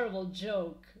was a terrible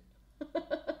joke.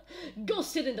 Go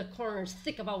sit in the corners,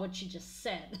 think about what you just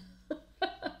said.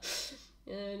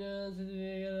 Yeah, I know,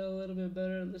 they get a little bit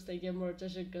better, at least they get more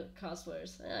attention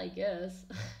cosplayers. I guess.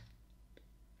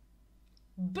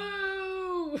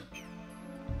 Boo!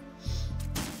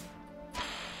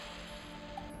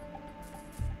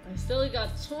 I still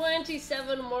got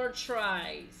 27 more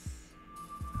tries.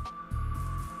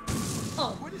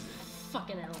 Oh, What is it?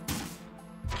 fucking hell.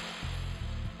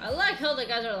 I like how the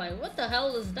guys are like, what the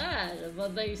hell is that?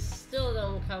 But they still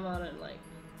don't come out and like...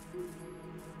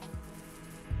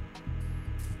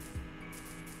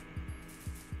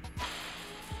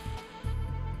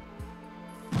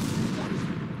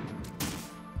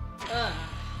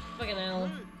 fucking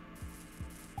hell.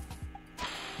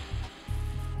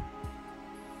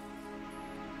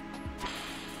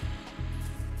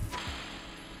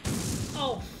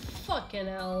 Oh, fucking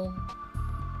hell.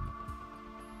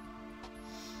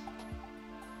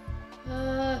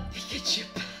 Pikachu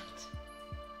pat.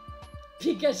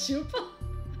 Pikachu pat?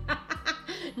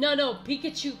 No,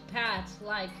 Pikachu pat.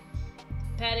 Like,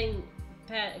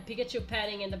 Pikachu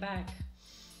patting in the back.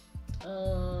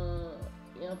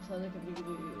 Yeah, Planet could be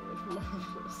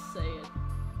say it.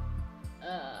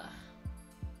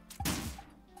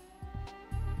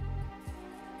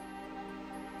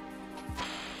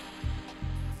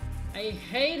 I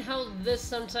hate how this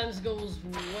sometimes goes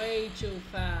way too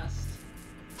fast.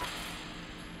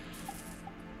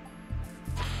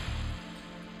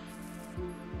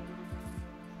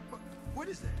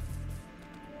 is that?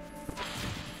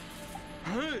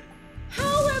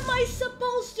 How am I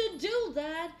supposed to do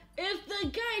that if the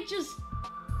guy just...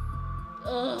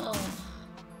 Ugh.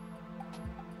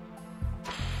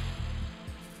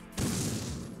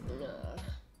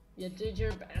 You did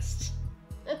your best.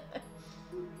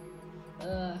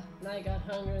 Now I got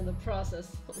hungry in the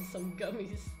process. Some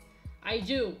gummies. I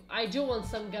do want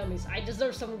some gummies. I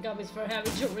deserve some gummies for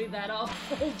having to read that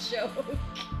awful joke.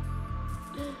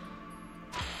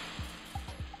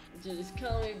 Just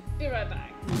call me, be right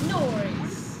back. No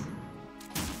worries.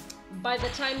 By the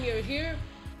time you're here,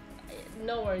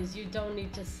 no worries, you don't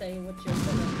need to say what you're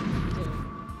gonna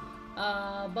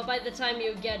do. But by the time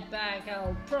you get back,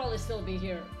 I'll probably still be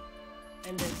here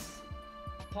in this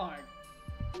part.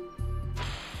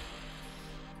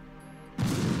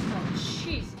 Oh,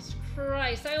 Jesus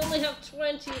Christ, I only have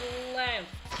 20 left.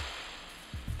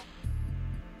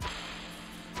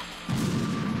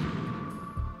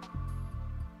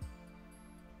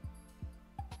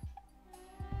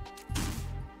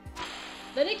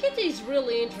 The Nikita is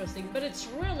really interesting, but it's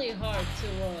really hard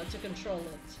to control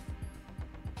it.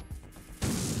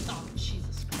 Oh,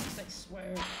 Jesus Christ, I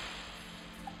swear.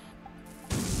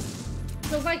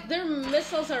 Because, like, their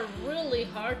missiles are really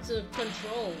hard to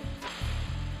control.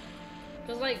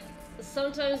 Because, like,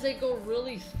 sometimes they go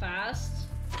really fast.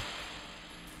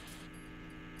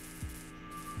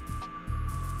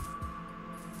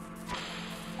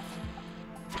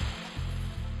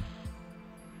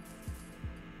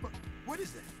 What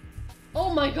is that?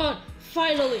 Oh my god!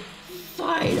 Finally!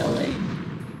 Finally!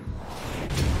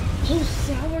 Oh,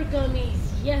 sour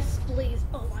gummies! Yes, please!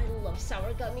 Oh, I love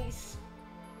sour gummies!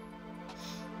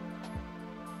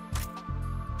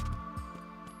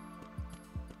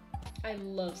 I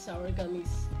love sour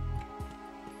gummies.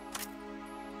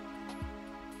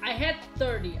 I had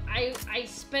 30. I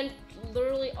spent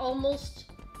literally almost...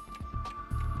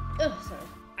 Oh, sorry.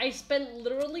 I spent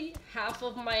literally half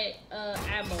of my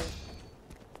ammo.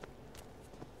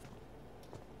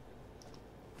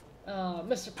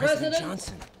 Mr. President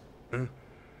Johnson,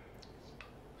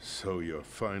 So you're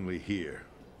finally here.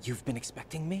 you've been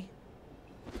expecting me?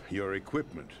 Your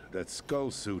equipment, that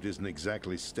skull suit, isn't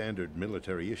exactly standard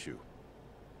military issue.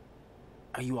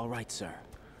 Are you all right, sir?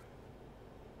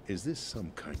 Is this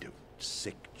some kind of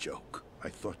sick joke? I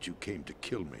thought you came to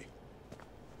kill me.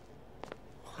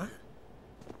 What?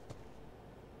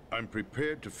 I'm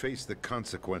prepared to face the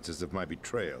consequences of my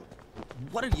betrayal.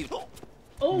 What are you?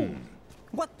 Oh!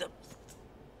 What the?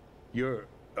 You're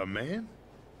a man?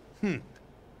 Well,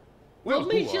 What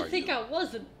made who you are think I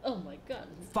wasn't? Oh my god.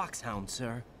 Foxhound,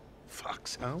 sir.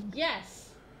 Foxhound? Yes.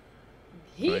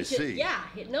 I see. Yeah,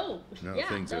 no. Now Yeah,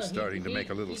 things no, are starting to make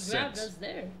a little he grabbed sense. us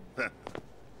there.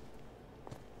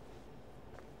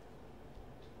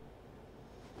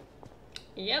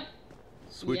 Yep.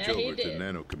 Switch Yeah, he over to did.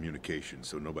 nano communication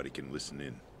so nobody can listen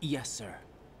in. Yes, sir.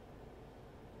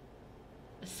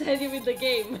 Send him in the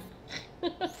game.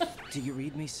 Do you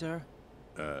read me, sir?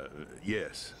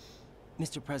 Yes.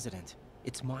 Mr. President,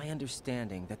 it's my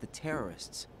understanding that the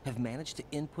terrorists have managed to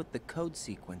input the code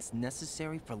sequence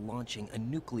necessary for launching a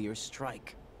nuclear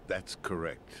strike. That's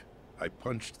correct. I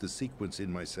punched the sequence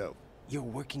in myself. You're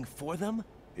working for them?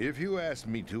 If you asked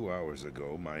me 2 hours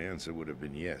ago, my answer would have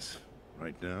been yes.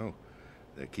 Right now,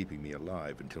 they're keeping me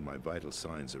alive until my vital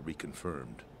signs are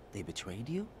reconfirmed. They betrayed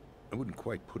you? I wouldn't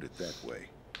quite put it that way.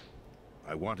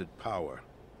 I wanted power.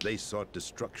 They sought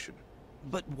destruction.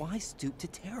 But why stoop to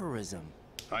terrorism?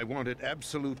 I wanted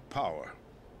absolute power.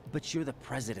 But you're the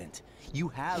president. You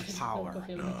have power.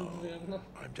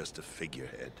 I'm just a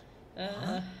figurehead.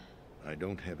 I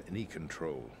don't have any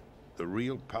control. The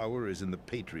real power is in the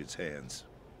Patriots' hands.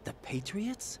 The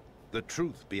Patriots? The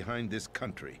truth behind this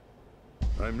country.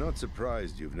 I'm not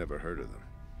surprised you've never heard of them.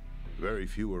 Very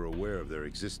few are aware of their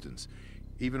existence,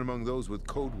 even among those with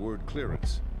code word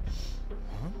clearance.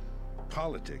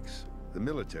 Politics, the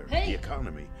military, the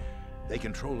economy, they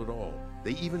control it all.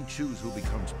 They even choose who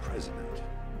becomes president.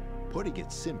 Putting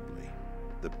it simply,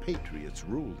 the Patriots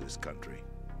rule this country.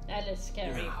 That is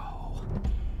scary.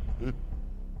 No.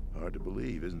 Hard to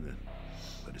believe, isn't it?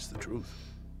 But it's the truth.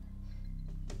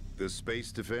 The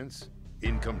space defense,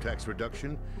 income tax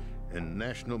reduction, and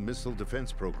national missile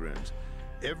defense programs.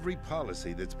 Every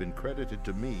policy that's been credited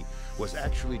to me was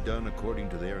actually done according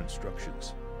to their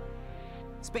instructions.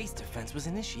 Space defense was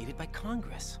initiated by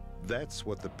Congress. That's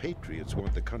what the Patriots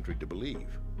want the country to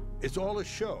believe. It's all a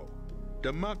show.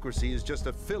 Democracy is just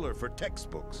a filler for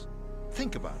textbooks.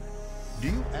 Think about it. Do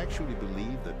you actually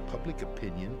believe that public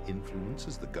opinion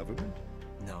influences the government?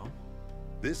 No.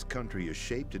 This country is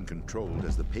shaped and controlled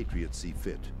as the Patriots see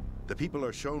fit. The people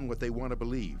are shown what they want to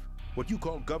believe. What you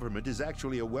call government is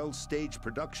actually a well-staged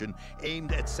production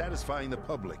aimed at satisfying the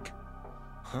public.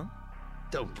 Huh?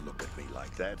 Don't look at me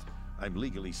like that. I'm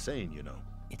legally sane, you know.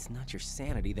 It's not your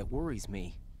sanity that worries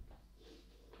me.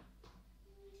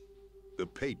 The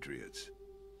Patriots.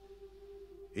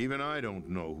 Even I don't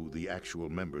know who the actual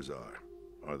members are.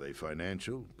 Are they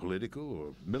financial, political,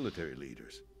 or military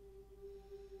leaders?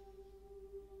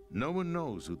 No one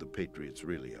knows who the Patriots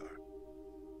really are.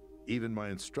 Even my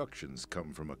instructions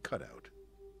come from a cutout.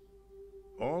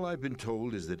 All I've been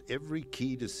told is that every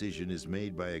key decision is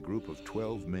made by a group of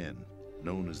 12 men,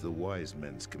 known as the Wise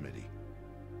Men's Committee.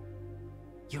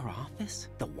 Your office?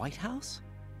 The White House?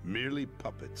 Merely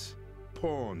puppets,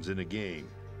 pawns in a game.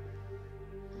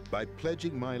 By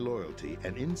pledging my loyalty,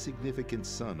 an insignificant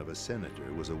son of a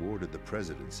senator was awarded the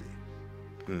presidency.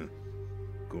 Of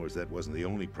course, that wasn't the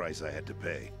only price I had to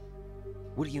pay.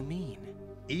 What do you mean?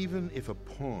 Even if a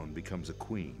pawn becomes a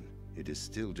queen, it is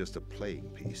still just a playing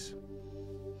piece.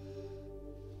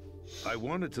 I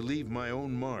wanted to leave my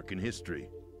own mark in history,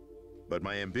 but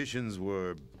my ambitions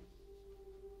were...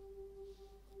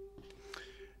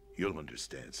 You'll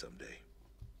understand someday.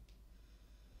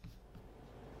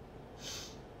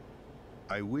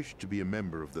 I wished to be a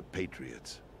member of the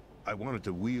Patriots. I wanted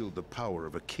to wield the power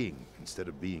of a king instead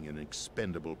of being an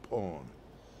expendable pawn.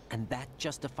 And that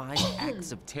justifies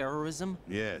acts of terrorism?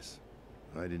 Yes.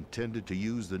 I'd intended to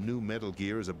use the new Metal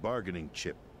Gear as a bargaining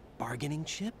chip. Bargaining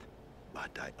chip?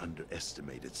 But I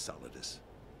underestimated Solidus.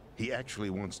 He actually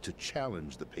wants to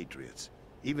challenge the Patriots,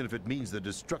 even if it means the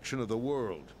destruction of the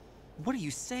world. What are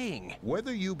you saying?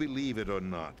 Whether you believe it or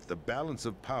not, the balance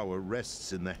of power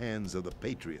rests in the hands of the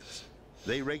Patriots.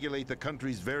 They regulate the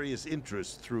country's various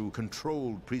interests through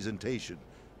controlled presentation,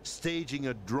 staging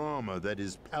a drama that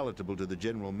is palatable to the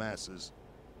general masses.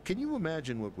 Can you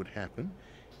imagine what would happen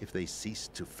if they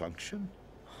ceased to function?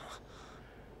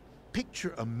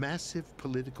 Picture a massive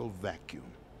political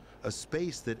vacuum, a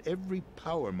space that every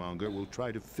powermonger will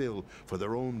try to fill for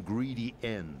their own greedy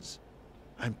ends.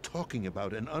 I'm talking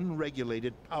about an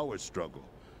unregulated power struggle,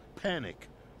 panic,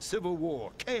 civil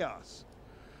war, chaos.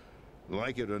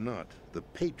 Like it or not, the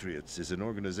Patriots is an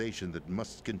organization that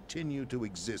must continue to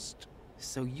exist.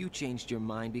 So you changed your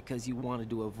mind because you wanted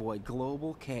to avoid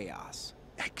global chaos.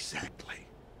 Exactly.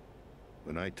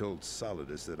 When I told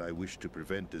Solidus that I wished to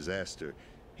prevent disaster,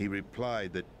 he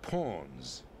replied that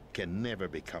pawns can never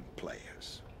become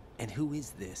players. And who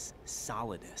is this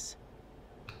Solidus?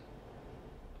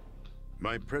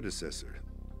 My predecessor,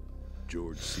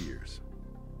 George Sears.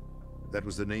 That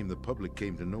was the name the public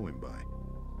came to know him by.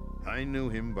 I knew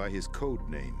him by his code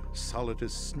name,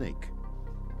 Solidus Snake.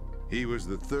 He was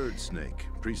the third Snake,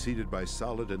 preceded by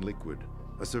Solid and Liquid,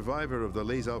 a survivor of the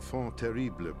Les Enfants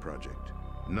Terribles project.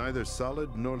 Neither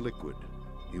solid nor liquid,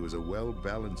 he was a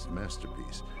well-balanced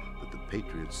masterpiece that the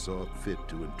Patriots saw fit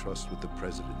to entrust with the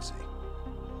presidency.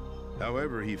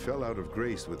 However, he fell out of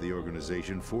grace with the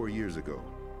organization 4 years ago.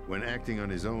 When acting on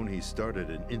his own, he started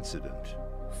an incident.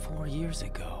 4 years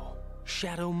ago.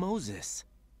 Shadow Moses.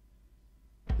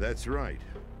 That's right.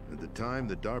 At the time,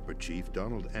 the DARPA chief,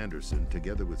 Donald Anderson,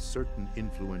 together with certain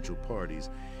influential parties,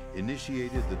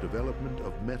 initiated the development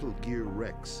of Metal Gear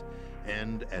Rex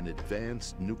and an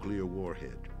advanced nuclear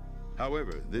warhead.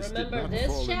 However, this did not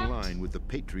fall in line with the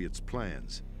Patriots'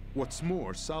 plans. What's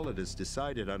more, Solidus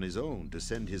decided on his own to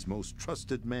send his most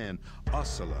trusted man,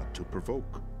 Ocelot, to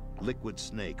provoke Liquid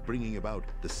Snake, bringing about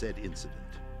the said incident.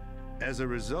 As a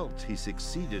result, he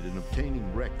succeeded in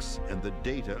obtaining Rex and the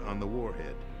data on the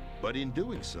warhead. But in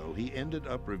doing so, he ended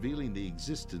up revealing the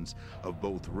existence of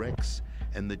both Rex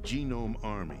and the Genome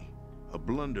Army, a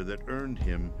blunder that earned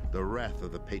him the wrath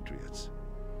of the Patriots.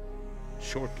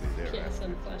 Shortly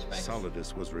thereafter,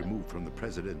 Solidus was removed from the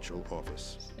presidential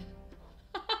office.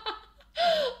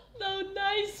 No,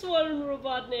 nice one,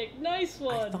 Robotnik. Nice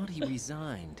one. I thought he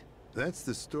resigned. That's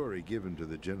the story given to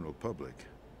the general public.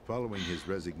 Following his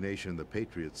resignation, the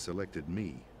Patriots selected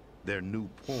me, their new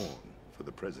pawn, for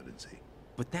the presidency.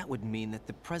 But that would mean that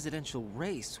the presidential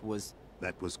race was...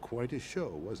 That was quite a show,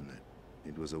 wasn't it?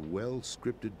 It was a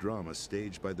well-scripted drama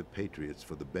staged by the Patriots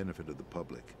for the benefit of the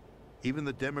public. Even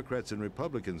the Democrats and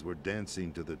Republicans were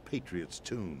dancing to the Patriots'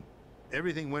 tune.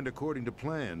 Everything went according to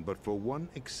plan, but for one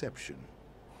exception.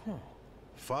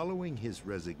 Following his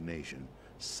resignation,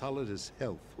 Solidus'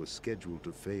 health was scheduled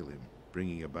to fail him,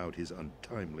 bringing about his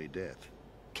untimely death.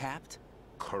 Capped?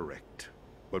 Correct.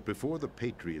 But before the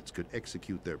Patriots could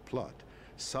execute their plot,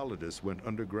 Solidus went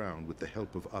underground with the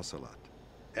help of Ocelot.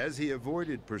 As he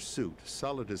avoided pursuit,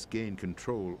 Solidus gained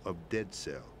control of Dead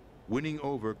Cell, winning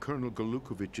over Colonel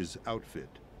Golukovich's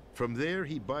outfit. From there,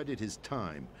 he bided his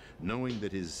time, knowing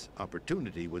that his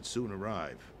opportunity would soon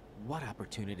arrive. What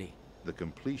opportunity? The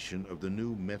completion of the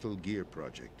new Metal Gear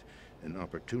project, an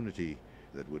opportunity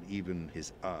that would even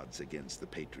his odds against the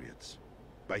Patriots.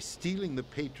 By stealing the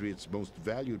Patriots' most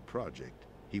valued project,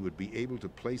 he would be able to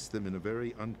place them in a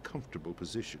very uncomfortable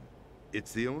position.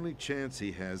 It's the only chance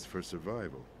he has for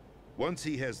survival. Once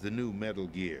he has the new Metal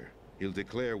Gear, he'll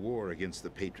declare war against the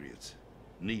Patriots.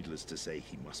 Needless to say,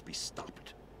 he must be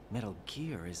stopped. Metal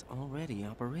Gear is already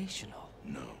operational.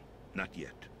 No, not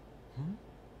yet.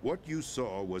 What you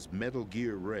saw was Metal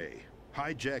Gear Ray,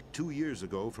 hijacked 2 years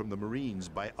ago from the Marines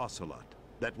by Ocelot.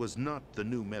 That was not the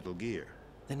new Metal Gear.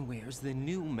 Then where's the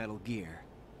new Metal Gear?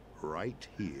 Right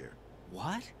here.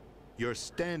 What? You're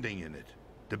standing in it.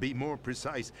 To be more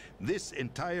precise, this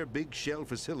entire big shell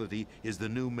facility is the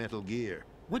new Metal Gear.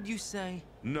 What'd you say?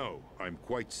 No, I'm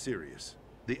quite serious.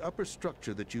 The upper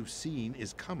structure that you've seen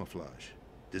is camouflage,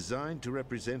 designed to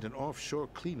represent an offshore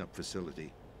cleanup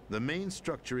facility. The main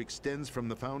structure extends from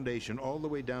the foundation all the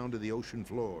way down to the ocean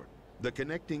floor. The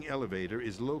connecting elevator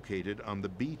is located on the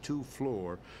B2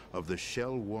 floor of the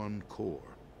Shell 1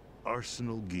 core.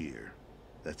 Arsenal Gear.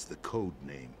 That's the code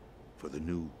name for the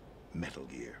new Metal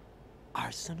Gear.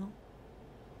 Arsenal?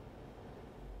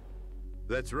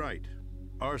 That's right.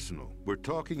 Arsenal. We're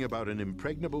talking about an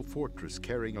impregnable fortress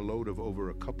carrying a load of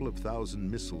over a couple of thousand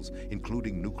missiles,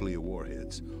 including nuclear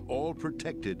warheads, all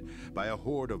protected by a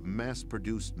horde of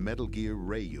mass-produced Metal Gear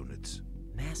Ray units.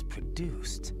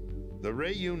 Mass-produced? The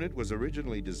Ray unit was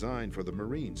originally designed for the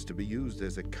Marines to be used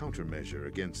as a countermeasure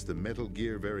against the Metal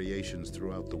Gear variations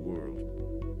throughout the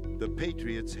world. The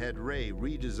Patriots had Ray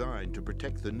redesigned to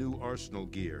protect the new Arsenal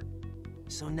Gear.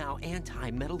 So now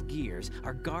anti-Metal Gears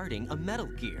are guarding a Metal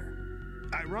Gear.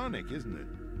 Ironic, isn't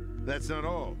it? That's not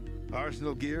all.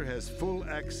 Arsenal Gear has full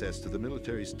access to the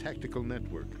military's tactical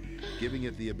network, giving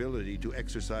it the ability to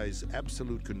exercise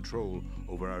absolute control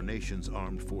over our nation's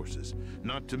armed forces,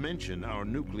 not to mention our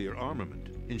nuclear armament.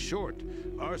 In short,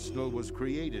 Arsenal was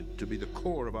created to be the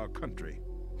core of our country.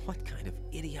 What kind of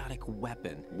idiotic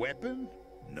weapon? Weapon?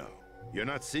 No. You're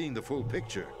not seeing the full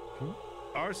picture.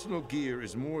 Arsenal Gear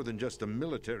is more than just a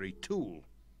military tool.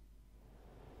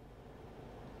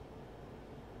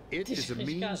 It is a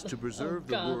means to preserve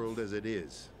the world as it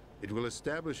is. It will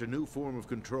establish a new form of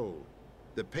control.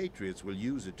 The Patriots will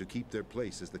use it to keep their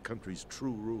place as the country's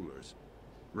true rulers.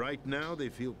 Right now, they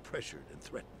feel pressured and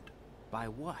threatened. By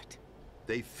what?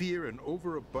 They fear an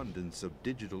overabundance of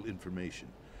digital information.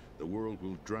 The world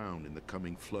will drown in the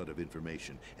coming flood of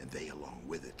information, and they along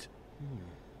with it.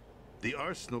 The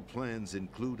Arsenal plans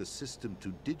include a system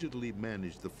to digitally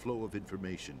manage the flow of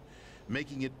information,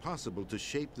 making it possible to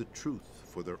shape the truth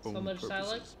for their own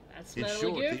purposes. In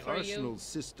short, the Arsenal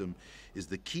system is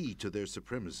the key to their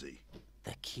supremacy.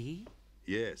 The key?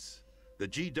 Yes. The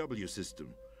GW system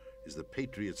is the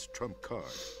Patriots' trump card.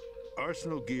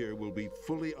 Arsenal Gear will be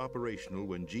fully operational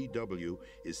when GW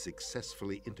is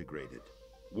successfully integrated.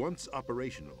 Once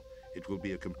operational, it will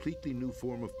be a completely new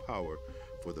form of power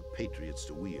for the Patriots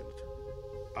to wield.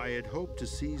 I had hoped to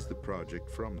seize the project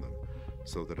from them,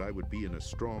 so that I would be in a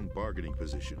strong bargaining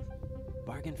position.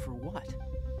 Bargain for what?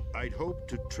 I'd hoped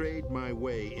to trade my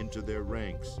way into their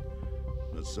ranks.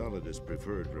 But SOLIDUS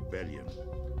preferred rebellion.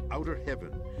 Outer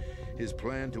Heaven, his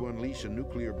plan to unleash a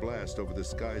nuclear blast over the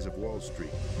skies of Wall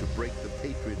Street to break the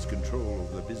Patriots' control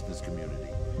over the business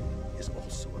community, is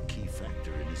also a key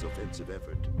factor in his offensive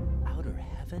effort. Outer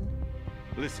Heaven?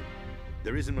 Listen,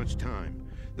 there isn't much time.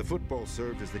 The football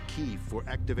served as the key for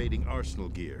activating Arsenal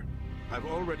Gear. I've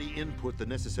already input the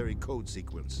necessary code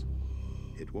sequence.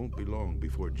 It won't be long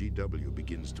before GW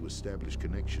begins to establish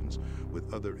connections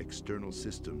with other external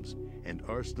systems, and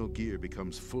Arsenal Gear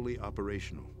becomes fully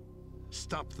operational.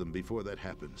 Stop them before that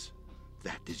happens.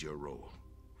 That is your role.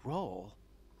 Role?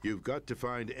 You've got to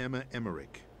find Emma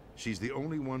Emmerich. She's the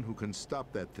only one who can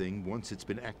stop that thing once it's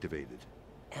been activated.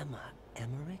 Emma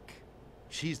Emmerich?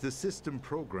 She's the system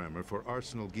programmer for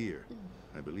Arsenal Gear.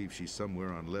 I believe she's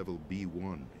somewhere on level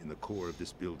B1 in the core of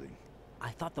this building.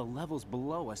 I thought the levels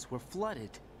below us were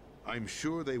flooded. I'm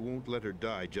sure they won't let her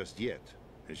die just yet,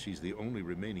 as she's the only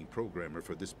remaining programmer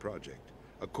for this project.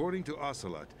 According to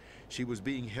Ocelot, she was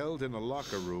being held in a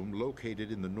locker room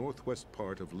located in the northwest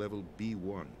part of level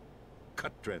B1.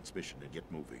 Cut transmission and get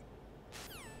moving.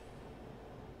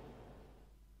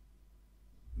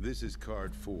 This is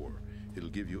card 4. It'll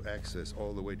give you access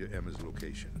all the way to Emma's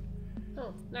location.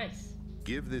 Oh, nice.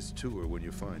 Give this to her when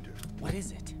you find her. What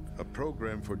is it? A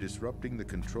program for disrupting the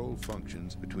control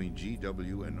functions between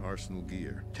GW and Arsenal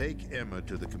Gear. Take Emma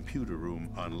to the computer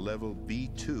room on level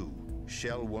B2,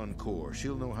 Shell 1 core.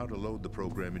 She'll know how to load the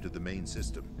program into the main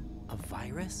system. A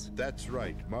virus? That's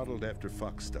right, modeled after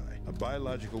Foxdie, a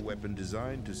biological weapon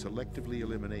designed to selectively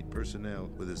eliminate personnel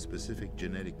with a specific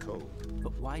genetic code.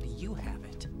 But why do you have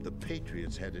it? The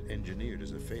Patriots had it engineered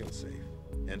as a failsafe,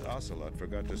 and Ocelot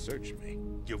forgot to search me.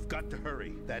 You've got to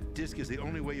hurry. That disk is the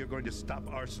only way you're going to stop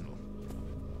Arsenal.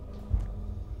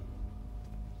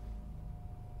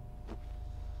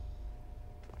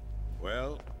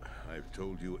 Well, I've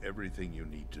told you everything you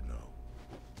need to know.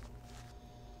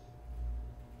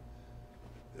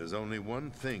 There's only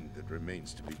one thing that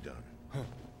remains to be done.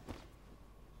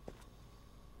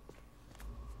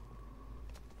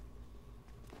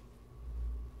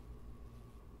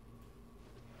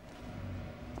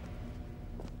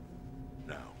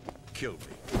 Now, kill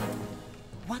me.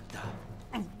 What the?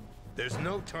 There's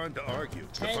no time to argue.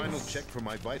 The final check for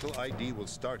my vital ID will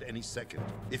start any second.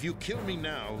 If you kill me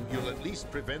now, you'll at least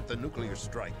prevent the nuclear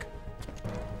strike.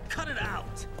 Cut it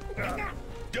out!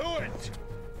 Do it!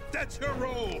 That's your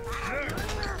role!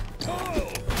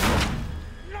 Pull!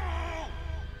 No!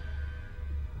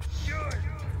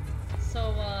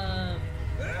 So,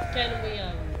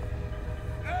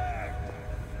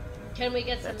 can we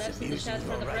get some maps in the chat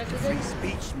for the president?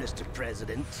 Free speech, Mr.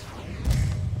 President.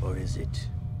 Or is it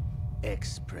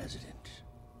ex-president?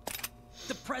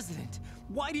 The president!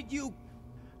 Why did you...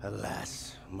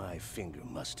 Alas, my finger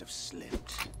must have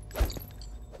slipped.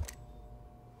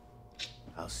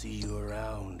 I'll see you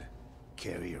around,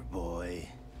 carrier boy.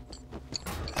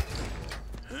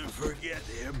 Forget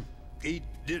him. He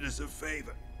did us a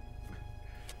favor.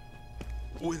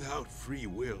 Without free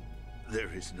will,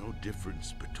 there is no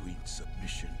difference between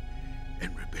submission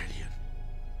and rebellion.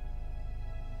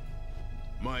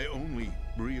 My only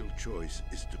real choice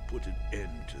is to put an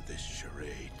end to this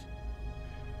charade.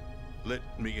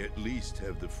 Let me at least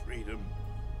have the freedom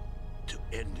to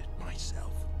end it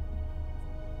myself.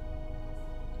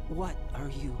 What are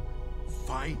you...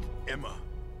 Find Emma.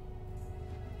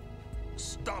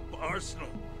 Stop Arsenal.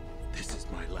 This is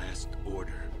my last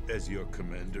order as your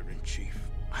commander-in-chief.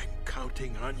 I'm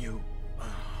counting on you.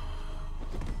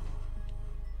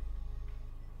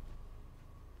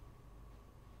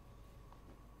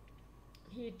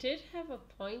 He did have a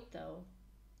point, though.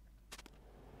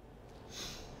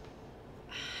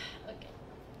 Okay.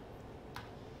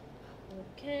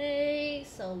 Okay,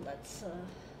 so let's,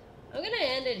 I'm gonna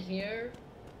end it here.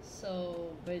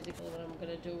 So, basically what I'm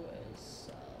gonna do is,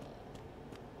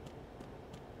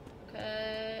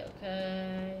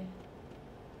 okay.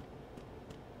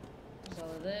 There's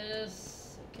all of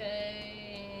this.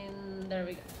 Okay, and there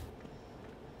we go.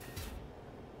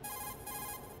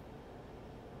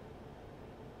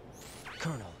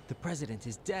 Colonel, the president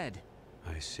is dead.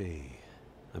 I see.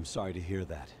 I'm sorry to hear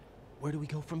that. Where do we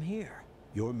go from here?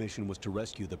 Your mission was to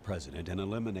rescue the president and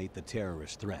eliminate the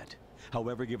terrorist threat.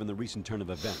 However, given the recent turn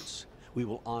of events, we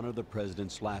will honor the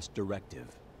president's last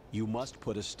directive. You must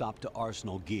put a stop to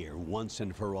Arsenal gear once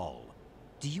and for all.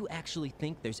 Do you actually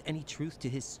think there's any truth to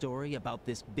his story about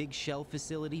this big shell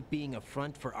facility being a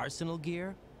front for Arsenal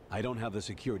gear? I don't have the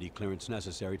security clearance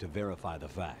necessary to verify the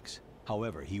facts.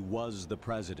 However, he was the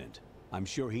president. I'm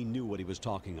sure he knew what he was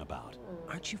talking about.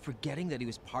 Aren't you forgetting that he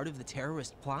was part of the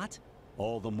terrorist plot?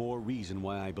 All the more reason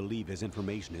why I believe his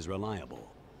information is reliable.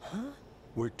 Huh?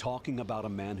 We're talking about a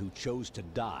man who chose to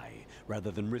die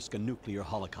rather than risk a nuclear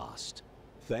holocaust.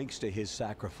 Thanks to his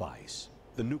sacrifice,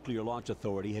 the Nuclear Launch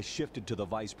Authority has shifted to the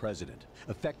vice president,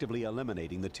 effectively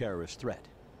eliminating the terrorist threat.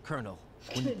 Colonel,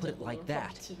 when you put it like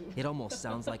that, it almost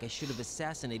sounds like I should have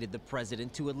assassinated the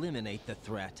president to eliminate the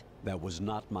threat. That was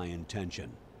not my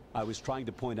intention. I was trying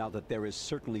to point out that there is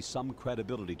certainly some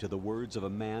credibility to the words of a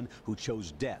man who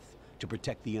chose death to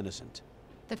protect the innocent.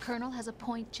 The Colonel has a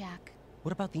point, Jack.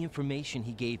 What about the information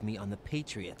he gave me on the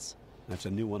Patriots? That's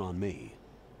a new one on me.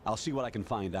 I'll see what I can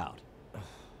find out.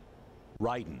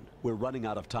 Raiden, we're running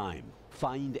out of time.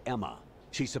 Find Emma.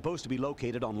 She's supposed to be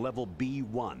located on level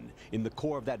B1, in the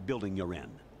core of that building you're in,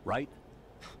 right?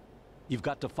 You've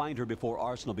got to find her before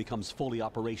Arsenal becomes fully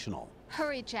operational.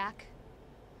 Hurry, Jack.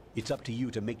 It's up to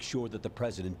you to make sure that the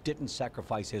president didn't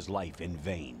sacrifice his life in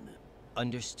vain.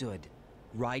 Understood.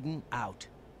 Raiden out.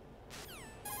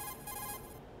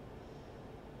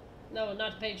 No,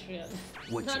 not Patreon.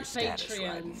 What's Not your status,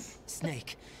 Patreons.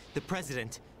 Snake, the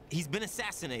president, he's been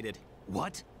assassinated.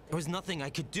 What? There was nothing I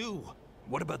could do.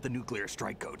 What about the nuclear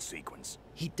strike code sequence?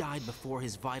 He died before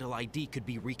his vital ID could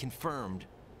be reconfirmed.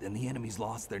 Then the enemy's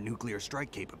lost their nuclear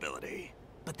strike capability.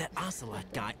 But that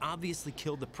Ocelot guy obviously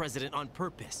killed the president on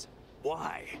purpose.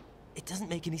 Why? It doesn't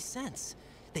make any sense.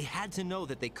 They had to know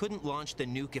that they couldn't launch the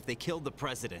nuke if they killed the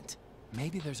president.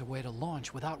 Maybe there's a way to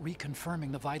launch without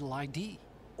reconfirming the vital ID.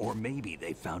 Or maybe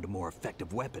they found a more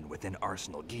effective weapon within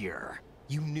Arsenal gear.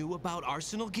 You knew about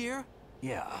Arsenal gear?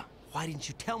 Yeah, Why didn't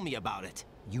you tell me about it?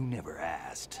 you never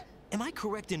asked. Am I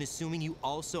correct in assuming you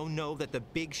also know that the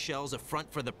big shell's a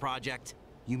front for the project?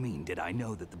 You mean, did I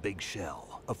know that the Big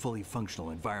Shell, a fully functional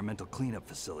environmental cleanup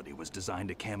facility, was designed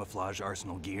to camouflage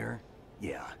Arsenal gear?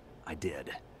 Yeah, I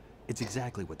did. It's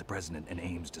exactly what the President and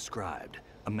Ames described,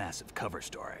 a massive cover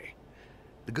story.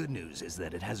 The good news is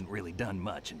that it hasn't really done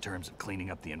much in terms of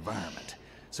cleaning up the environment,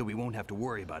 so we won't have to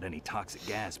worry about any toxic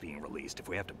gas being released if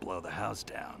we have to blow the house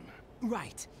down.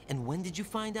 Right. And when did you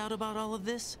find out about all of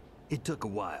this? It took a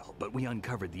while, but we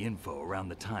uncovered the info around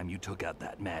the time you took out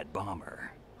that mad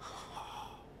bomber.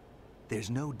 There's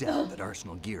no doubt that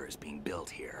Arsenal gear is being built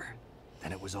here.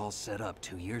 And it was all set up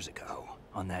 2 years ago,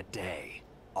 on that day.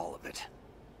 All of it.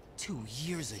 2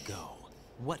 years ago.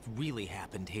 What really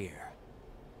happened here?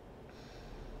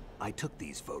 I took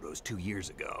these photos 2 years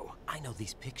ago. I know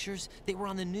these pictures. They were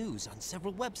on the news on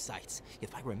several websites.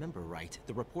 If I remember right,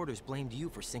 the reporters blamed you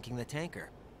for sinking the tanker.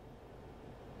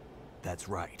 That's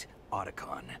right.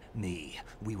 Otacon, me,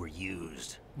 we were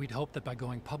used. We'd hoped that by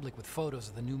going public with photos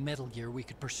of the new Metal Gear, we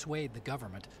could persuade the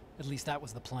government. At least that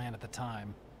was the plan at the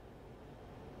time.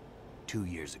 2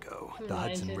 years ago, the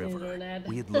Mind Hudson the River, internet.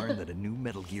 we had learned that a new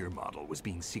Metal Gear model was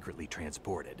being secretly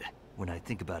transported. When I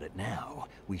think about it now,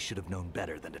 we should have known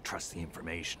better than to trust the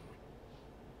information.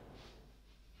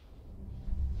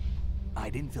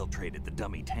 I'd infiltrated the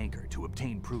dummy tanker to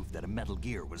obtain proof that a Metal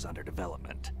Gear was under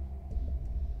development.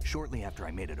 Shortly after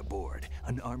I made it aboard,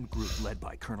 an armed group led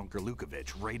by Colonel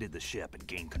Gerlukovich raided the ship and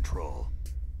gained control.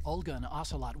 Olga and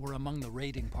Ocelot were among the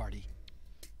raiding party.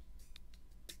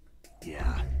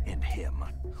 Yeah, and him.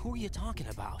 Who are you talking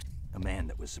about? A man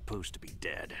that was supposed to be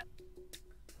dead.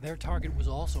 Their target was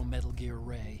also Metal Gear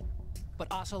Ray.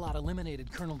 But Ocelot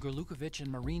eliminated Colonel Gerlukovich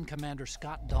and Marine Commander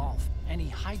Scott Dolph, and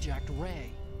he hijacked Ray.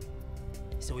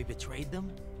 So he betrayed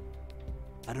them?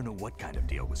 I don't know what kind of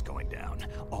deal was going down.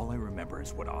 All I remember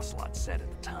is what Ocelot said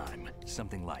at the time.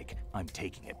 Something like, "I'm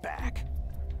taking it back."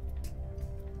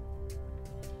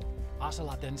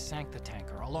 Ocelot then sank the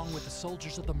tanker, along with the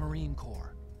soldiers of the Marine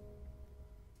Corps.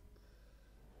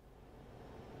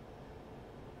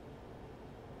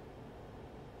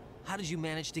 How did you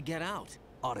manage to get out?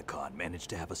 Otacon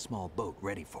managed to have a small boat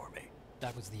ready for me.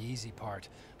 That was the easy part.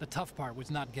 The tough part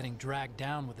was not getting dragged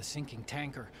down with a sinking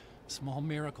tanker. Small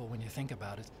miracle when you think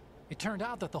about it. It turned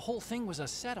out that the whole thing was a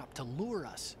setup to lure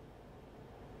us.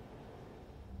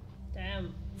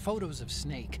 Damn. Photos of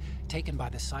Snake, taken by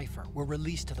the Cypher, were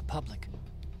released to the public.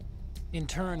 In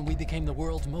turn, we became the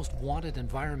world's most wanted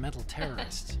environmental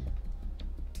terrorists.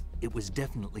 It was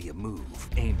definitely a move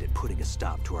aimed at putting a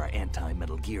stop to our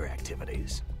anti-Metal Gear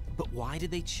activities. But why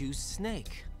did they choose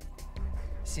Snake?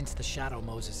 Since the Shadow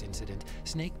Moses incident,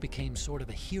 Snake became sort of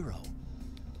a hero.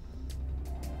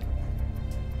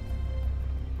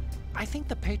 I think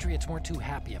the Patriots weren't too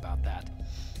happy about that.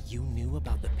 You knew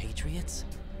about the Patriots?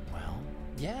 Well,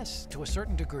 yes, to a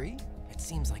certain degree. It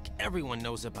seems like everyone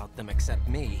knows about them except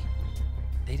me.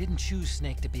 They didn't choose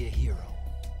Snake to be a hero.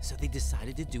 So they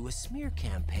decided to do a smear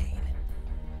campaign.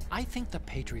 I think the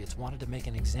Patriots wanted to make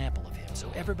an example of him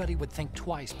so everybody would think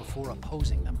twice before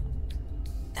opposing them.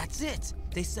 That's it!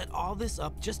 They set all this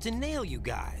up just to nail you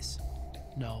guys.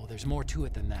 No, there's more to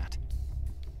it than that.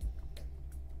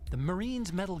 The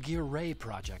Marines' Metal Gear Ray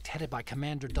project, headed by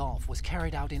Commander Dolph, was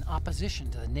carried out in opposition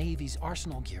to the Navy's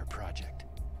Arsenal Gear project.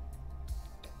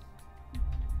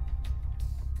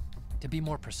 To be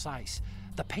more precise,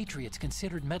 the Patriots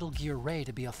considered Metal Gear Ray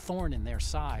to be a thorn in their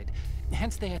side.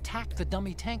 Hence, they attacked the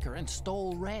dummy tanker and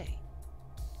stole Ray.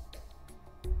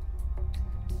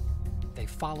 They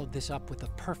followed this up with a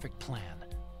perfect plan.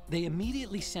 They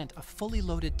immediately sent a fully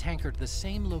loaded tanker to the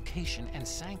same location and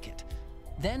sank it.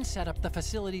 Then set up the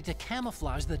facility to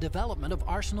camouflage the development of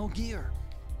Arsenal Gear.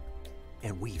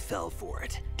 And we fell for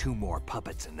it. 2 more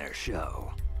puppets in their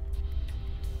show.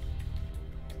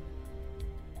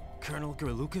 Colonel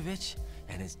Gerlukovich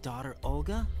and his daughter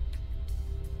Olga?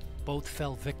 Both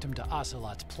fell victim to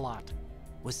Ocelot's plot.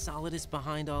 Was Solidus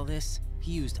behind all this?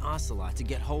 He used Ocelot to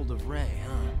get hold of Ray,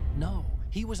 huh? No,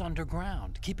 he was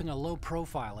underground, keeping a low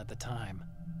profile at the time.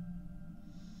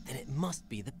 Then it must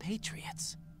be the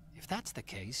Patriots. If that's the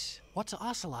case, what's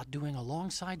Ocelot doing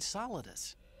alongside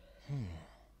Solidus?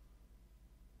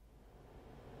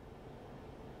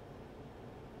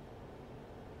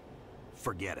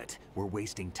 Forget it. We're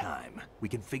wasting time. We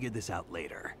can figure this out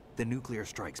later. The nuclear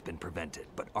strike's been prevented,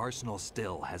 but Arsenal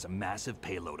still has a massive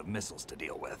payload of missiles to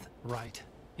deal with. Right.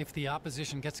 If the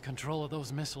opposition gets control of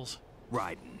those missiles.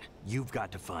 Raiden, you've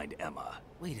got to find Emma.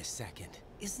 Wait a second.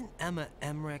 Isn't Emma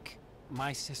Emmerich?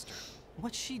 My sister.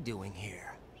 What's she doing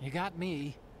here? You got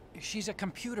me. She's a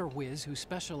computer whiz who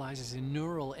specializes in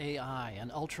neural AI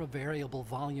and ultra-variable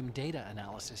volume data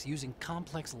analysis using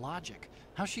complex logic.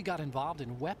 How she got involved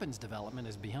in weapons development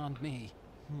is beyond me.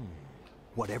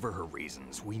 Whatever her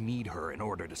reasons, we need her in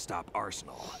order to stop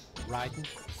Arsenal. Raiden,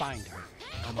 find her.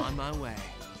 I'm on my way.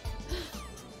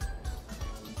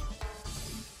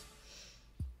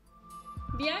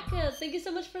 Bianca, thank you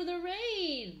so much for the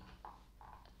raid.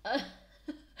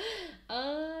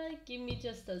 Give me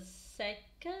just a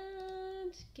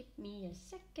second. Give me a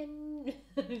second.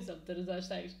 Something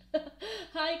hashtags.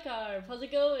 Hi, Carp. How's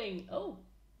it going? Oh.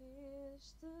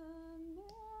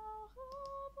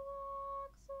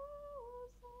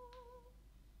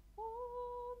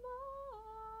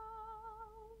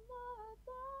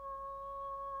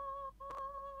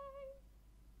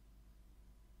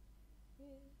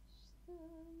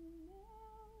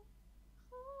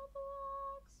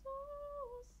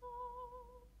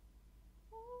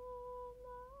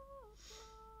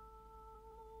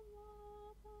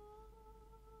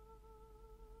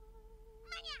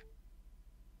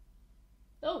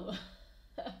 Oh.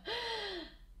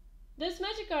 This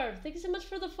Magikarp, thank you so much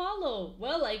for the follow.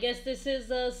 Well, I guess this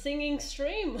is a singing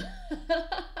stream.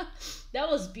 That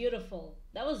was beautiful.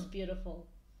 That was beautiful.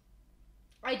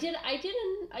 I didn't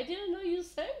know you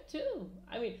sang too.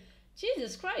 I mean,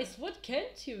 Jesus Christ, what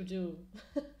can't you do?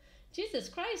 Jesus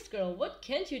Christ, girl, what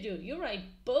can't you do? You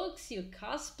write books, you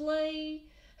cosplay,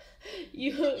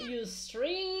 you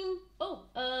stream. Oh,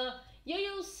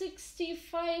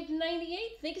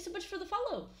 Yo-Yo6598, thank you so much for the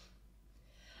follow.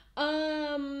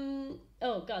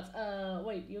 Oh God.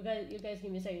 Wait, you guys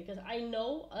give me a second, because I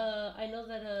know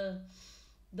that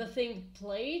the thing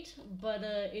played, but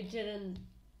it didn't.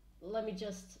 Let me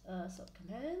just so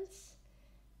commands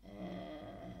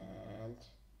and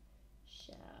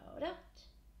shout out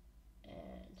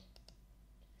and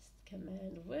just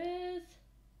command with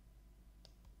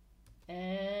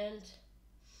and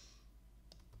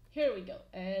here we go,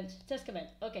 and test command.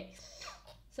 Okay,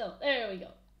 so there we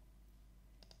go.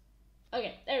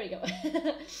 Okay, there we go.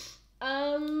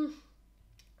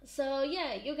 So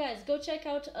yeah, you guys go check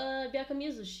out Byaka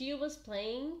Mizu. She was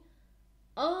playing.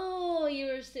 Oh, you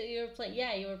were playing.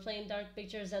 Yeah, you were playing Dark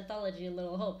Pictures Anthology,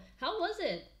 Little Hope. How was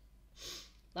it?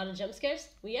 A lot of jump scares.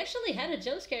 We actually had a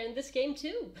jump scare in this game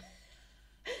too.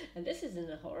 And this isn't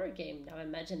a horror game. Now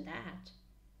imagine that.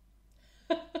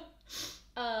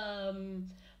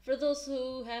 For those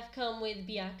who have come with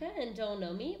Byaka and don't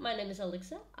know me, my name is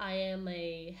Alexa. I am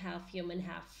a half human,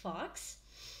 half fox.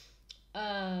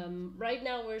 Right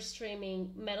now we're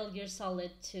streaming Metal Gear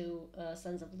Solid 2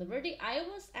 Sons of Liberty. I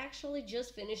was actually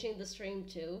just finishing the stream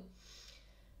too.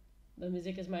 The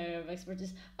music is my area of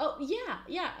expertise. Oh, yeah,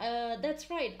 that's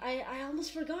right. I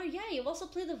almost forgot. Yeah, you also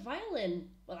play the violin.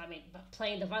 Well, I mean, but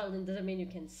playing the violin doesn't mean you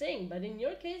can sing, but in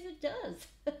your case it does.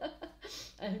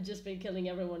 I've just been killing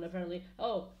everyone, apparently.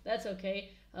 Oh, that's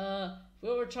okay. We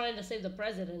were trying to save the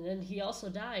president, and he also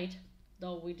died.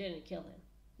 Though we didn't kill him.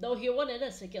 Though he wanted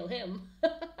us to kill him.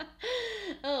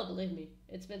 Oh, believe me,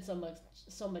 it's been so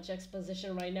much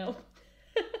exposition right now.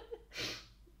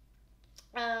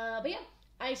 But yeah,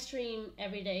 I stream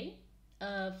every day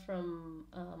from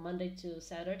Monday to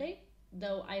Saturday.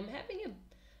 Though I'm having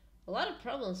a lot of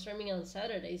problems streaming on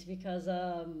Saturdays because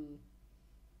I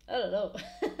don't know.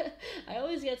 I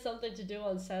always get something to do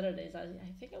on Saturdays. I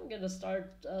think I'm gonna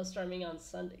start streaming on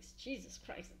Sundays. Jesus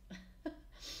Christ.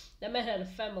 That man had a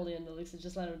family and Alexa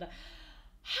just let him die.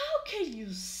 How can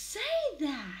you say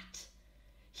that?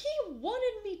 He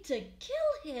wanted me to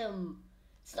kill him.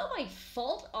 It's not my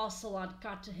fault Ocelot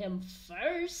got to him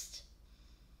first.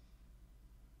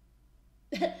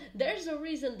 There's a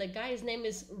reason the guy's name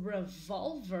is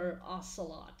Revolver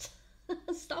Ocelot.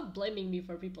 Stop blaming me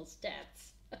for people's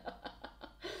deaths.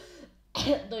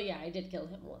 Though yeah, I did kill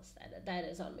him once. That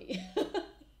is on me.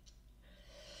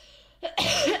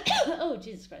 Oh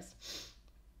Jesus Christ.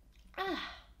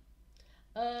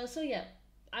 So yeah,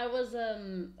 I was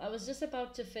just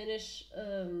about to finish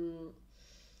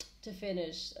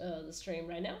the stream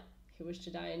right now. He wished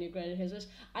to die and you granted his wish.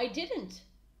 I didn't.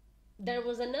 There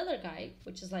was another guy,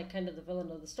 which is like kind of the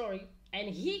villain of the story, and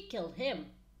he killed him.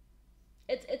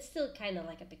 It's still kind of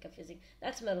like a bit confusing.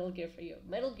 That's Metal Gear for you.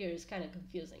 Metal Gear is kind of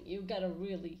confusing. You gotta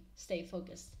really stay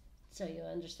focused so you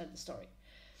understand the story.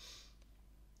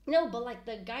 No, but like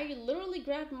the guy literally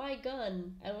grabbed my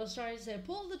gun and was trying to say,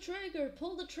 pull the trigger,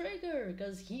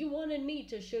 because he wanted me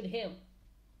to shoot him.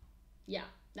 Yeah,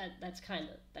 that's kind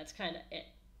of it.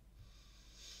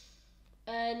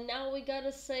 And now we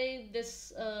gotta save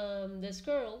this this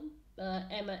girl,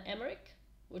 Emma Emmerich,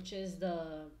 which is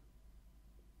the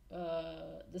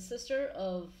the sister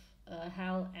of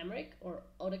Hal Emmerich, or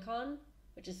Otacon,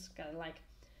 which is kind of like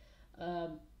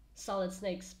Solid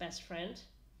Snake's best friend.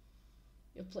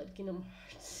 You played Kingdom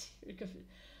Hearts. You're confused.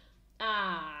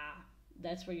 Ah,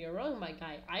 that's where you're wrong, my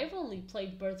guy. I've only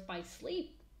played Birth by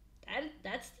Sleep.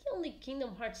 That's the only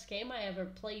Kingdom Hearts game I ever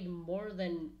played more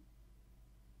than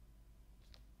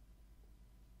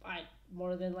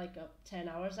like 10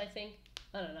 hours, I think.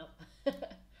 I don't know.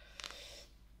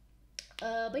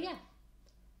 But yeah.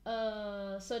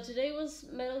 So today was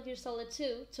Metal Gear Solid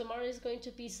 2. Tomorrow is going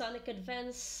to be Sonic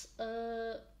Advance.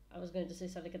 I was going to say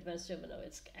Sonic Advance 2, but no,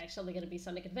 it's actually going to be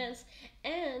Sonic Advance.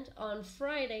 And on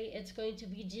Friday, it's going to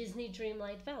be Disney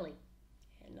Dreamlight Valley.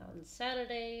 And on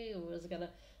Saturday, it was going to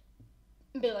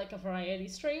be like a variety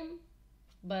stream.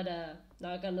 But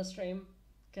not going to stream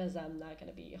because I'm not going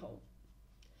to be home.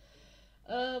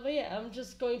 But yeah, I'm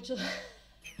just going to...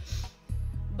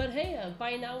 But hey,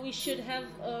 by now we should have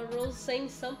Rose saying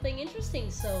something interesting.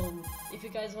 So if you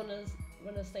guys wanna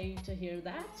stay to hear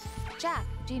that, Jack,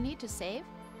 do you need to save?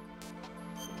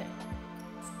 okay.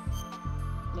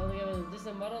 This is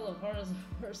a model of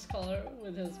horse color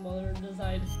with his modern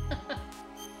design.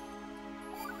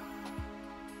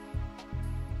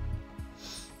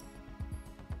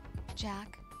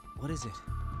 Jack, What is it?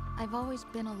 I've always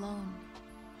been alone.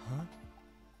 Huh?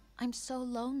 I'm so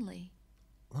lonely.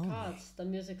 Lonely? God, the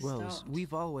music Rose, stopped.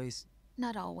 we've always...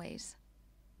 Not always.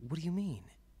 What do you mean?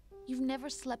 You've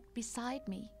never slept beside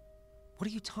me. What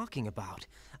are you talking about?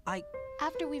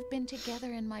 After we've been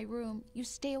together in my room, you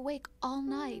stay awake all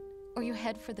night, or you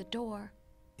head for the door.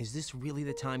 Is this really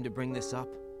the time to bring this up?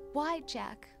 Why,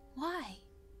 Jack? Why?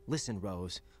 Listen,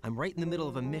 Rose, I'm right in the middle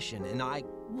of a mission, and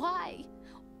Why?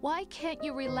 Why can't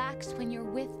you relax when you're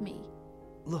with me?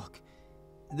 Look,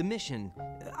 the mission,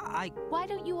 Why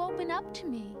don't you open up to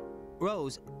me?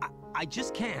 Rose, I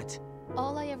just can't.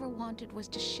 All I ever wanted was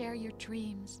to share your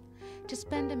dreams, to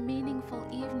spend a meaningful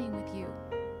evening with you.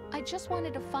 I just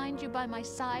wanted to find you by my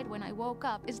side when I woke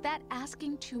up. Is that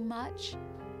asking too much?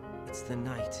 It's the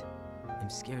night. I'm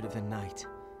scared of the night.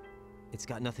 It's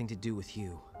got nothing to do with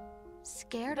you.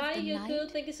 Scared Bye, of the Yuku.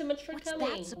 night? Thank you so much for What's coming.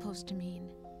 that supposed to mean?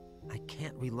 I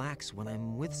can't relax when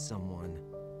I'm with someone.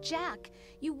 Jack,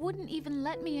 you wouldn't even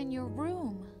let me in your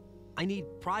room. I need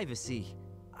privacy.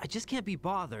 I just can't be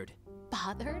bothered.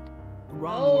 Bothered?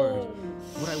 Wrong word.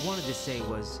 What I wanted to say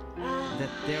was that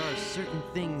there are certain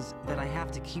things that I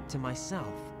have to keep to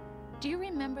myself. Do you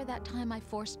remember that time I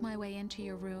forced my way into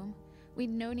your room? We'd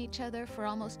known each other for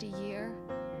almost a year,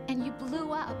 and you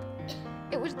blew up.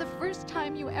 It was the first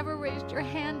time you ever raised your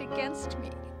hand against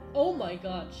me. Oh my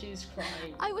god, she's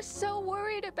crying. I was so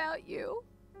worried about you.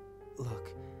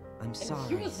 Look, I'm And sorry.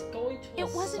 he was going to It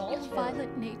wasn't your assault her.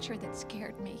 violent nature that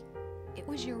scared me. It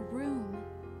was your room,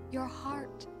 your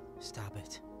heart. Stop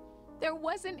it. There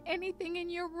wasn't anything in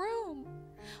your room.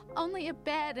 Only a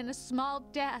bed and a small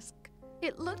desk.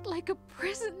 It looked like a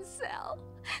prison cell.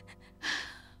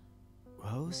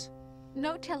 Rose?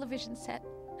 No television set.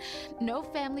 No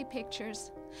family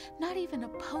pictures. Not even a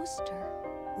poster.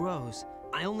 Rose,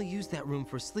 I only use that room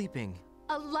for sleeping.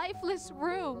 A lifeless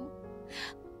room.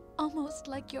 Almost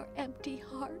like your empty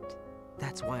heart.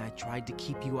 That's why I tried to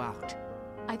keep you out.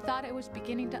 I thought I was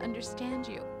beginning to understand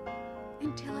you.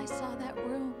 Until I saw that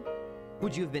room.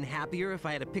 Would you have been happier if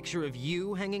I had a picture of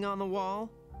you hanging on the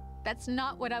wall? That's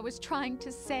not what I was trying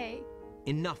to say.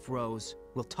 Enough, Rose.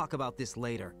 We'll talk about this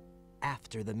later.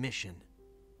 After the mission.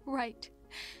 Right.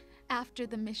 After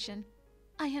the mission.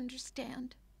 I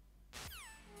understand.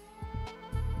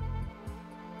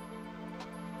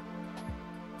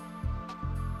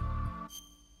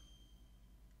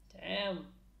 Damn.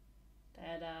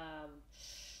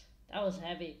 That was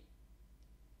heavy.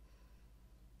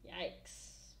 Yikes.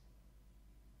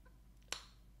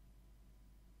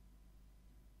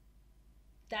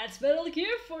 That's Metal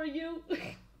Gear for you.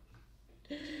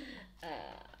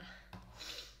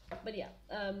 But yeah,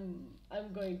 I'm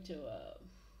going to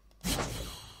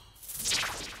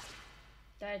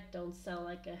that don't sound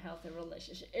like a healthy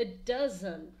relationship. It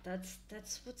doesn't. That's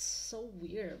what's so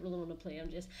weird. I really want to play.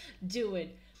 I'm just do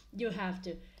it. You have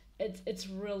to. It's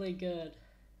really good.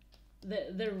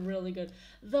 They're really good.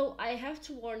 Though I have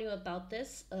to warn you about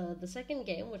this. The second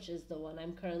game, which is the one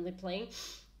I'm currently playing,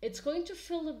 it's going to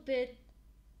feel a bit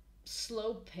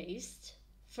slow paced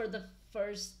for the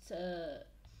first 7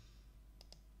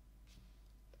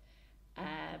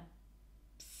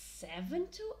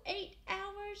 to 8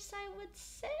 hours, I would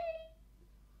say.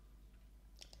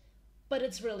 But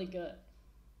it's really good.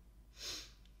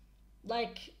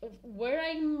 Like where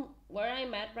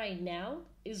I'm at right now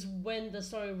is when the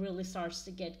story really starts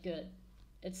to get good.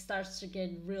 It starts to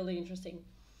get really interesting.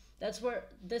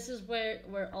 This is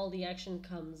where all the action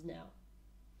comes now.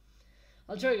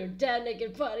 I'll throw your damn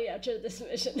naked body after this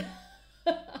mission.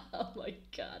 Oh my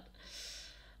god.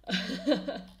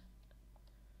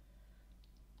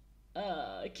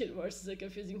 Kingdom Hearts is a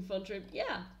confusing fun trip.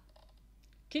 Yeah.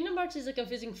 Kingdom Hearts is a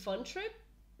confusing fun trip.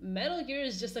 Metal Gear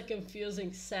is just a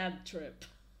confusing sad trip.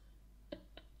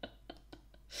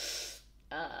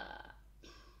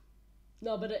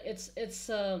 No, but it's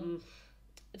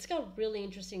got really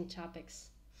interesting topics.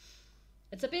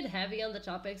 It's a bit heavy on the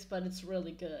topics, but it's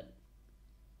really good.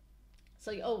 It's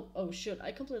like, oh shoot,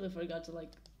 I completely forgot to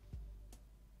like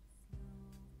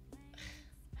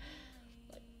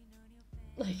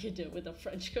you do with the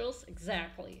French girls.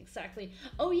 Exactly.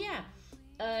 Oh yeah,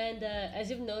 and as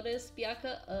you've noticed,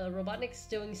 Bianca, Robotnik's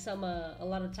doing a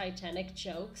lot of Titanic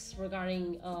jokes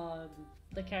regarding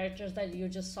the characters that you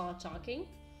just saw talking.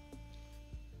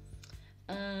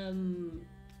 And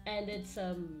it's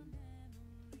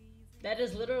that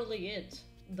is literally it.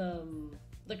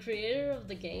 The creator of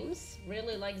the games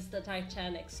really likes the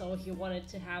Titanic, so he wanted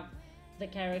to have the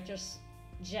characters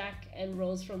Jack and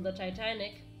Rose from the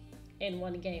Titanic in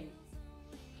one game.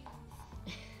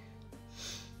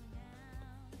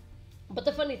 But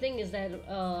the funny thing is that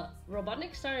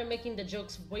Robotnik started making the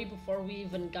jokes way before we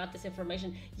even got this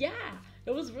information. Yeah,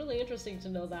 it was really interesting to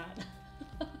know that.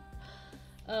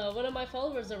 One of my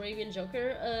followers, Arabian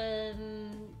Joker,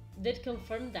 did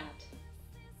confirm that.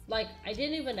 Like, I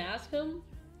didn't even ask him.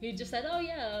 He just said, oh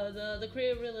yeah, the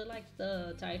creator really liked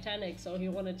the Titanic, so he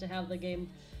wanted to have the game,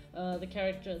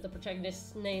 the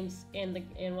protagonist's names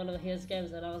in one of his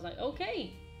games, and I was like,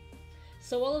 okay.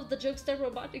 So all of the jokes that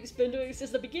Robotnik's been doing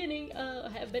since the beginning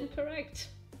have been correct.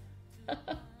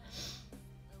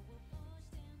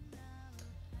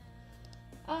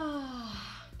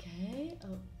 Okay.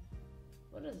 Oh,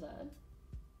 what is that?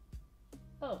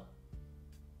 Oh.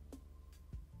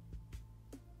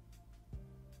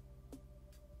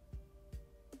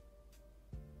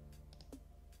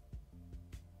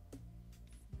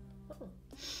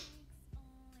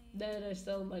 That is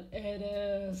so much. It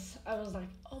is. I was like,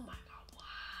 oh my god,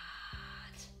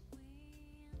 what?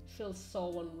 Feels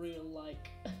so unreal,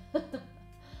 like.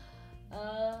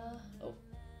 Oh.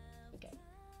 Okay.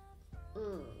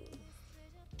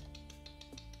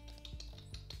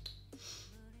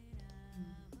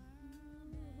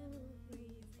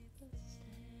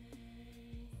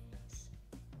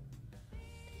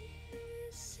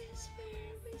 This is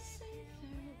where we say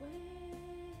farewell.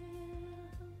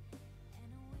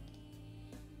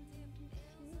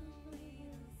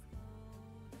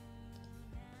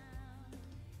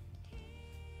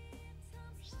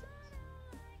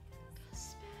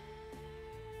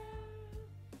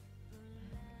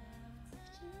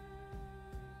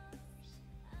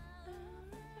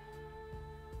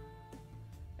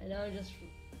 And now I'm just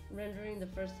rendering the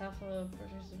first half of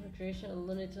Project Recreation, a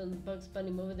Looney Tunes Bugs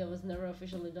Bunny movie that was never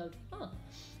officially dubbed. Huh.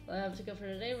 Well, I have to go for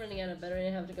today, running out of battery,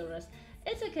 I have to go rest.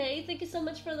 It's okay, thank you so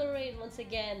much for the raid once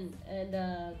again, and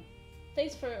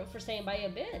thanks for staying by a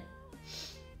bit.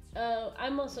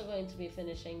 I'm also going to be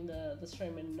finishing the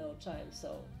stream in no time,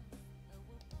 so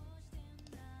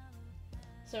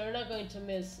you're not going to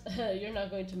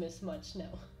miss much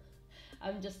now.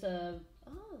 I'm just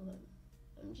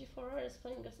MG4R is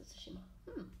playing Ghost of Tsushima.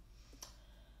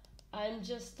 I'm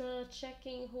just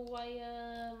checking who I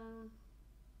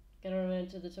gonna run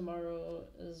into the tomorrow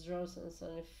is Rose and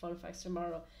some fun facts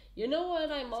tomorrow. You know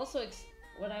what I'm also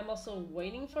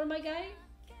waiting for, my guy?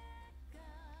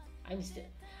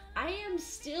 I am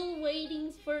still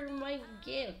waiting for my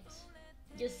gift.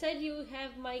 You said you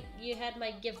had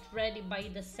my gift ready by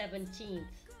the 17th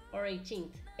or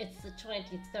 18th. It's the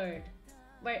 23rd.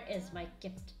 Where is my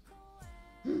gift?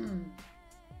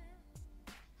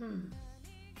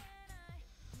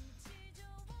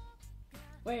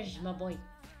 Where's my boy?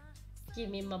 Give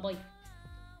me my boy.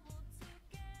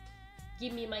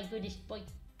 Give me my goodish boy.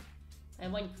 I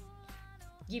want.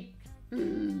 Give.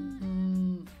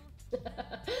 I'm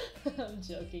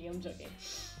joking.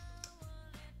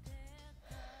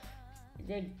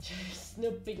 Good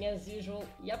snooping as usual.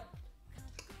 Yep.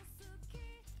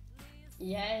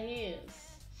 Yeah, he is.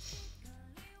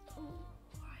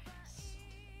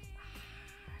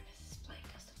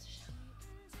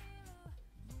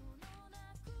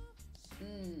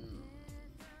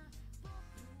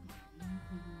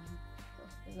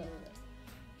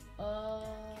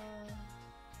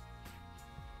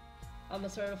 I'm a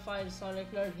certified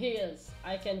Sonic nerd. He is.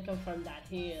 I can confirm that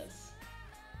he is.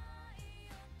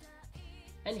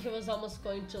 And he was almost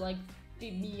going to like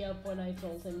beat me up when I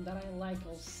told him that I like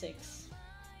 06.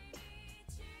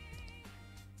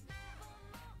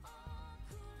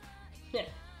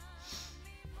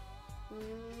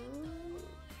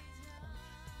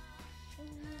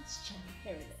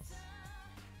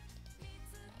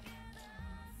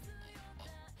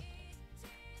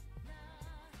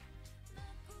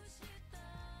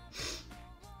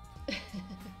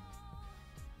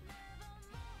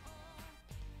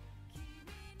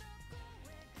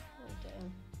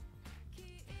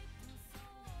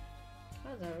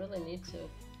 God, I really need to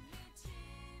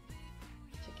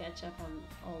catch up on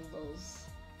all those.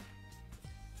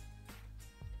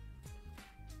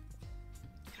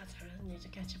 God, I really need to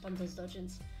catch up on those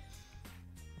dungeons.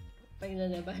 But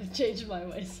then I might have changed my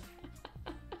ways.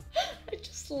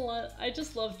 I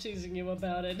just love teasing you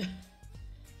about it.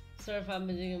 So if I'm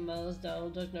doing a mouse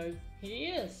down, don't know. He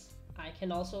is. I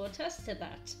can also attest to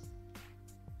that.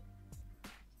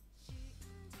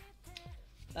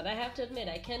 But I have to admit,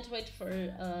 I can't wait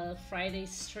for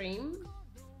Friday's stream,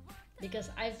 because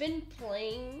I've been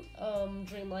playing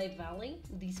Dreamlight Valley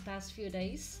these past few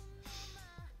days,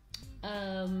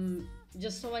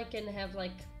 just so I can have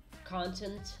like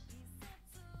content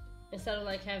instead of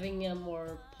like having a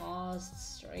more paused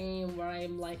stream where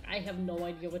I'm like, I have no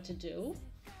idea what to do.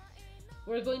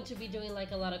 We're going to be doing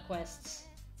like a lot of quests.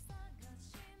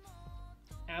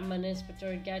 I'm an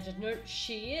Inspector Gadget nerd.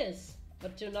 She is,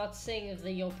 but do not sing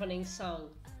the opening song.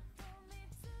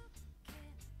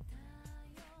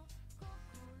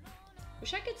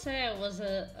 Wish I could say I was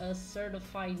a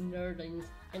certified nerd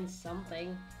in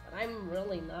something, but I'm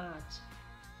really not.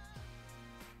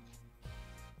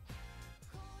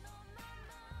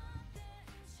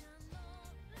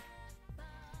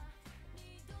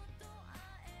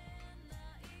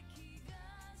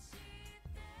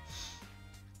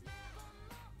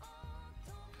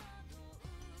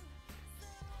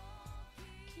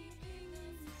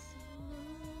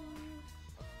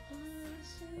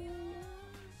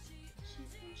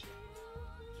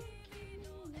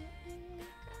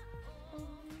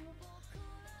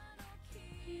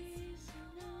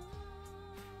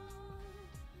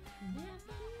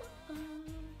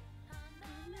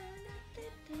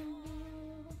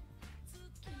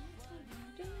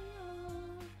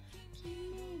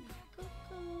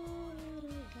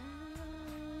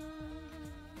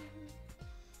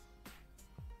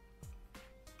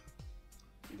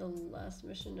 The last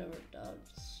mission never done.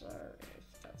 Sorry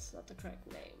if that's not the correct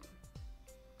name.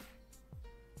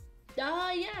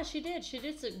 Ah, yeah, she did. She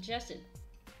did suggest it.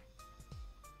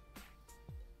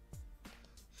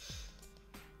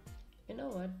 You know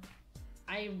what?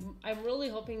 I'm really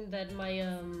hoping that my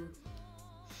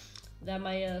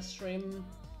stream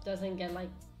doesn't get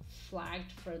like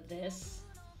flagged for this.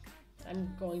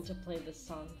 I'm going to play this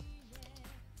song.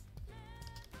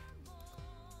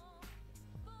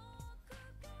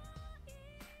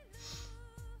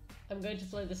 I'm going to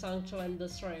play the song to end the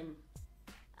stream.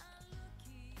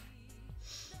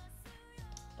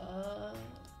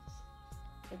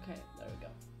 Okay, there we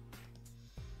go.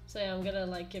 So yeah, I'm gonna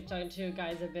like keep talking to you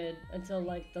guys a bit until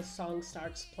like the song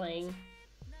starts playing.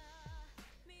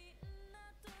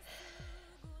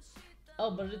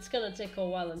 Oh, but it's gonna take a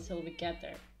while until we get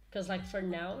there. Cause like for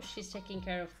now, she's taking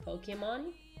care of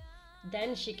Pokemon.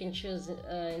 Then she can choose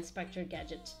Inspector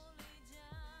Gadget.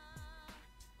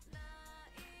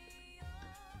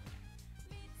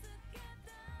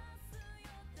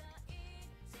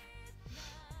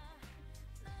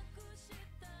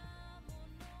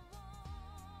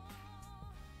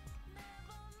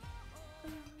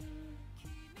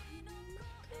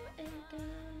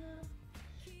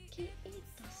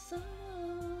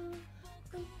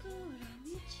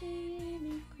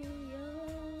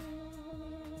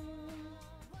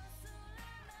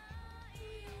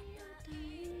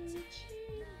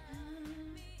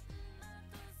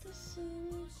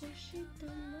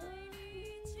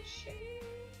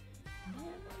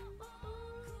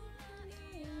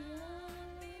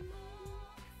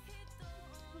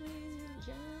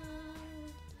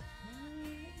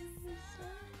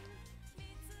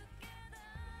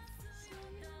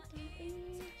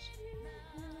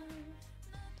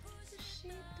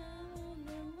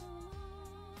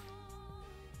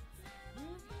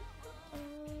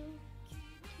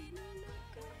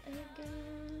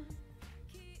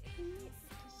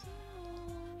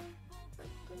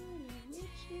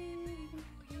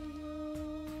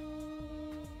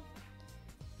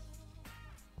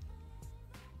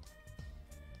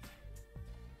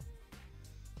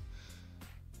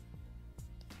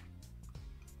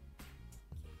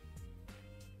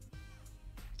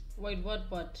 Wait, what?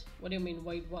 What do you mean,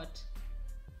 wait, what?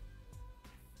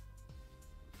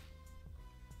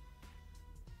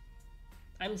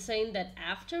 I'm saying that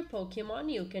after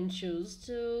Pokemon, you can choose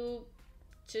to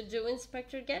do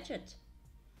Inspector Gadget.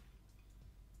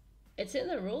 It's in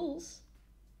the rules.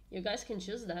 You guys can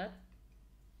choose that.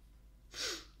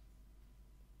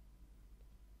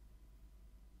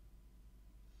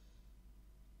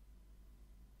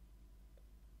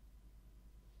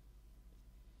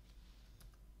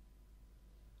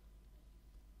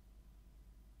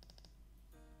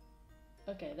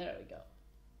 Okay, there we go.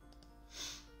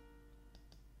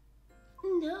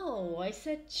 No, I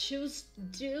said choose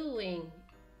doing.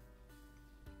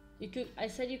 You could. I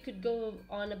said you could go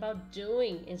on about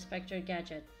doing, Inspector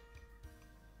Gadget.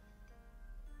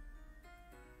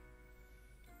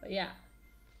 But yeah.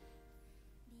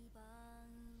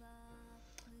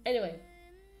 Anyway,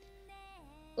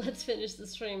 let's finish the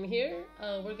stream here.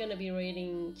 We're gonna be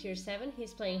rating Tier 7.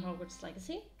 He's playing Hogwarts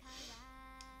Legacy.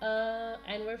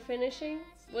 And we're finishing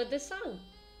with this song,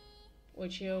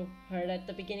 which you heard at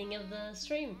the beginning of the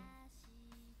stream.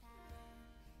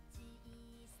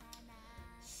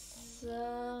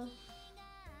 So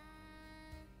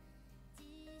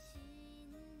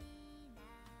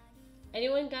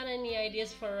anyone got any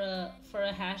ideas for a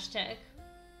hashtag?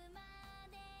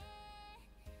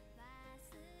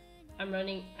 I'm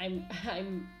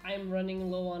running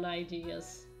low on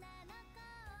ideas.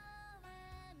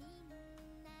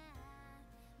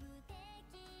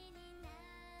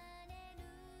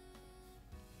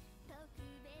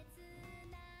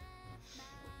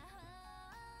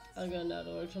 I'll go now to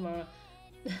work tomorrow.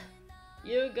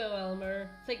 You go, Elmer.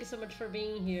 Thank you so much for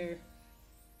being here.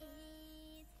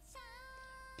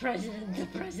 The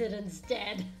president's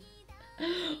dead.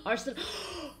 Arsenal.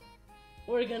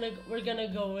 We're gonna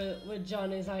go with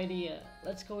Johnny's idea.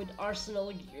 Let's go with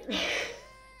Arsenal gear.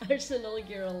 Arsenal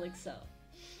gear Alexa.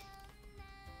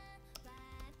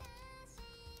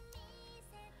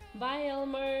 Bye,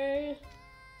 Elmer.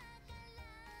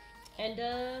 And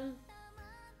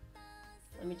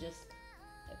let me just.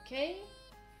 Okay.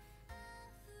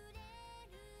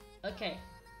 Okay.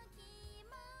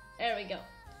 There we go.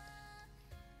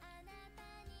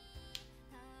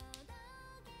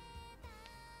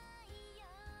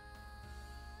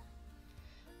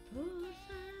 Por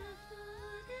favor,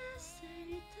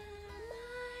 aceita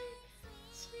my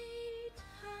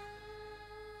sweetheart.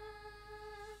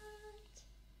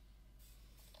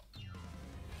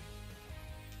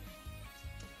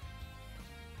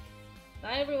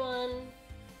 Bye, everyone.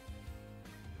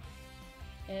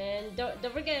 And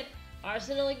don't forget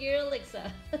Arsenal gear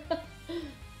Alexa.